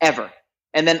ever.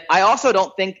 And then I also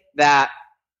don't think that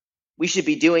I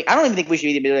don't even think we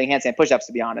should be doing handstand push-ups,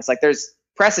 to be honest. Like there's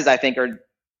presses, I think, are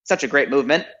such a great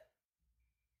movement.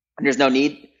 And there's no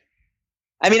need.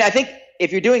 I mean, I think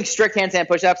if you're doing strict handstand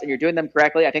push-ups and you're doing them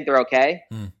correctly, I think they're okay.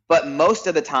 But most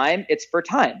of the time it's for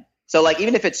time. So like,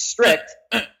 even if it's strict,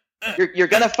 you're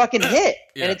going to fucking hit.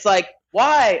 Yeah. And it's like,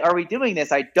 why are we doing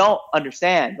this? I don't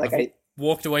understand. Like I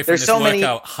walked away from this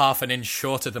workout half an inch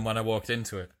shorter than when I walked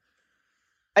into it.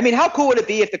 I mean, how cool would it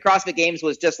be if the CrossFit Games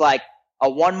was just like a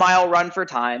 1 mile run for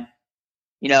time,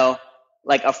 you know,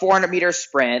 like a 400-meter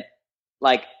sprint,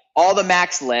 like all the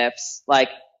max lifts, like,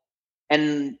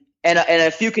 and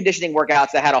a few conditioning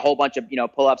workouts that had a whole bunch of, you know,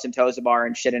 pull-ups and toes to bar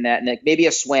and shit in it, and like maybe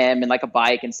a swim and like a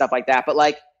bike and stuff like that. But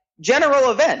like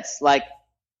general events, like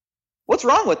what's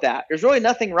wrong with that? There's really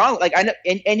nothing wrong. Like I know,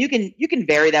 and you can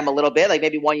vary them a little bit. Like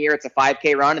maybe one year it's a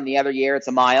 5K run and the other year it's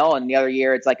a mile and the other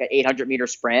year it's like an 800-meter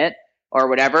sprint or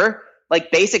whatever.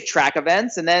 Like basic track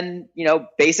events, and then, you know,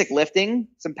 basic lifting,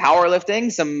 some power lifting,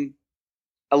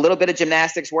 a little bit of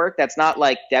gymnastics work that's not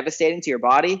like devastating to your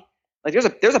body. Like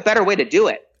there's a better way to do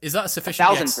it. Is that a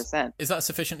sufficiently 1,000%? Is that a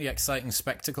sufficiently exciting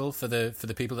spectacle for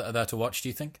the people that are there to watch, do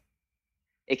you think?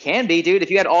 It can be, dude.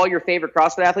 If you had all your favorite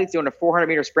CrossFit athletes doing a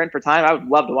 400-meter sprint for time, I would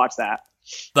love to watch that.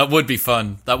 That would be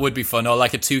fun. Or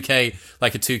like a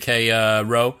 2K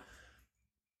row.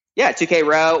 Yeah, 2K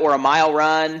row or a mile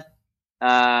run.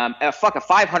 A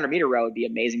 500-meter row would be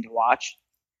amazing to watch.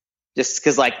 Just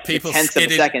because, like, people tenths of a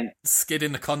second,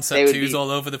 skidding the concept twos all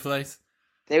over the place.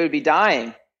 They would be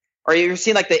dying. Or you've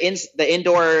seen like the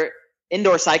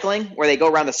indoor cycling where they go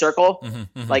around the circle.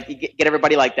 Like you get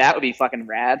everybody like that would be fucking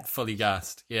rad. Fully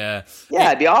gassed. Yeah. Yeah,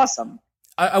 it'd be awesome.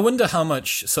 I wonder how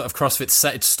much sort of CrossFit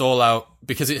set its stall out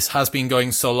because it has been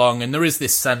going so long, and there is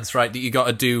this sense, right, that you got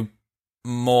to do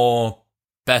more,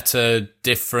 better,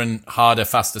 different, harder,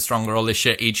 faster, stronger, all this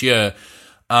shit each year.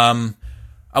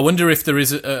 I wonder if there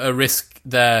is a risk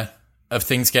there of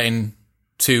things getting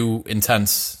too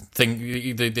intense.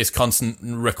 This constant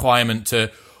requirement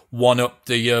to one up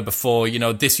the year before. You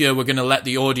know, this year we're going to let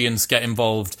the audience get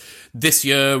involved. This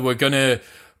year we're going to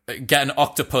get an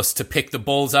octopus to pick the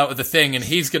balls out of the thing, and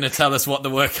he's going to tell us what the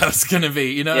workout's going to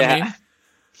be. You know what I mean?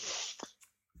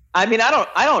 I mean, I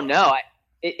don't know.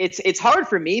 It's hard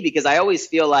for me because I always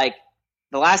feel like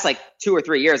the last like 2 or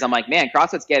 3 years, I'm like, man,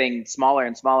 CrossFit's getting smaller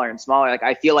and smaller and smaller. Like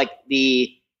I feel like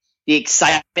the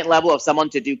excitement level of someone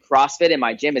to do CrossFit in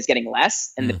my gym is getting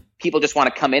less, and the people just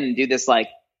want to come in and do this like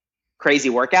crazy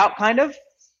workout kind of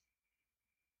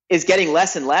is getting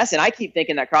less and less. And I keep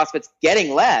thinking that CrossFit's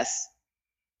getting less,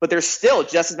 but there's still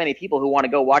just as many people who want to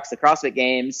go watch the CrossFit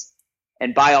games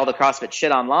and buy all the CrossFit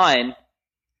shit online.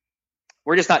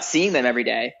 We're just not seeing them every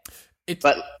day.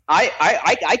 But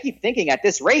I keep thinking at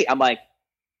this rate, I'm like,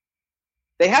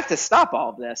 they have to stop all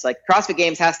of this. Like CrossFit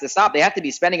Games has to stop. They have to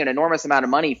be spending an enormous amount of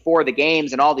money for the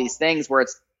games and all these things where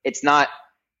it's not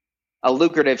a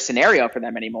lucrative scenario for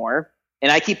them anymore.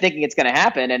 And I keep thinking it's going to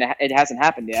happen, and it hasn't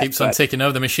happened yet. Keeps on ticking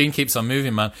over. The machine keeps on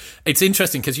moving, man. It's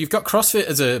interesting because you've got CrossFit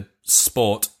as a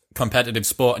sport, competitive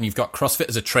sport, and you've got CrossFit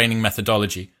as a training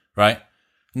methodology, right?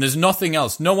 And there's nothing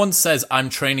else. No one says, I'm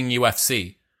training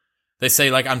UFC. They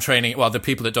say, like, I'm training... Well, the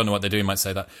people that don't know what they're doing might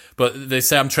say that. But they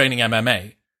say, I'm training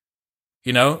MMA.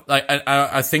 You know? Like,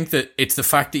 I think that it's the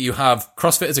fact that you have...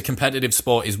 CrossFit as a competitive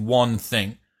sport is one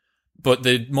thing. But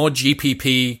the more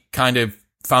GPP kind of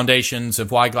foundations of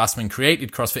why Glassman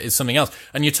created CrossFit is something else.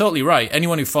 And you're totally right.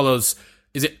 Anyone who follows...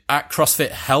 Is it at CrossFit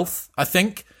Health, I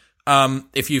think?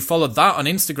 If you follow that on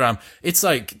Instagram, it's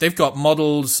like they've got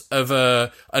models of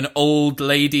an old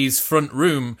lady's front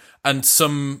room and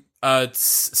some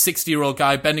 60-year-old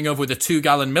guy bending over with a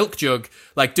 2-gallon milk jug,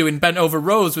 like doing bent over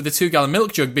rows with a 2-gallon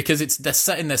milk jug because they're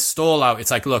setting their stall out.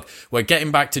 It's like, look, we're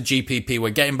getting back to GPP.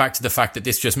 We're getting back to the fact that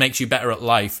this just makes you better at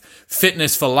life.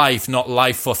 Fitness for life, not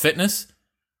life for fitness.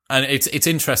 And it's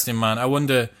interesting, man. I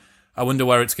wonder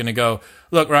where it's going to go.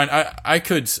 Look, Ryan, I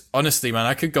could, honestly, man,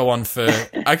 I could go on for,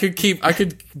 I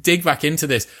could dig back into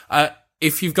this.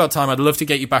 If you've got time, I'd love to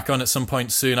get you back on at some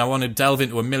point soon. I want to delve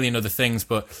into a million other things,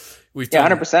 but we've done,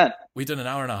 100%. We've done an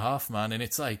hour and a half, man. And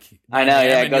it's like, I know,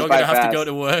 yeah, and you're going to have to go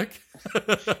to work.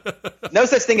 No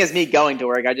such thing as me going to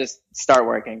work. I just start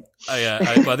working. Oh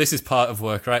yeah. Well, this is part of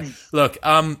work, right? Look,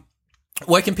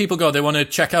 where can people go? They want to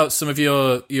check out some of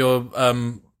your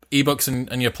ebooks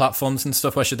and your platforms and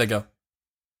stuff. Where should they go?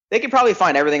 They can probably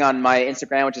find everything on my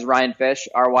Instagram, which is Ryan Fish,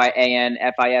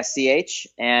 RyanFisch.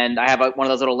 And I have one of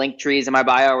those little link trees in my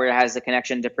bio where it has a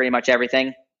connection to pretty much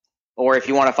everything. Or if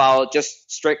you want to follow just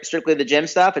strictly the gym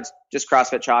stuff, it's just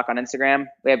CrossFit Chalk on Instagram.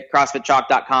 We have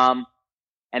CrossFitChalk.com.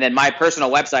 And then my personal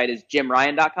website is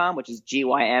JimRyan.com, which is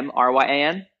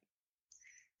GYMRYAN.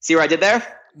 See what I did there?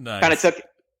 Nice. Kind of took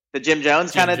the Jim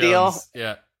Jones kind of deal.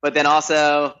 Yeah. But then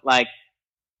also, like,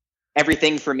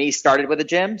 everything for me started with a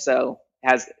gym. So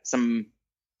has some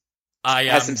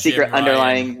secret Jim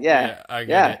underlying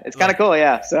Ryan. It's kind of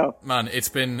cool. So man, it's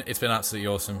been absolutely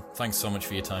awesome. Thanks so much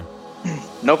for your time.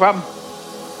 No problem.